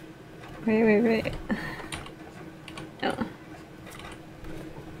 Wait. Oh.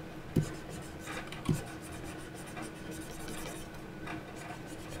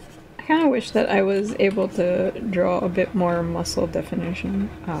 I kind of wish that I was able to draw a bit more muscle definition.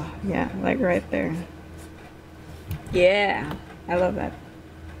 Ah, yeah, like right there. Yeah, I love that.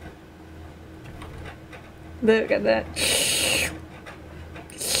 Look at that.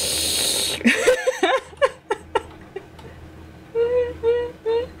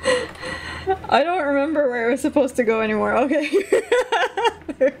 I don't remember where I was supposed to go anymore. Okay.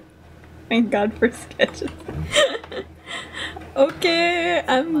 Thank God for sketches. Okay,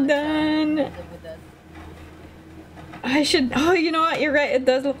 I'm done. I should. Oh, you know what? You're right. It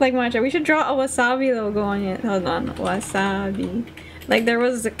does look like matcha. We should draw a wasabi logo on it. Hold on, wasabi. Like there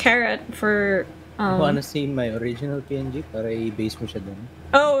was a carrot for. Wanna see my original PNG para i-base mo siya dun?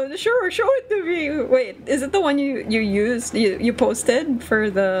 Oh, sure. Show it to me. Wait, is it the one you used? You posted for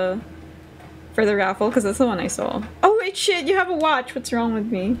the raffle? Because that's the one I saw. Oh wait, shit! You have a watch. What's wrong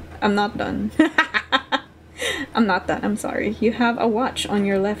with me? I'm not done. I'm not done. I'm sorry. You have a watch on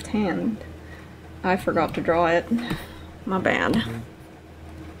your left hand. I forgot to draw it. My bad.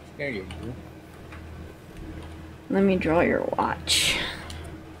 There you go. Let me draw your watch.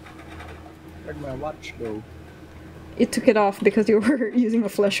 Where'd my watch go? You took it off because you were using a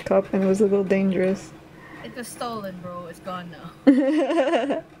flesh cup and it was a little dangerous. It was stolen, bro. It's gone now.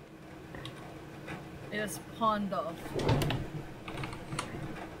 It was pawned off.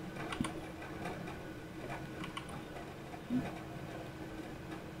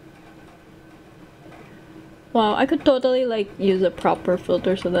 Wow, I could totally like use a proper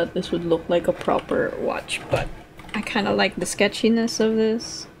filter so that this would look like a proper watch, but I kind of like the sketchiness of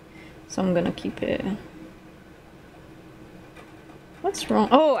this, so I'm gonna keep it. What's wrong?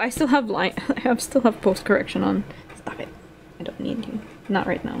 Oh, I still have still have post correction on. Stop it! I don't need you. Not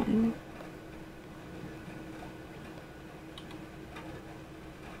right now. Anyway.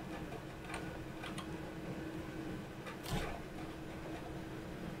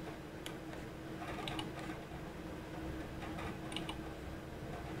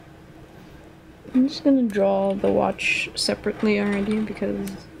 I'm just gonna draw the watch separately already because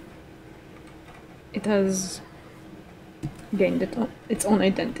it has gained its own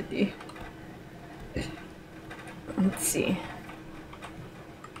identity. Let's see.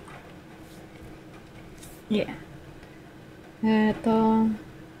 Yeah. Yeah,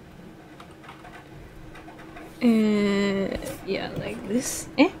 like this.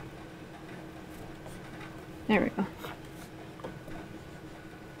 There we go.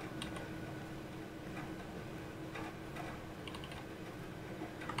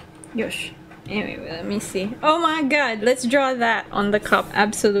 Yosh. Anyway, let me see. Oh my god, let's draw that on the cup.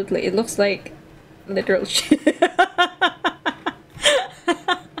 Absolutely. It looks like literal shit.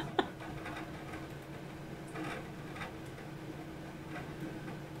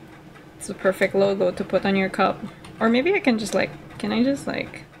 It's a perfect logo to put on your cup. Or maybe I can just like, can I just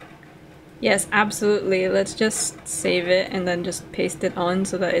like... Yes, absolutely. Let's just save it and then just paste it on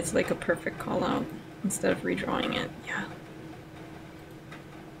so that it's like a perfect call out instead of redrawing it. Yeah.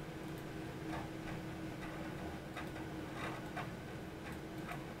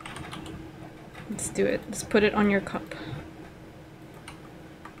 Let's do it. Let's put it on your cup.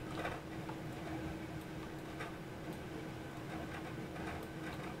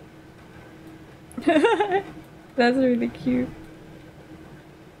 That's really cute.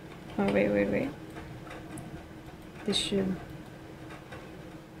 Oh, wait. This should...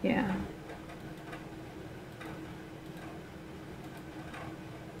 Yeah.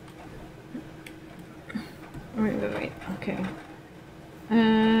 Wait. Okay.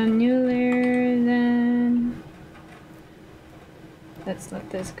 New layer, then let's let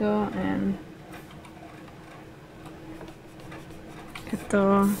this go and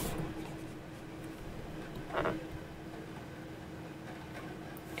ito.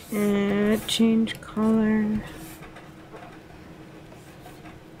 Change color.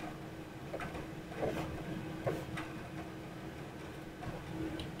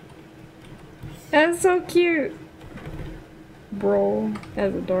 That's so cute. Bro,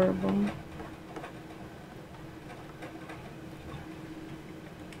 that's adorable.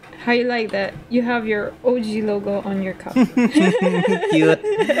 How you like that? You have your OG logo on your cup. Cute.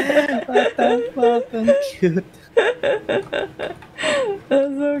 What the fucking cute.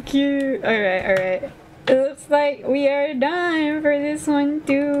 That's so cute. Alright. It looks like we are done for this one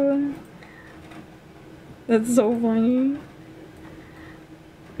too. That's so funny.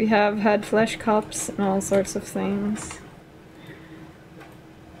 We have had flesh cups and all sorts of things.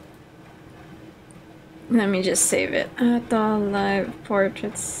 Let me just save it. The live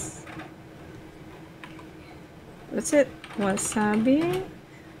portraits. What's it? Wasabi?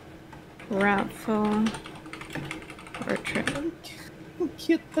 Raffle. Portrait.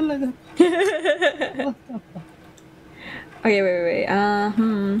 Cute talaga. Okay, wait.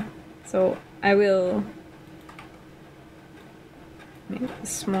 So I will make it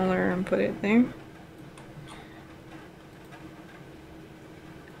smaller and put it there.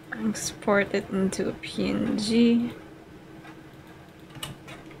 Export it into a PNG.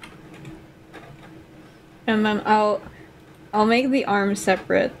 And then I'll make the arm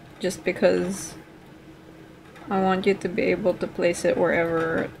separate just because I want you to be able to place it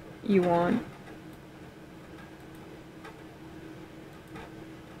wherever you want.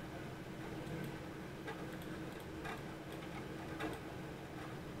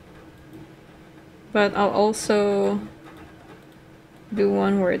 But I'll also do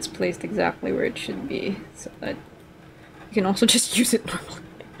one where it's placed exactly where it should be, so that you can also just use it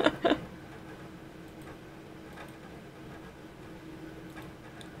normally.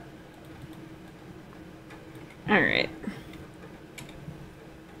 Alright.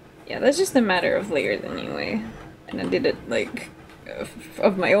 Yeah, that's just a matter of layers anyway. And I did it, like,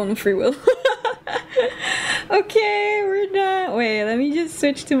 of my own free will. Okay, we're done. Wait, let me just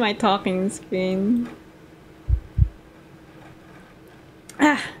switch to my talking screen.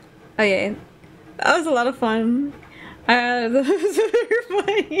 Okay. That was a lot of fun. Those were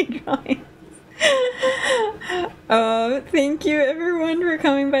funny drawings. Thank you everyone for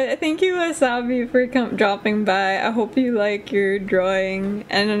coming by. Thank you Wasabi for dropping by. I hope you like your drawing.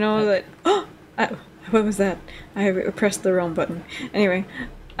 And I know that... what was that? I pressed the wrong button. Anyway,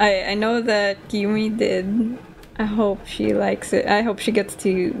 I know that Kiyumi did. I hope she likes it. I hope she gets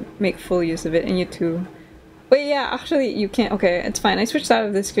to make full use of it, and you too. Wait, yeah, actually you can't. Okay, it's fine. I switched out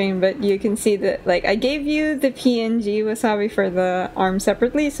of the screen, but you can see that, like, I gave you the PNG Wasabi for the arm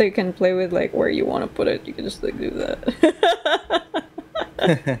separately, so you can play with, like, where you want to put it. You can just, like, do that.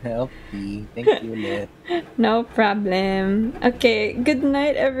 Okay, thank you, Lit. No problem. Okay, good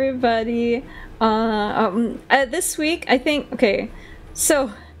night, everybody. This week, I think, okay,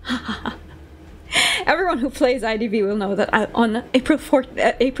 so... Everyone who plays IDV will know that on April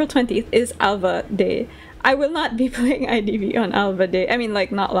 20th is Alva Day. I will not be playing IDV on Alva Day. I mean,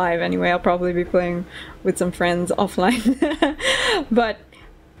 like, not live anyway. I'll probably be playing with some friends offline. But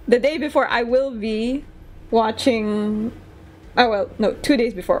the day before, I will be watching... Oh, well, no, 2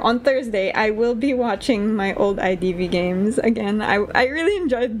 days before. On Thursday, I will be watching my old IDV games again. I really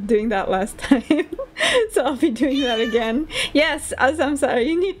enjoyed doing that last time. So I'll be doing that again. Yes, Asamsara,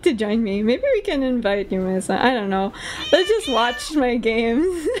 you need to join me. Maybe we can invite you, Miss. I don't know. Let's just watch my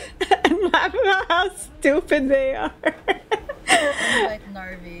games and laugh about how stupid they are. Invite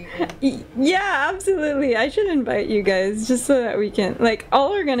Narvi. Yeah, absolutely. I should invite you guys just so that we can, like, all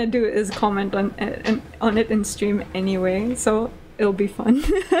we're gonna do is comment on it in stream anyway, so it'll be fun.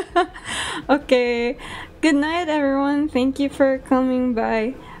 Okay, good night everyone. Thank you for coming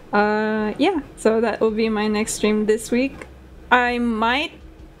by. Yeah, so that will be my next stream this week. I might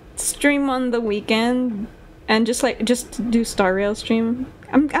stream on the weekend and just do Star Rail stream.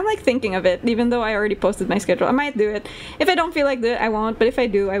 I'm like thinking of it, even though I already posted my schedule. I might do it. If I don't feel like doing it, I won't, but if I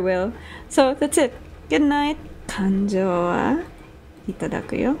do, I will. So that's it. Good night. 感情は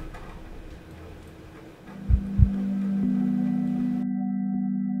itadaku yo.